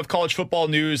 We also have college football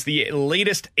news. The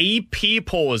latest AP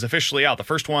poll is officially out, the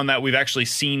first one that we've actually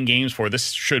seen games for.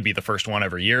 This should be the first one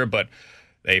every year, but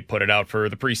they put it out for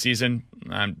the preseason.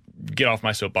 Get off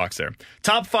my soapbox there.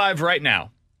 Top 5 right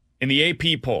now in the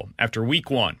AP poll after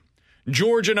week 1.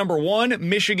 Georgia number 1,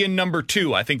 Michigan number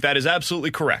 2. I think that is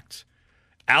absolutely correct.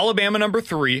 Alabama number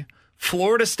 3.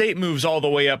 Florida State moves all the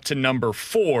way up to number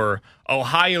 4.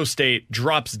 Ohio State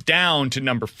drops down to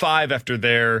number 5 after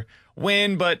their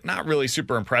win, but not really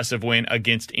super impressive win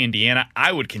against Indiana.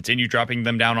 I would continue dropping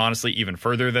them down, honestly, even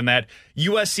further than that.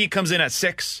 USC comes in at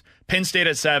 6, Penn State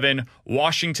at 7,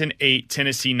 Washington 8,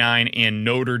 Tennessee 9, and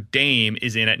Notre Dame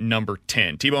is in at number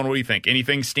 10. T-Bone, what do you think?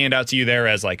 Anything stand out to you there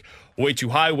as like way too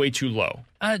high, way too low?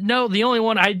 No, the only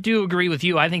one I do agree with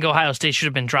you. I think Ohio State should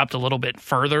have been dropped a little bit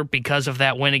further because of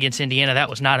that win against Indiana.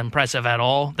 That was not impressive at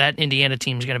all. That Indiana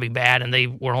team is going to be bad, and they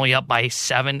were only up by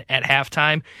 7 at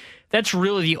halftime. That's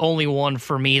really the only one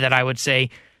for me that I would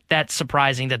say that's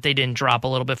surprising that they didn't drop a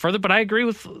little bit further. But I agree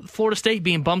with Florida State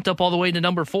being bumped up all the way to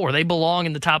number 4. They belong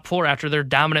in the top 4 after their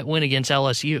dominant win against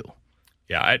LSU.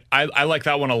 Yeah, I like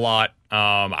that one a lot.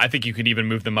 I think you could even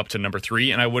move them up to number 3,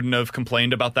 and I wouldn't have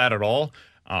complained about that at all.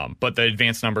 But the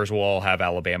advanced numbers will all have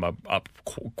Alabama up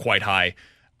quite high.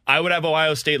 I would have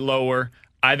Ohio State lower.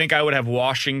 I think I would have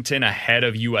Washington ahead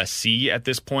of USC at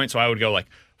this point. So I would go like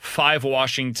 5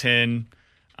 Washington,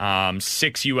 6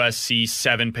 USC,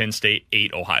 7 Penn State,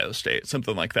 8 Ohio State,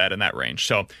 something like that in that range.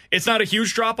 So it's not a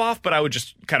huge drop-off, but I would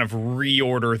just kind of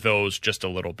reorder those just a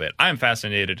little bit. I'm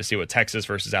fascinated to see what Texas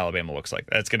versus Alabama looks like.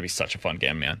 That's going to be such a fun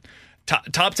game, man.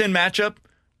 Top 10 matchup.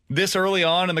 This early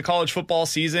on in the college football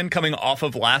season, coming off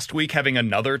of last week, having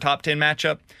another top 10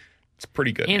 matchup, it's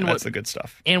pretty good. And that's the good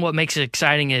stuff. And what makes it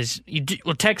exciting is,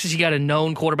 Texas, you got a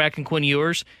known quarterback in Quinn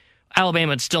Ewers.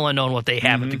 Alabama, it's still unknown what they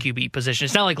have at the QB position.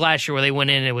 It's not like last year where they went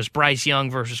in and it was Bryce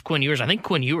Young versus Quinn Ewers. I think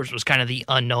Quinn Ewers was kind of the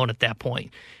unknown at that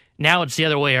point. Now it's the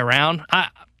other way around.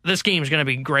 This game is going to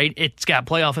be great. It's got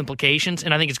playoff implications,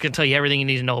 and I think it's going to tell you everything you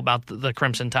need to know about the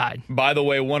Crimson Tide. By the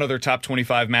way, one other top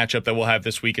 25 matchup that we'll have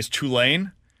this week is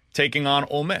Tulane taking on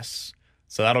Ole Miss.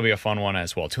 So that'll be a fun one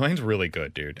as well. Tulane's really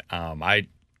good, dude. I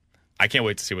can't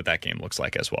wait to see what that game looks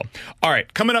like as well. All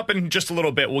right, coming up in just a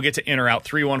little bit, we'll get to in or out.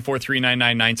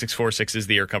 314-399-9646 is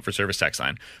the Air Comfort Service text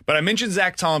line. But I mentioned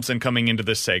Zach Thompson coming into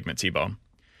this segment, T-Bone.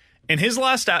 In his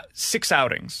last 6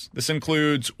 outings, this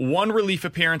includes 1 relief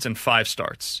appearance and 5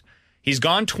 starts. He's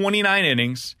gone 29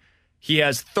 innings. He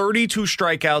has 32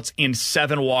 strikeouts and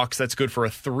 7 walks. That's good for a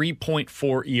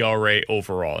 3.4 ERA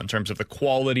overall in terms of the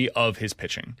quality of his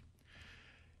pitching.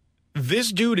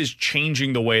 this dude is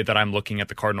changing the way that I'm looking at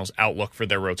the Cardinals' outlook for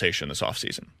their rotation this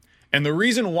offseason. And the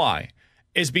reason why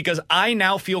is because I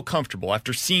now feel comfortable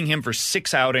after seeing him for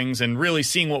 6 outings and really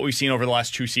seeing what we've seen over the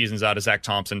last 2 seasons out of Zach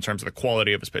Thompson in terms of the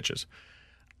quality of his pitches.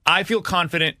 I feel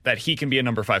confident that he can be a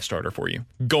number 5 starter for you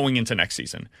going into next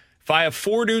season. If I have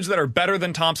 4 dudes that are better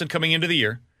than Thompson coming into the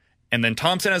year, and then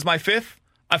Thompson as my 5th,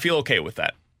 I feel okay with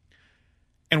that.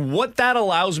 And what that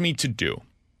allows me to do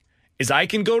is I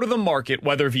can go to the market,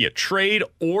 whether via trade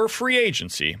or free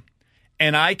agency,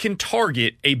 and I can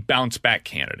target a bounce back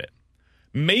candidate.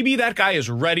 Maybe that guy is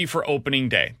ready for opening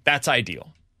day. That's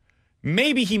ideal.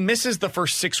 Maybe he misses the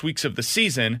first 6 weeks of the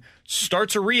season,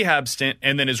 starts a rehab stint,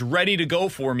 and then is ready to go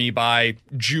for me by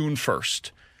June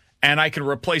 1st. And I can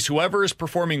replace whoever is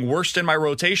performing worst in my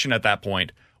rotation at that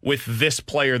point with this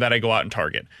player that I go out and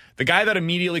target. The guy that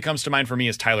immediately comes to mind for me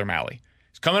is Tyler Mahle.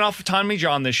 He's coming off of Tommy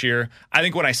John this year. I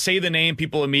think when I say the name,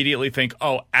 people immediately think,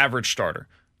 oh, average starter.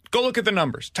 Go look at the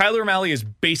numbers. Tyler Mahle is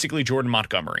basically Jordan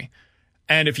Montgomery.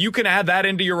 And if you can add that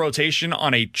into your rotation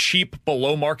on a cheap,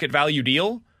 below market value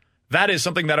deal, that is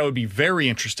something that I would be very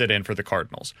interested in for the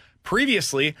Cardinals.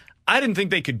 Previously, I didn't think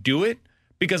they could do it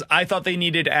because I thought they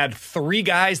needed to add 3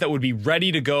 guys that would be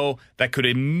ready to go that could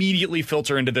immediately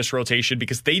filter into this rotation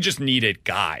because they just needed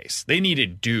guys. They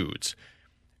needed dudes.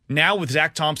 Now with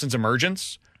Zach Thompson's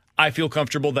emergence, I feel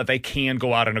comfortable that they can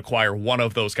go out and acquire one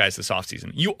of those guys this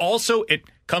offseason. It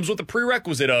comes with the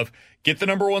prerequisite of get the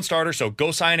number 1 starter, so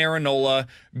go sign Aaron Nola,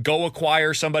 go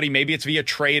acquire somebody, maybe it's via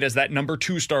trade as that number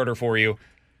 2 starter for you,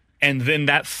 and then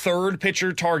that 3rd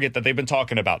pitcher target that they've been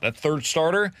talking about, that 3rd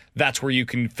starter, that's where you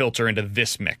can filter into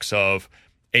this mix of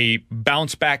a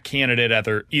bounce back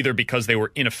candidate either because they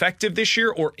were ineffective this year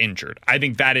or injured. I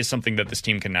think that is something that this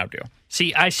team can now do.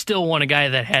 See, I still want a guy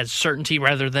that has certainty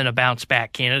rather than a bounce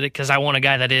back candidate because I want a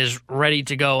guy that is ready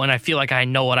to go, and I feel like I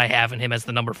know what I have in him as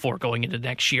the number 4 going into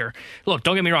next year. Look,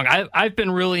 don't get me wrong. I've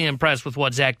been really impressed with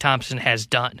what Zach Thompson has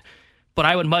done, but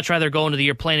I would much rather go into the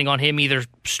year planning on him either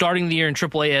starting the year in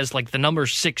AAA as like the number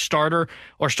 6 starter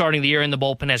or starting the year in the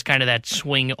bullpen as kind of that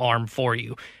swing arm for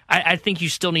you. I think you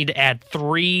still need to add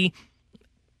 3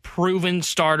 proven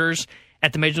starters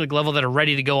at the major league level that are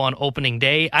ready to go on opening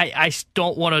day. I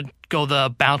don't want to go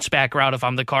the bounce back route if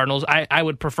I'm the Cardinals. I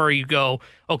would prefer you go,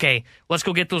 okay, let's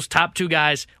go get those top 2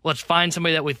 guys. Let's find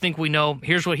somebody that we think we know.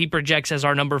 Here's what he projects as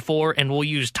our number 4, and we'll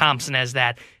use Thompson as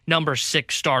that number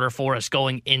 6 starter for us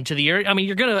going into the year. I mean,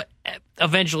 you're going to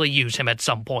eventually use him at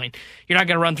some point. You're not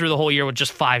going to run through the whole year with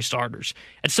just 5 starters.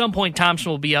 At some point,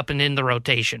 Thompson will be up and in the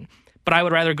rotation. But I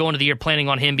would rather go into the year planning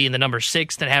on him being the number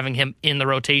 6 than having him in the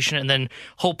rotation and then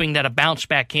hoping that a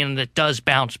bounce-back candidate does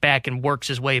bounce back and works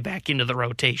his way back into the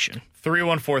rotation.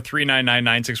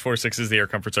 314-399-9646 is the Air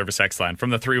Comfort Service X line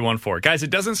from the 314. Guys, it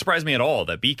doesn't surprise me at all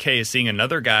that BK is seeing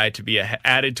another guy to be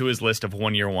added to his list of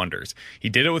one-year wonders. He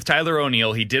did it with Tyler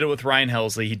O'Neill. He did it with Ryan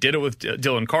Helsley. He did it with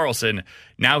Dylan Carlson.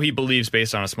 Now he believes,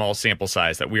 based on a small sample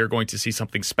size, that we are going to see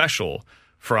something special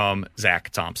from Zach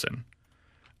Thompson.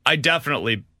 I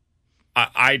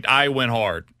went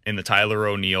hard in the Tyler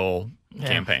O'Neill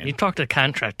campaign. You talked a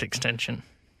contract extension.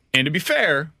 And to be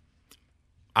fair,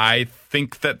 I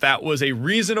think that was a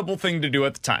reasonable thing to do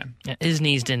at the time. Yeah, his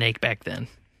knees didn't ache back then.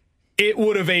 It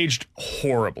would have aged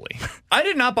horribly. I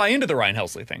did not buy into the Ryan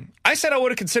Helsley thing. I said I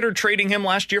would have considered trading him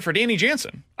last year for Danny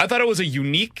Jansen. I thought it was a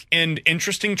unique and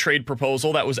interesting trade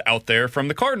proposal that was out there from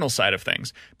the Cardinals side of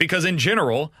things. Because in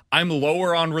general, I'm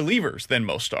lower on relievers than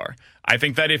most are. I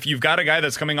think that if you've got a guy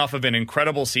that's coming off of an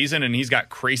incredible season and he's got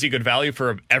crazy good value for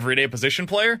an everyday position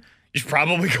player, you should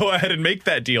probably go ahead and make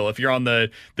that deal if you're on the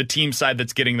team side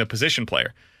that's getting the position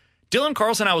player. Dylan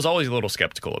Carlson, I was always a little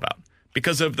skeptical about,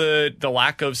 because of the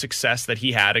lack of success that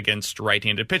he had against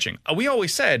right-handed pitching. We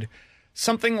always said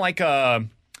something like,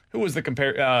 who was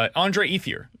the Andre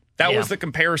Ethier. That was the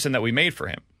comparison that we made for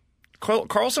him.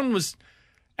 Carlson was,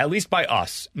 at least by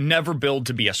us, never billed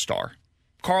to be a star.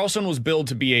 Carlson was billed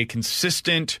to be a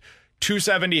consistent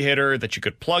 270 hitter that you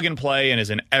could plug and play and is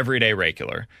an everyday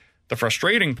regular. The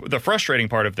frustrating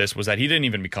part of this was that he didn't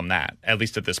even become that, at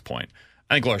least at this point.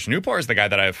 I think Lars Nootbaar is the guy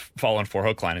that I've fallen for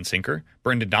hook, line, and sinker.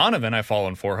 Brendan Donovan I've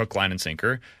fallen for hook, line, and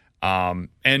sinker.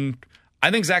 And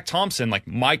I think Zach Thompson, like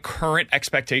my current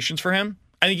expectations for him,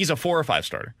 I think he's a 4 or 5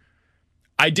 starter.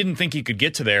 I didn't think he could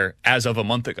get to there as of a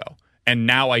month ago. And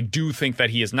now I do think that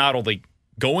he is not only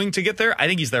going to get there, I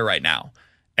think he's there right now.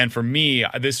 And for me,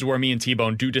 this is where me and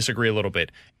T-Bone do disagree a little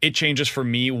bit. It changes for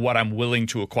me what I'm willing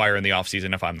to acquire in the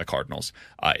offseason if I'm the Cardinals.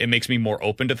 It makes me more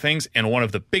open to things. And one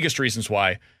of the biggest reasons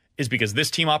why is because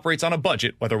this team operates on a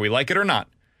budget, whether we like it or not.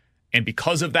 And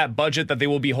because of that budget that they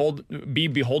will be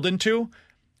beholden to,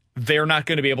 they're not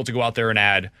going to be able to go out there and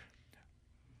add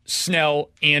Snell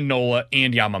and Nola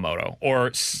and Yamamoto,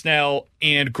 or Snell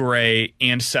and Gray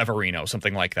and Severino,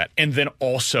 something like that, and then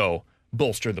also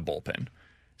bolster the bullpen.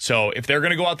 So if they're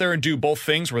going to go out there and do both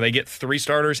things where they get 3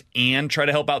 starters and try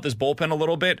to help out this bullpen a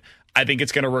little bit, I think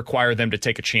it's going to require them to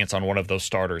take a chance on one of those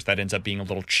starters that ends up being a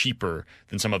little cheaper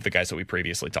than some of the guys that we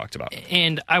previously talked about.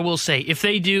 And I will say, if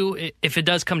it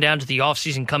does come down to the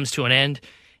offseason comes to an end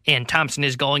and Thompson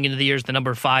is going into the year as the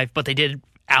number 5, but they did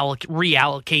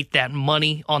reallocate that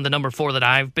money on the number 4 that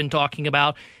I've been talking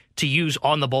about to use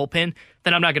on the bullpen,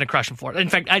 then I'm not going to crush him for it. In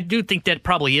fact, I do think that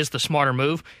probably is the smarter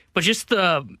move, but just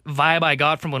the vibe I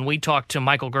got from when we talked to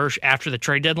Michael Gersh after the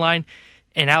trade deadline,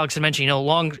 and Alex had mentioned,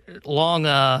 long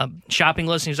shopping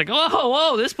list, and he was like,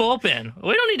 whoa, this bullpen.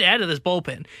 We don't need to add to this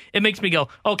bullpen. It makes me go,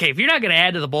 okay, if you're not going to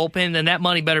add to the bullpen, then that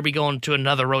money better be going to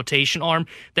another rotation arm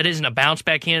that isn't a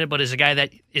bounce-back candidate, but is a guy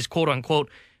that is quote-unquote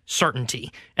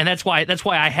certainty. And that's why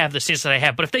I have the stance that I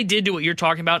have. But if they did do what you're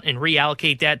talking about and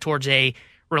reallocate that towards a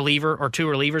reliever or 2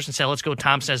 relievers and say, let's go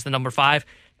Thompson as the number 5,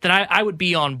 then I would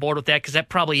be on board with that because that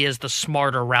probably is the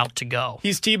smarter route to go.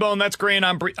 He's T-Bone. That's Grant.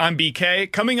 I'm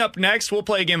BK. Coming up next, we'll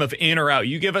play a game of in or out.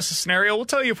 You give us a scenario. We'll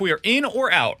tell you if we are in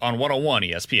or out on 101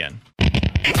 ESPN.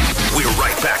 We're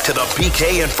right back to the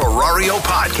BK and Ferrario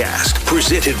podcast,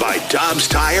 presented by Dobbs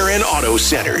Tire and Auto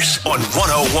Centers on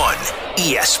 101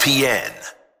 ESPN.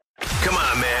 Come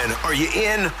on, man. Are you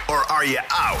in or are you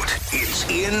out? It's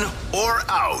in or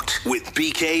out with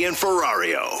BK and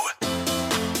Ferrario.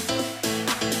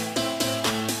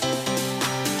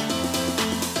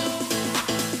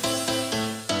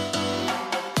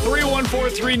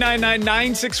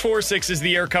 314-399-9646 is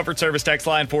the Air Comfort Service text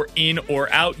line for in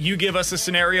or out. You give us a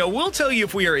scenario. We'll tell you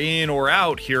if we are in or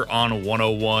out here on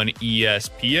 101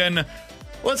 ESPN.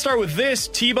 Let's start with this.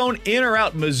 T-Bone, in or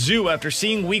out Mizzou after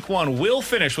seeing week 1 will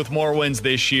finish with more wins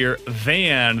this year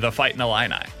than the Fighting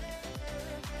Illini.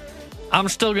 I'm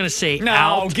still going to say no,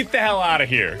 out. No, get the hell out of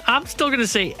here. I'm still going to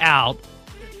say out.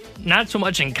 Not so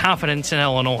much in confidence in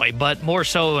Illinois, but more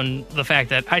so in the fact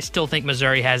that I still think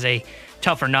Missouri has a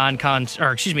tougher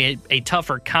a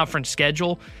tougher conference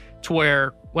schedule to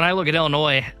where when I look at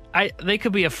Illinois, they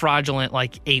could be a fraudulent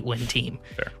 8-win team.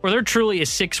 Fair. Where they're truly a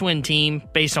 6-win team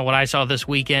based on what I saw this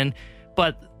weekend,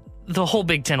 but the whole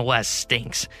Big Ten West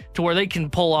stinks to where they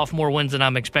can pull off more wins than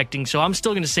I'm expecting. So I'm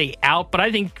still going to say out, but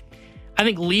I think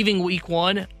leaving week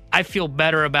 1, I feel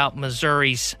better about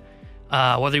Missouri's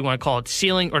whether you want to call it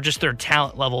ceiling or just their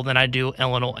talent level than I do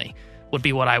Illinois would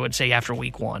be what I would say after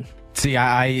week 1. See,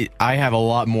 I have a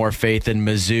lot more faith in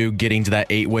Mizzou getting to that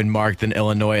 8-win mark than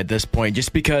Illinois at this point,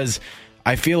 just because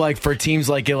I feel like for teams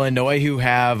like Illinois who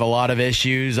have a lot of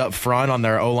issues up front on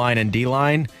their O-line and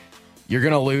D-line, you're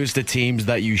going to lose to teams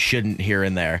that you shouldn't here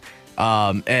and there.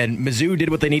 And Mizzou did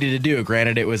what they needed to do.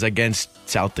 Granted, it was against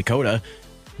South Dakota,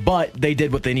 but they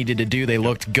did what they needed to do. They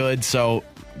looked good. So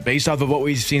based off of what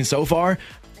we've seen so far,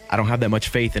 I don't have that much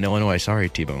faith in Illinois. Sorry,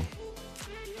 T-Bone.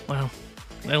 Well,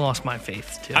 they lost my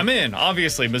faith, too. I'm in.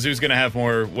 Obviously, Mizzou's going to have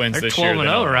more wins this year. They're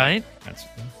 12-0, right? That's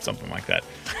something like that.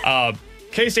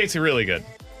 K-State's really good.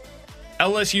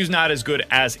 LSU's not as good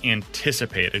as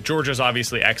anticipated. Georgia's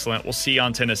obviously excellent. We'll see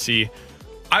on Tennessee.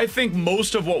 I think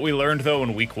most of what we learned, though,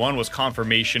 in week 1 was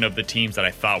confirmation of the teams that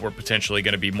I thought were potentially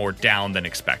going to be more down than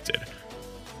expected.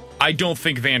 I don't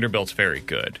think Vanderbilt's very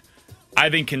good.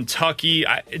 I think Kentucky,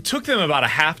 it took them about a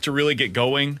half to really get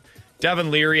going.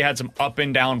 Devin Leary had some up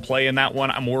and down play in that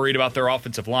one. I'm worried about their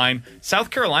offensive line.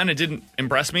 South Carolina didn't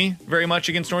impress me very much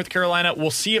against North Carolina. We'll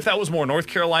see if that was more North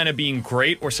Carolina being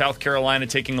great or South Carolina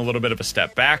taking a little bit of a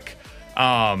step back.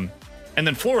 And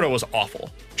then Florida was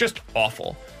awful, just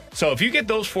awful. So if you get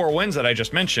those 4 wins that I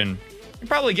just mentioned, you're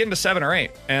probably getting to 7 or 8.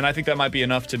 And I think that might be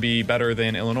enough to be better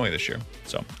than Illinois this year.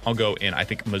 So I'll go in. I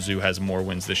think Mizzou has more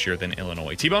wins this year than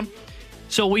Illinois. T-Bone?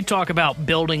 So we talk about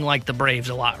building like the Braves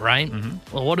a lot, right?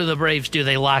 Mm-hmm. Well, what do the Braves do?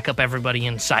 They lock up everybody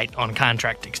in sight on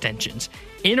contract extensions.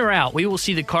 In or out, we will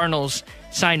see the Cardinals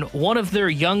sign one of their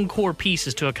young core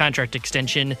pieces to a contract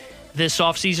extension this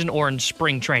offseason or in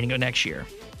spring training of next year.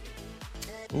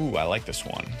 Ooh, I like this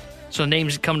one. So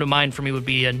names that come to mind for me would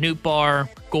be Newtbar,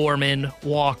 Gorman,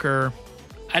 Walker.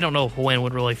 I don't know if Wynn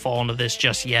would really fall into this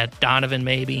just yet. Donovan,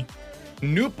 maybe.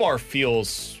 Newtbar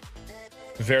feels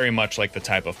very much like the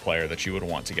type of player that you would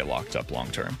want to get locked up long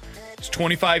term. He's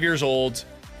 25 years old.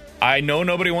 I know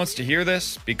nobody wants to hear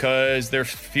this because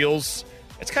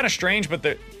it's kind of strange, but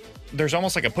there's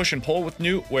almost like a push and pull with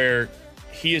Newt where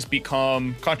he has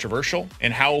become controversial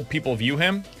in how people view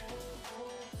him.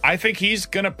 I think he's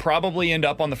going to probably end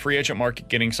up on the free agent market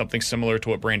getting something similar to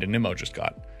what Brandon Nimmo just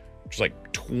got, which is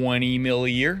like $20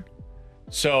 million a year.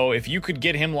 So if you could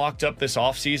get him locked up this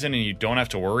offseason and you don't have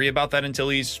to worry about that until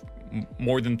he's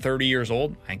more than 30 years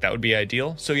old. I think that would be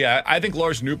ideal. So yeah, I think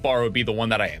Lars Nootbaar would be the one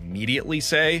that I immediately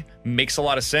say makes a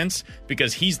lot of sense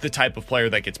because he's the type of player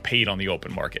that gets paid on the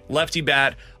open market. Lefty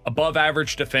bat, above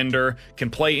average defender, can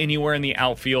play anywhere in the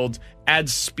outfield,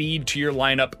 adds speed to your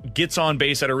lineup, gets on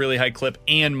base at a really high clip,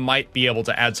 and might be able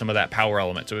to add some of that power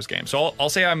element to his game. So I'll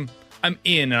say I'm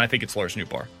in, and I think it's Lars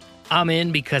Nootbaar. I'm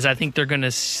in because I think they're going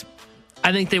to...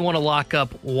 I think they want to lock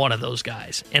up one of those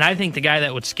guys. And I think the guy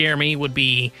that would scare me would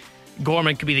be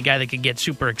Gorman could be the guy that could get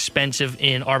super expensive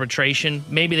in arbitration.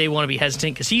 Maybe they want to be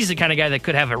hesitant because he's the kind of guy that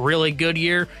could have a really good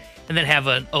year and then have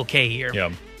an okay year.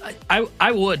 Yeah.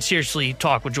 I would seriously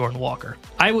talk with Jordan Walker.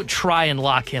 I would try and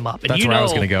lock him up. And that's where I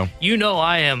was going to go. You know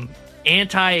I am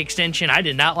anti-extension. I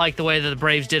did not like the way that the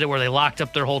Braves did it where they locked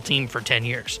up their whole team for 10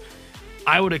 years.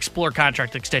 I would explore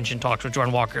contract extension talks with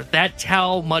Jordan Walker. That's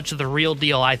how much of the real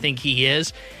deal I think he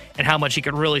is and how much he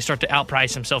could really start to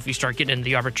outprice himself if you start getting into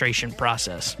the arbitration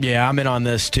process. Yeah, I'm in on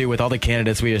this too. With all the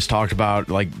candidates we just talked about,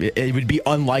 like it would be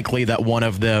unlikely that one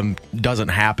of them doesn't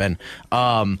happen.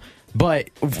 But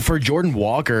for Jordan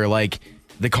Walker, like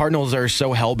the Cardinals are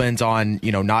so hell-bent on,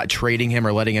 not trading him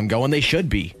or letting him go, and they should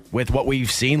be with what we've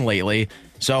seen lately.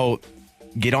 So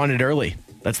get on it early.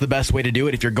 That's the best way to do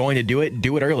it. If you're going to do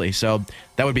it early. So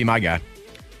that would be my guy.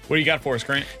 What do you got for us,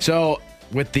 Grant? So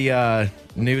with the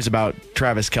news about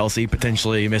Travis Kelce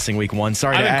potentially missing week 1,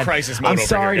 sorry to add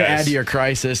to your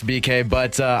crisis, BK,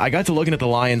 but I got to looking at the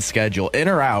Lions' schedule. In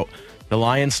or out, the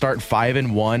Lions start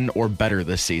 5-1 or better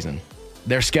this season.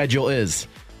 Their schedule is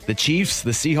the Chiefs, the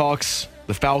Seahawks,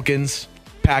 the Falcons,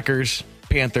 Packers,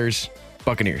 Panthers,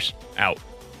 Buccaneers. Out.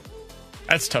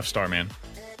 That's a tough start, man.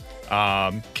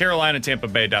 Carolina and Tampa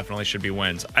Bay definitely should be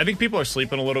wins. I think people are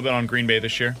sleeping a little bit on Green Bay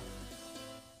this year.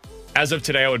 As of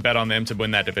today, I would bet on them to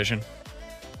win that division.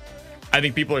 I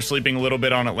think people are sleeping a little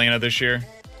bit on Atlanta this year.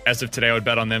 As of today, I would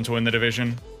bet on them to win the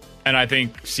division. And I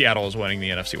think Seattle is winning the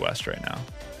NFC West right now.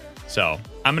 So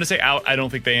I'm going to say out. I don't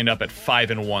think they end up at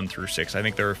 5-1 through 6. I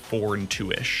think they're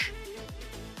 4-2-ish.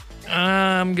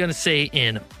 I'm going to say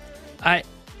in. I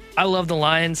love the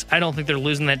Lions. I don't think they're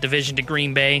losing that division to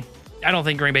Green Bay. I don't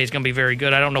think Green Bay is going to be very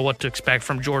good. I don't know what to expect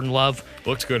from Jordan Love.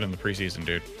 Looks good in the preseason,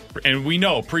 dude. And we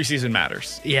know preseason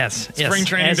matters. Yes. Spring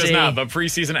training does not, but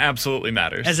preseason absolutely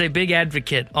matters. As a big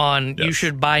advocate on you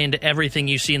should buy into everything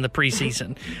you see in the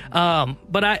preseason.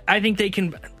 But I think they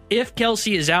can, if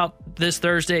Kelce is out this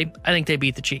Thursday, I think they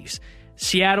beat the Chiefs.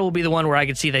 Seattle will be the one where I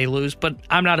could see they lose, but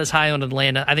I'm not as high on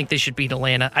Atlanta. I think they should beat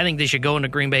Atlanta. I think they should go into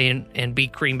Green Bay and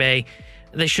beat Green Bay.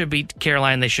 They should beat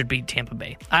Carolina. They should beat Tampa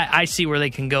Bay. I see where they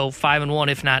can go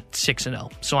 5-1, if not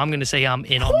 6-0. So I'm going to say I'm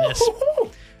in on this.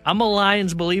 I'm a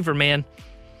Lions believer, man.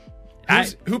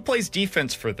 Who plays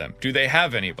defense for them? Do they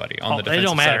have anybody on the defensive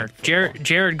side? It don't matter.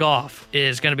 Jared Goff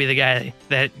is going to be the guy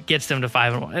that gets them to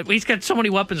 5-1. He's got so many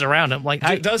weapons around him.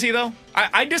 Does he, though?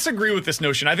 I disagree with this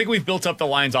notion. I think we've built up the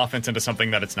Lions offense into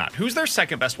something that it's not. Who's their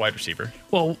second best wide receiver?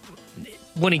 Well,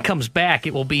 when he comes back,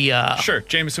 it will be...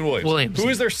 Jameson Williams. Who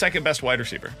is their second best wide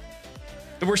receiver?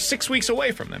 We're 6 weeks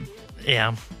away from them.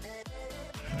 Yeah.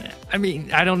 I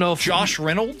mean, I don't know if... Josh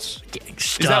Reynolds?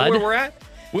 Stud. Is that where we're at?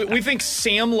 We think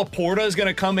Sam Laporta is going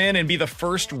to come in and be the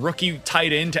first rookie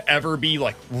tight end to ever be,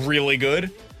 really good?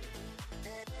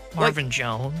 Marvin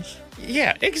Jones?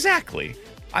 Yeah, exactly.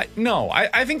 I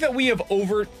think that we have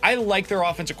I like their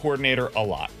offensive coordinator a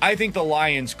lot. I think the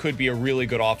Lions could be a really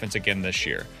good offense again this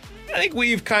year. I think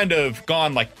we've kind of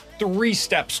gone 3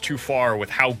 steps too far with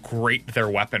how great their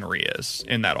weaponry is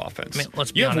in that offense. I mean,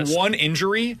 let's be honest. You have one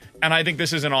injury, and I think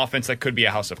this is an offense that could be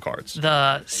a house of cards.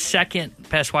 The second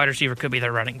best wide receiver could be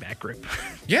their running back group.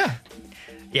 Yeah.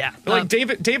 Yeah.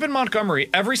 David Montgomery,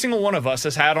 every single one of us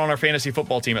has had on our fantasy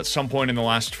football team at some point in the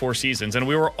last 4 seasons, and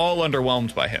we were all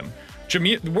underwhelmed by him.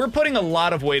 We're putting a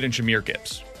lot of weight in Jahmyr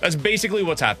Gibbs. That's basically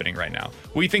what's happening right now.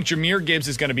 We think Jahmyr Gibbs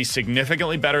is going to be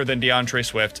significantly better than DeAndre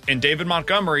Swift, and David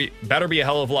Montgomery better be a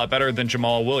hell of a lot better than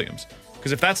Jamal Williams.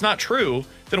 Because if that's not true,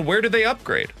 then where did they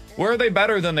upgrade? Where are they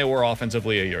better than they were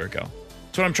offensively a year ago?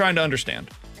 That's what I'm trying to understand.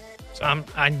 So,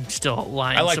 I'm still a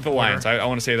Lions I like supporter. the Lions. I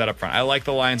want to say that up front. I like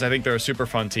the Lions. I think they're a super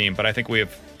fun team, but I think we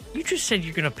have... You just said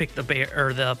you're going to pick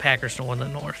the Packers to win the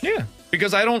North. Yeah,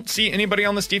 because I don't see anybody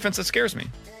on this defense that scares me.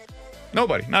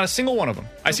 Nobody. Not a single one of them.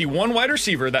 I see one wide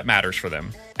receiver that matters for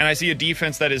them, and I see a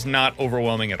defense that is not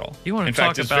overwhelming at all. You want to In talk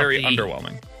fact, it's about very the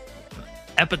underwhelming.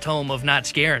 Epitome of not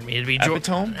scaring me. It'd be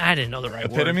Epitome? I didn't know the right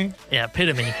Epitome? word. Yeah,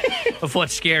 epitome of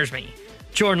what scares me.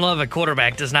 Jordan Love at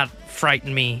quarterback does not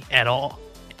frighten me at all.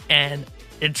 And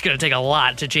it's going to take a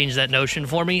lot to change that notion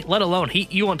for me, let alone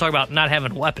you want to talk about not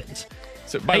having weapons.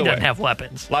 So, by the way, doesn't have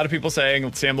weapons. A lot of people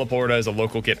saying Sam Laporta is a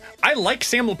local kid. I like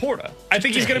Sam Laporta. I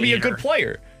think he's going to be a good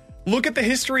player. Look at the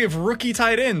history of rookie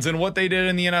tight ends and what they did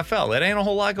in the NFL. It ain't a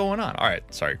whole lot going on. All right.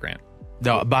 Sorry, Grant.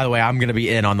 No, by the way, I'm going to be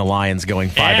in on the Lions going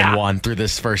 5-1 through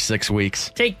this first 6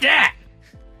 weeks. Take that.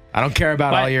 I don't care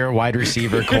about all your wide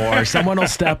receiver core. Someone will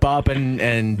step up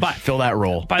and fill that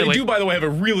role. They do, by the way, have a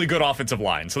really good offensive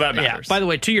line, so that matters. Yeah. By the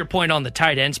way, to your point on the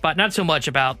tight end spot, not so much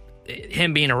about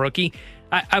him being a rookie.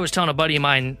 I was telling a buddy of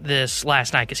mine this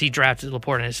last night because he drafted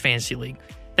Laporte in his fantasy league.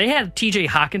 They had T.J.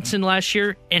 Hawkinson last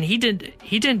year, and he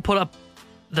didn't put up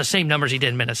the same numbers he did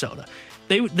in Minnesota.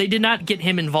 They did not get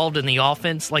him involved in the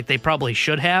offense like they probably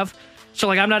should have.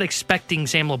 So, I'm not expecting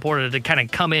Sam Laporta to kind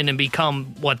of come in and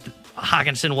become what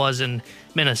Hawkinson was in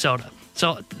Minnesota.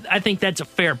 So, I think that's a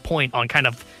fair point on kind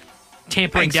of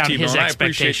tampering down his expectations. I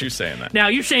appreciate you saying that. Now,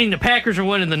 you saying the Packers are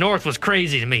winning the North was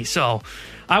crazy to me, so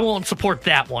I won't support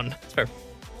that one. That's fair.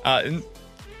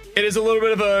 It is a little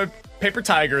bit of a paper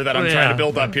tiger that I'm trying to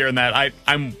build up here, in that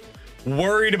I'm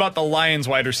worried about the Lions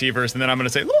wide receivers, and then I'm going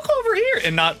to say, look over here,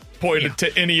 and not point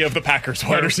to any of the Packers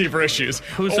wide receiver issues.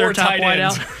 Who's their top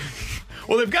wideout?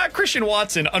 Well, they've got Christian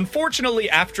Watson. Unfortunately,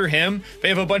 after him, they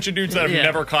have a bunch of dudes that have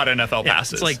never caught NFL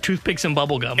passes. It's like toothpicks and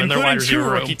bubble gum in their including wide receiver 2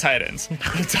 room. rookie tight ends.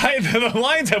 The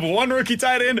Lions have 1 rookie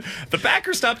tight end. The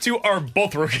Packers' top 2 are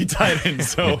both rookie tight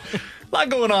ends. So a lot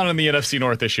going on in the NFC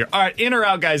North this year. All right, in or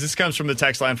out, guys. This comes from the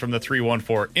text line from the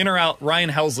 314. In or out,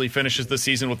 Ryan Helsley finishes the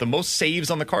season with the most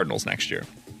saves on the Cardinals next year.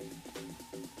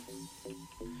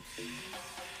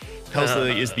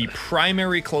 Helsley is the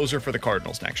primary closer for the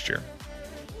Cardinals next year.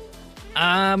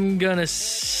 I'm going to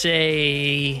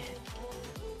say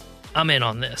I'm in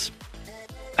on this.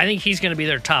 I think he's going to be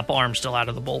their top arm still out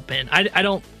of the bullpen. I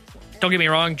don't get me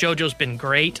wrong, JoJo's been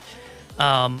great.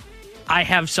 I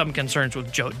have some concerns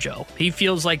with JoJo. He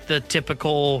feels like the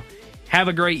typical have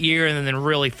a great year and then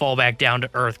really fall back down to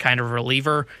earth kind of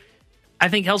reliever. I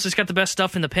think Helsley's got the best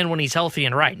stuff in the pen when he's healthy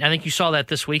and right. And I think you saw that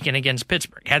this weekend against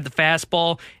Pittsburgh. Had the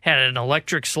fastball, had an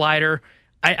electric slider.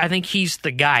 I think he's the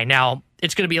guy. Now,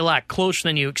 it's going to be a lot closer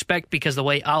than you expect because the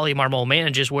way Ali Marmol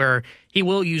manages, where he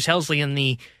will use Helsley in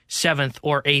the 7th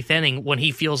or 8th inning when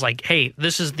he feels like, hey,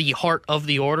 this is the heart of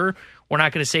the order. We're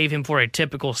not going to save him for a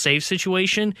typical save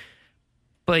situation.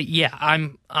 But yeah,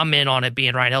 I'm in on it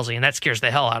being Ryan Helsley, and that scares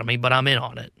the hell out of me, but I'm in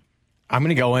on it. I'm going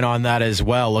to go in on that as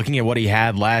well. Looking at what he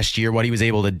had last year, what he was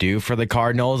able to do for the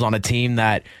Cardinals on a team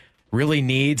that really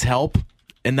needs help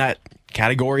in that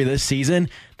category this season,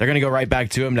 they're going to go right back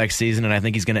to him next season, and I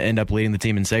think he's going to end up leading the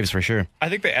team in saves for sure. I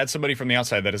think they add somebody from the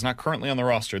outside that is not currently on the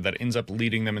roster that ends up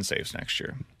leading them in saves next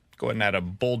year. Go ahead and add a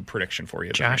bold prediction for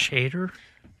you. Josh Hader?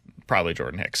 Probably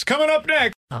Jordan Hicks. Coming up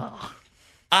next.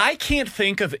 I can't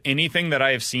think of anything that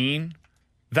I have seen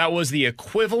that was the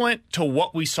equivalent to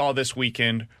what we saw this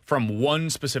weekend from one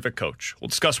specific coach. We'll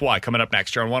discuss why coming up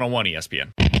next here on 101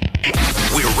 ESPN.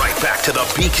 We're right back to the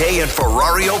BK and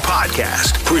Ferrario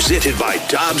podcast, presented by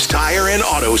Dobbs Tire and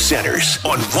Auto Centers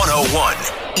on 101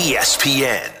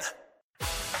 ESPN.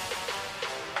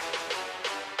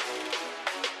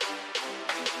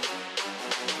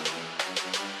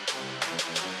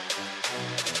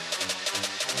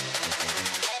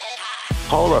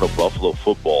 Colorado Buffalo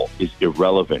football is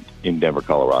irrelevant in Denver,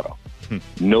 Colorado.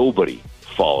 Nobody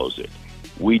follows it.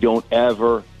 We don't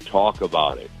ever talk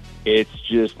about it. It's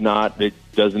just not, it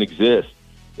doesn't exist.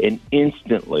 And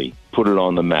instantly put it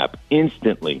on the map,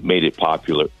 instantly made it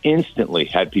popular, instantly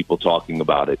had people talking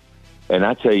about it. And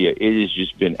I tell you, it has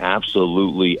just been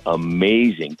absolutely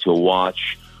amazing to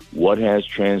watch what has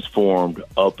transformed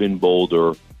up in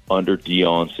Boulder under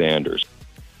Deion Sanders.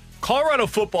 Colorado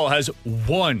football has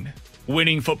won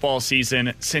winning football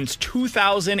season since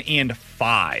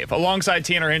 2005. Alongside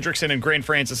Tanner Hendrickson and Grant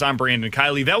Francis, I'm Brandon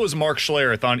Kiley. That was Mark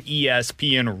Schlereth on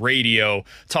ESPN Radio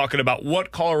talking about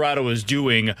what Colorado is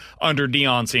doing under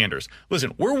Deion Sanders.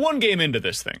 Listen, we're one game into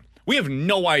this thing. We have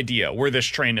no idea where this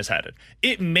train is headed.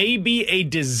 It may be a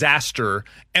disaster,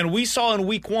 and we saw in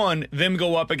week 1 them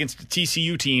go up against a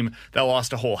TCU team that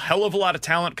lost a whole hell of a lot of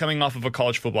talent coming off of a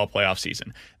college football playoff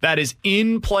season. That is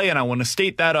in play, and I want to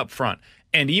state that up front.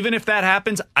 And even if that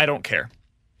happens, I don't care.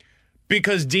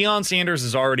 Because Deion Sanders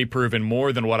has already proven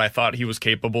more than what I thought he was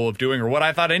capable of doing or what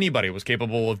I thought anybody was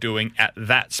capable of doing at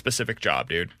that specific job,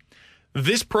 dude.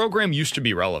 This program used to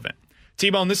be relevant.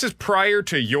 T-Bone, this is prior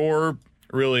to your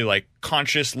really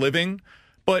conscious living,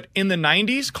 but in the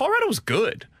 90s, Colorado was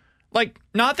good.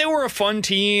 Not they were a fun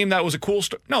team, that was a cool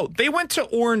story. No, they went to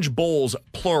Orange Bowls,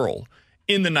 plural,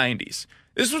 in the 90s.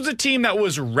 This was a team that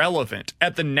was relevant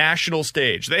at the national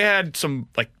stage. They had some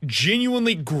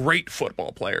genuinely great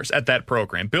football players at that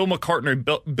program. Bill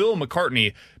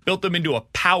McCartney built them into a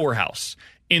powerhouse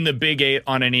in the Big 8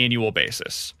 on an annual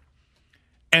basis.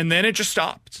 And then it just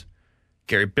stopped.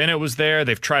 Gary Bennett was there.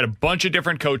 They've tried a bunch of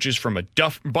different coaches from a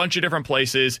bunch of different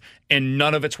places, and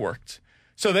none of it's worked.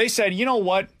 So they said, you know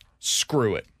what?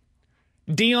 Screw it.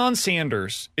 Deion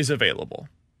Sanders is available.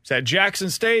 He's at Jackson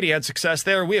State. He had success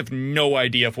there. We have no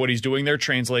idea if what he's doing there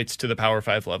translates to the Power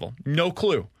 5 level. No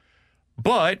clue.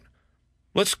 But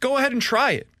let's go ahead and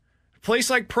try it. A place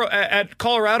like at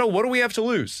Colorado, what do we have to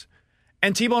lose?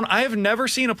 And T-Bone, I have never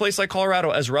seen a place like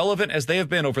Colorado as relevant as they have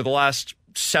been over the last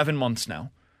 7 months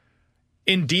now.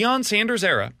 In Deion Sanders'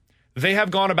 era, they have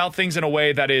gone about things in a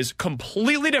way that is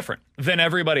completely different than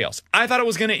everybody else. I thought it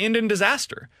was going to end in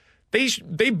disaster.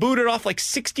 They booted off like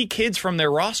 60 kids from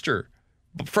their roster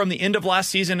from the end of last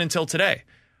season until today.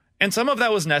 And some of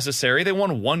that was necessary. They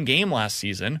won 1 game last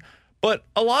season. But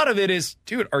a lot of it is,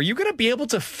 dude, are you going to be able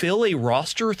to fill a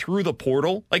roster through the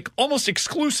portal? Like almost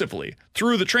exclusively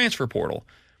through the transfer portal?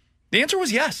 The answer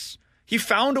was yes. He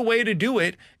found a way to do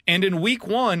it. And in week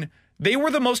 1, they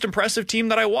were the most impressive team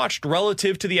that I watched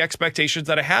relative to the expectations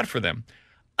that I had for them.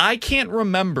 I can't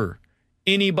remember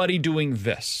anybody doing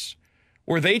this,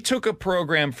 where they took a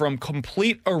program from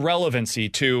complete irrelevancy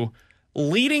to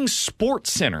leading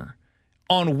Sports Center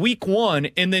on week 1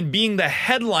 and then being the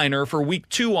headliner for week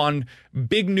 2 on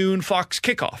Big Noon Fox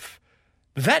Kickoff.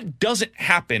 That doesn't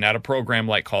happen at a program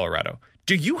like Colorado.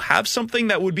 Do you have something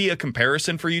that would be a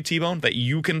comparison for you, T-Bone, that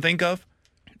you can think of?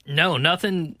 No,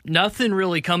 nothing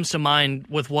really comes to mind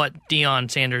with what Deion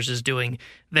Sanders is doing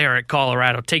there at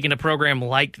Colorado, taking a program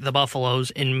like the Buffaloes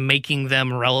and making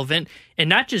them relevant, and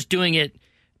not doing it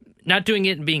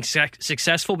and being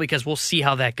successful, because we'll see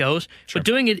how that goes, but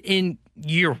doing it in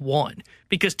year 1.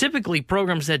 Because typically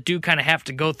programs that do kind of have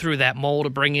to go through that mold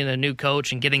of bringing in a new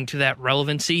coach and getting to that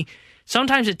relevancy,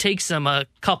 sometimes it takes them a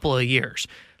couple of years.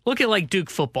 Look at like Duke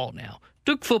football now.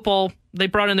 Duke football, they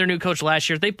brought in their new coach last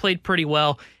year. They played pretty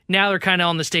well. Now they're kind of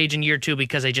on the stage in year 2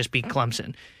 because they just beat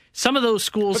Clemson. Some of those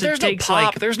schools, but there's it takes no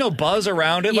pop, there's no buzz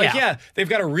around it. Yeah. They've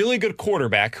got a really good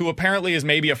quarterback who apparently is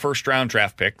maybe a first-round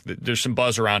draft pick. There's some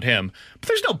buzz around him. But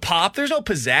there's no pop. There's no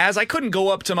pizzazz. I couldn't go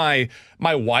up to my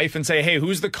wife and say, hey,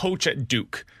 who's the coach at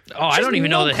Duke? Oh, I don't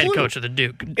even know the head coach of the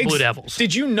Duke Blue Devils.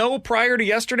 Did you know prior to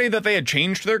yesterday that they had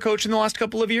changed their coach in the last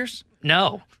couple of years?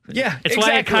 No. Yeah, it's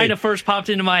why it kind of first popped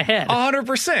into my head.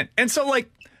 100%. And so,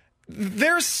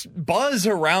 there's buzz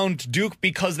around Duke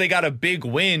because they got a big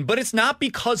win, but it's not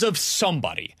because of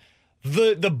somebody.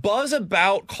 The buzz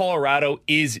about Colorado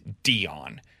is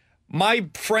Deion. My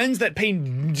friends that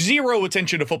pay zero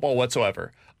attention to football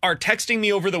whatsoever are texting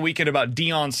me over the weekend about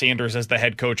Deion Sanders as the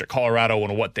head coach at Colorado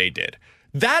and what they did.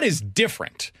 That is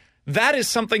different. That is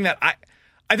something that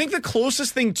I think the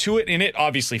closest thing to it, and it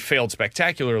obviously failed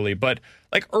spectacularly, but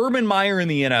like Urban Meyer in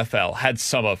the NFL had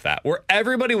some of that, where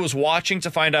everybody was watching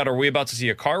to find out, are we about to see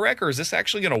a car wreck or is this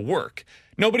actually going to work?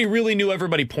 Nobody really knew.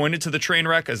 Everybody pointed to the train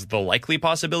wreck as the likely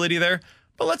possibility there,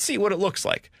 but let's see what it looks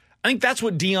like. I think that's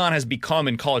what Deion has become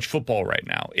in college football right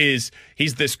now, is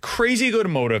he's this crazy good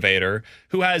motivator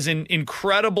who has an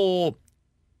incredible,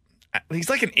 he's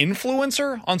like an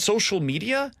influencer on social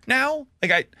media now.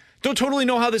 Like, I don't totally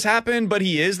know how this happened, but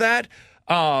he is that.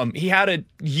 He had a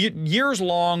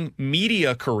years-long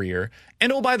media career.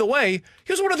 And oh, by the way,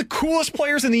 he was one of the coolest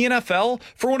players in the NFL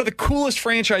for one of the coolest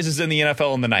franchises in the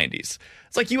NFL in the 90s.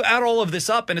 It's like you add all of this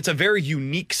up, and it's a very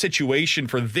unique situation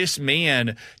for this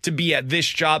man to be at this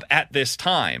job at this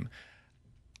time.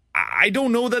 I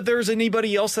don't know that there's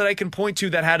anybody else that I can point to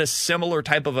that had a similar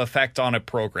type of effect on a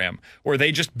program where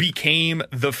they just became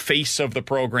the face of the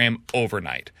program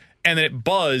overnight. And then it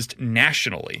buzzed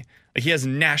nationally. Like, he has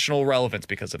national relevance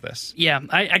because of this. Yeah,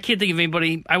 I can't think of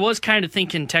anybody. I was kind of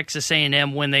thinking Texas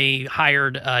A&M when they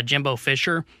hired Jimbo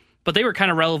Fisher, but they were kind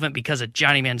of relevant because of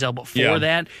Johnny Manziel before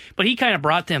that. But he kind of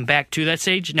brought them back to that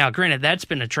stage. Now, granted, that's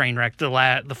been a train wreck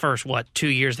the first, 2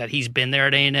 years that he's been there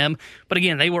at A&M. But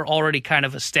again, they were already kind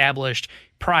of established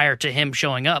prior to him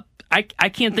showing up. I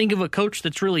can't think of a coach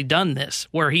that's really done this,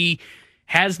 where he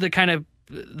has the kind of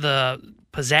the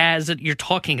pizzazz that you're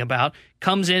talking about,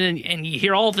 comes in and you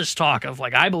hear all this talk of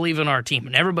I believe in our team,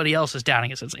 and everybody else is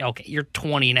doubting us. It's like, okay, you're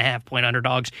 20.5-point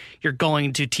underdogs. You're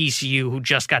going to TCU, who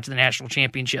just got to the national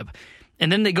championship.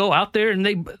 And then they go out there and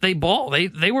they ball. They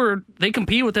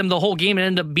compete with them the whole game and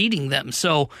end up beating them.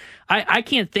 So I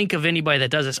can't think of anybody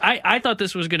that does this. I thought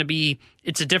this was going to be,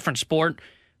 it's a different sport,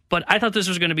 but I thought this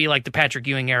was going to be like the Patrick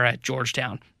Ewing era at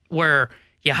Georgetown, where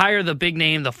you hire the big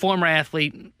name, the former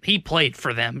athlete. He played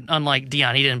for them, unlike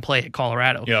Deion. He didn't play at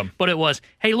Colorado. Yeah. But it was,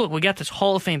 hey, look, we got this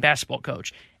Hall of Fame basketball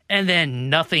coach. and then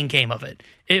nothing came of it.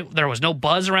 There was no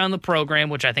buzz around the program,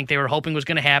 which I think they were hoping was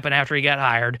going to happen after he got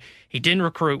hired. He didn't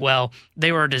recruit well.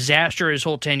 They were a disaster his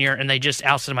whole tenure, and they just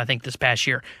ousted him, I think, this past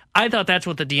year. I thought that's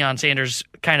what the Deion Sanders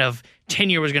kind of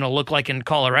tenure was going to look like in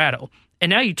Colorado. And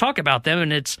now you talk about them,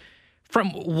 and it's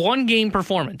from one game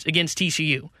performance against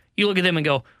TCU. You look at them and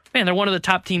go, man, they're one of the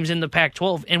top teams in the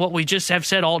Pac-12, and what we just have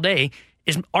said all day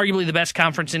is arguably the best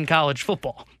conference in college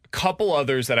football. A couple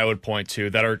others that I would point to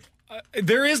that are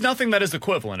there is nothing that is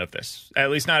equivalent of this,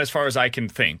 at least not as far as I can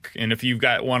think. And if you've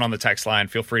got one on the text line,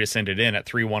 feel free to send it in at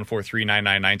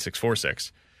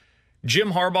 314-399-9646.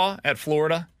 Jim Harbaugh at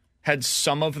Florida had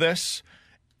some of this.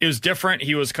 It was different.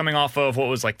 He was coming off of what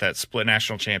was like that split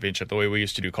national championship. The way we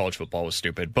used to do college football was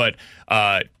stupid. But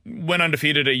went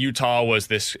undefeated at Utah, was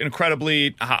this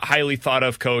incredibly highly thought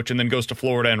of coach, and then goes to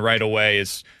Florida and right away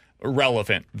is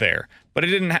relevant there. But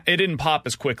it didn't pop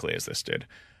as quickly as this did.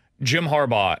 Jim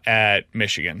Harbaugh at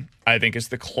Michigan, I think, is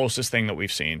the closest thing that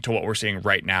we've seen to what we're seeing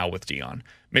right now with Deion.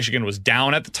 Michigan was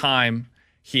down at the time.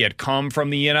 He had come from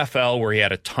the NFL where he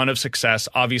had a ton of success.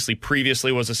 Obviously,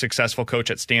 previously was a successful coach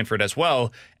at Stanford as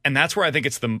well. And that's where I think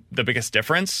it's the biggest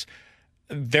difference.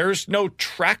 There's no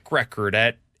track record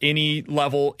at any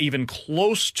level even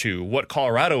close to what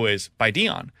Colorado is by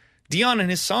Deion. Deion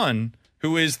and his son,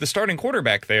 who is the starting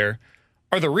quarterback there,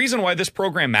 are the reason why this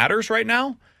program matters right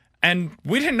now. And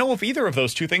we didn't know if either of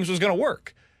those two things was going to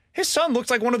work. His son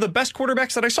looks like one of the best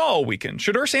quarterbacks that I saw all weekend.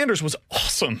 Shedeur Sanders was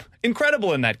awesome,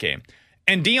 incredible in that game.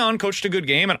 And Deion coached a good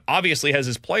game and obviously has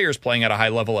his players playing at a high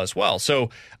level as well. So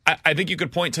I think you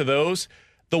could point to those.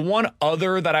 The one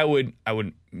other that I would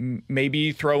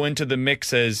maybe throw into the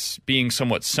mix as being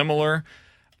somewhat similar,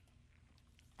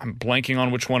 I'm blanking on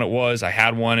which one it was. I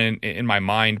had one in my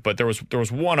mind, but there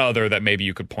was one other that maybe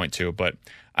you could point to. But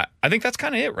I think that's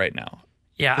kind of it right now.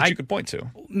 Yeah, that you could point to.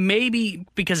 Maybe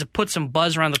because it put some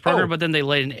buzz around the program, but then they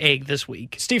laid an egg this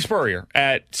week. Steve Spurrier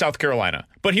at South Carolina.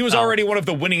 But he was already one of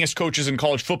the winningest coaches in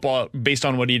college football based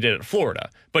on what he did at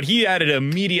Florida. But he added an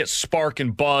immediate spark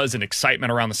and buzz and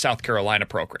excitement around the South Carolina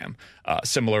program,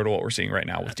 similar to what we're seeing right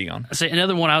now with Deion. So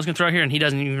another one I was going to throw here, and he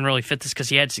doesn't even really fit this because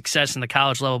he had success in the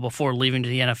college level before leaving to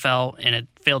the NFL, and it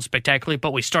failed spectacularly.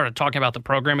 But we started talking about the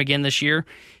program again this year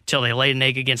till they laid an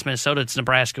egg against Minnesota. It's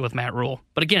Nebraska with Matt Rule.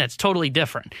 But again, it's totally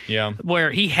different. Yeah.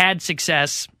 Where he had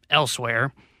success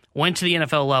elsewhere, went to the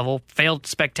NFL level, failed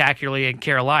spectacularly in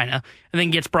Carolina, and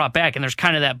then gets brought back, and there's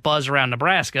kind of that buzz around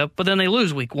Nebraska, but then they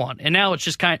lose week one. And now it's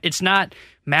just it's not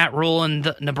Matt Rule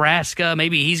and Nebraska.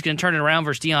 Maybe he's going to turn it around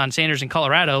versus Deion Sanders in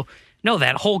Colorado. No,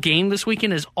 that whole game this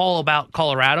weekend is all about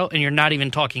Colorado, and you're not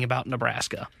even talking about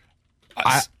Nebraska.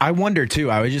 I wonder,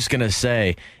 too, I was just going to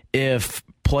say, if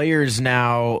players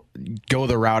now go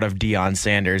the route of Deion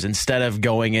Sanders instead of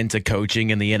going into coaching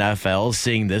in the NFL,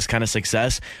 seeing this kind of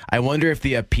success, I wonder if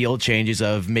the appeal changes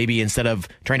of maybe instead of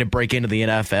trying to break into the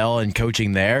NFL and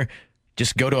coaching there,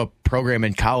 just go to a program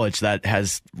in college that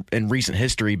has in recent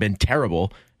history been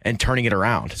terrible and turning it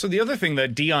around. So the other thing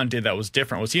that Deion did that was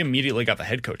different was he immediately got the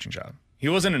head coaching job. He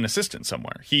wasn't an assistant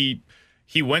somewhere. He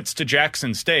went to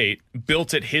Jackson State,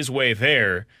 built it his way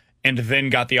there, and then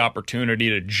got the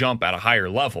opportunity to jump at a higher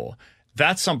level.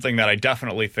 That's something that I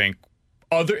definitely think,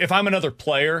 if I'm another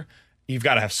player, you've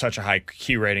got to have such a high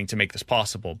Q rating to make this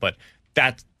possible. But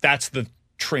that's the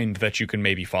trend that you can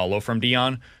maybe follow from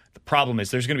Deion. The problem is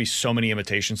there's going to be so many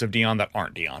imitations of Deion that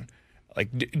aren't Deion.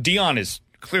 Like, Deion is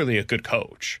clearly a good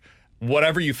coach.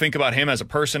 Whatever you think about him as a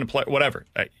person, whatever,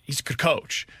 he's a good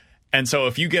coach. And so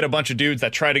if you get a bunch of dudes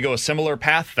that try to go a similar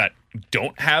path that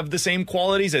don't have the same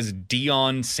qualities as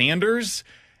Deion Sanders,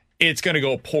 it's going to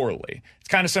go poorly. It's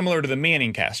kind of similar to the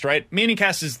Manning cast, right? Manning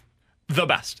cast is the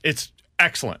best. It's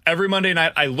excellent. Every Monday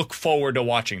night, I look forward to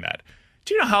watching that.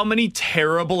 Do you know how many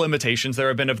terrible imitations there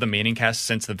have been of the Manning cast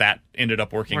since that ended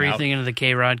up working out? What are you thinking of the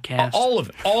K-Rod cast? All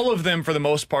of them, for the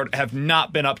most part, have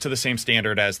not been up to the same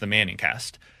standard as the Manning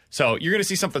cast. So you're going to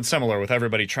see something similar with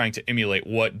everybody trying to emulate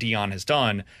what Deion has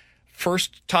done.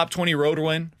 First top 20 road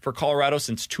win for Colorado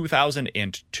since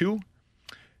 2002.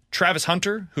 Travis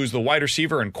Hunter, who's the wide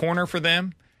receiver and corner for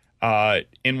them,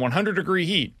 in 100-degree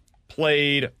heat,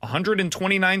 played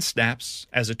 129 snaps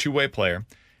as a two-way player,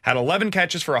 had 11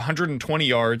 catches for 120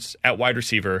 yards at wide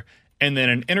receiver, and then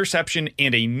an interception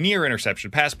and a near interception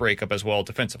pass breakup as well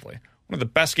defensively. One of the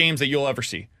best games that you'll ever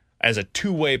see as a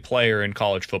two-way player in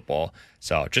college football.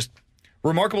 So just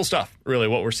remarkable stuff, really,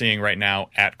 what we're seeing right now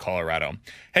at Colorado.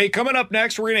 Hey, coming up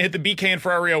next, we're going to hit the BK and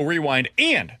Ferrario Rewind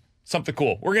and something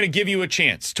cool. We're going to give you a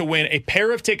chance to win a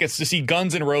pair of tickets to see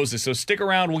Guns N' Roses. So stick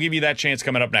around. We'll give you that chance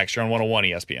coming up next here on 101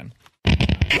 ESPN.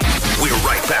 We're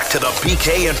right back to the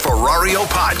BK and Ferrario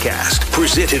podcast,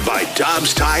 presented by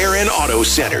Dobbs Tire and Auto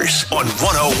Centers on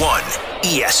 101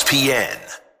 ESPN.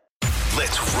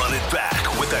 Let's run it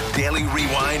back with a daily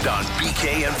rewind on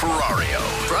BK and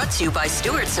Ferrario. Brought to you by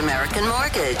Stewart's American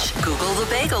Mortgage. Google the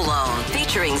Bagel Loan,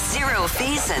 featuring 0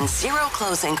 fees and 0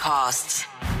 closing costs.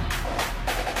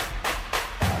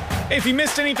 Hey, if you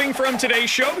missed anything from today's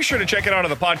show, be sure to check it out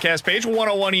on the podcast page.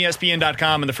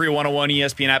 101ESPN.com and the free 101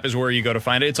 ESPN app is where you go to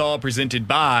find it. It's all presented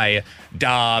by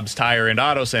Dobbs Tire and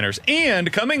Auto Centers.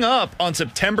 And coming up on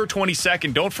September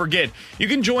 22nd, don't forget, you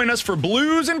can join us for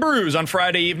Blues and Brews on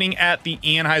Friday evening at the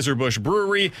Anheuser-Busch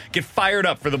Brewery. Get fired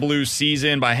up for the Blues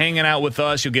season by hanging out with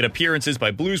us. You'll get appearances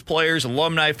by Blues players,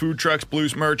 alumni, food trucks,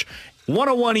 Blues merch,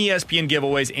 101 ESPN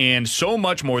giveaways, and so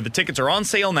much more. The tickets are on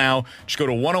sale now. Just go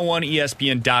to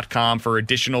 101ESPN.com for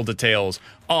additional details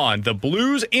on the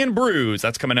Blues and Brews.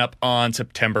 That's coming up on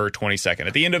September 22nd.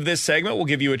 At the end of this segment, we'll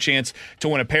give you a chance to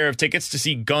win a pair of tickets to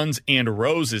see Guns N'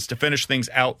 Roses. To finish things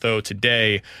out, though,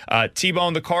 today,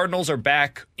 T-Bone, the Cardinals are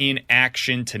back in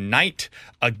action tonight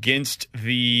against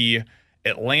the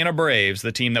Atlanta Braves,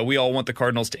 the team that we all want the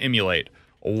Cardinals to emulate.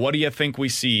 What do you think we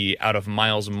see out of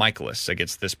Miles Mikolas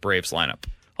against this Braves lineup?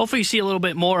 Hopefully you see a little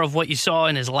bit more of what you saw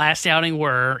in his last outing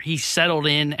where he settled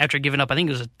in after giving up, I think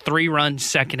it was a 3-run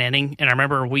second inning. And I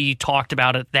remember we talked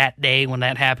about it that day when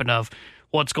that happened of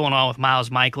what's going on with Miles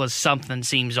Mikolas. Something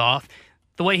seems off.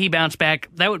 The way he bounced back,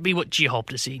 that would be what you hope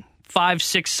to see.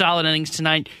 5-6 solid innings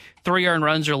tonight, 3 earned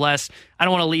runs or less. I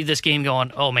don't want to leave this game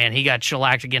going, oh man, he got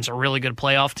shellacked against a really good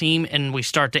playoff team, and we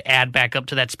start to add back up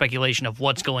to that speculation of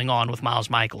what's going on with Miles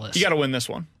Mikolas. You got to win this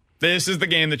one. This is the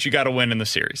game that you got to win in the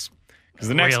series. Because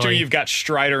the next two, you've got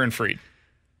Strider and Fried.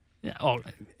 Yeah, oh.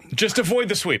 Just avoid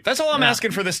the sweep. That's all I'm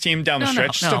asking for this team down the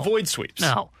stretch. Just avoid sweeps.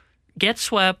 No. Get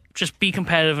swept, just be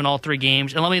competitive in all 3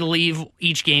 games, and let me leave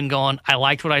each game going. I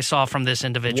liked what I saw from this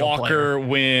individual player. Walker,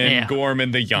 Wynn,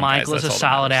 Gorman, the young guys. Mikolas, a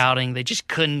solid outing. They just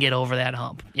couldn't get over that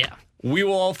hump. Yeah. We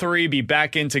will all 3 be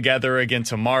back in together again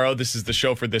tomorrow. This is the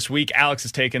show for this week. Alex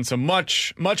has taken some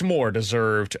much more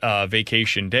deserved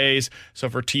vacation days. So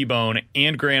for T-Bone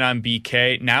and Grant, I'm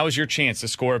BK. Now is your chance to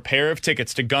score a pair of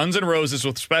tickets to Guns N' Roses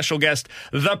with special guest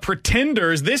The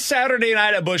Pretenders this Saturday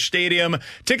night at Busch Stadium.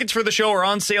 Tickets for the show are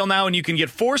on sale now, and you can get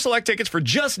 4 select tickets for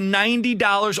just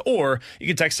 $90, or you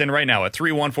can text in right now at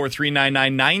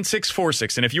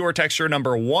 314-399-9646. And if you are texter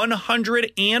number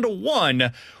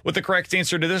 101 with the correct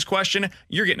answer to this question,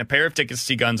 you're getting a pair of tickets to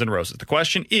see Guns N' Roses. The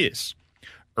question is,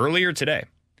 earlier today,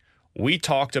 we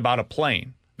talked about a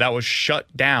plane that was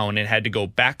shut down and had to go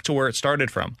back to where it started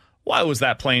from. Why was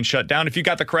that plane shut down? If you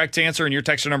got the correct answer and you're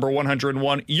texter number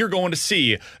 101, you're going to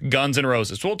see Guns N'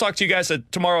 Roses. We'll talk to you guys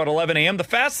tomorrow at 11 a.m. The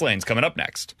Fast Lane's coming up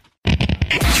next.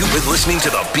 You've been listening to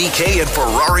the BK and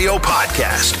Ferrario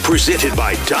podcast, presented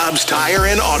by Dobbs Tire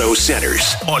and Auto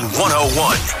Centers on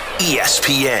 101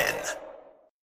 ESPN.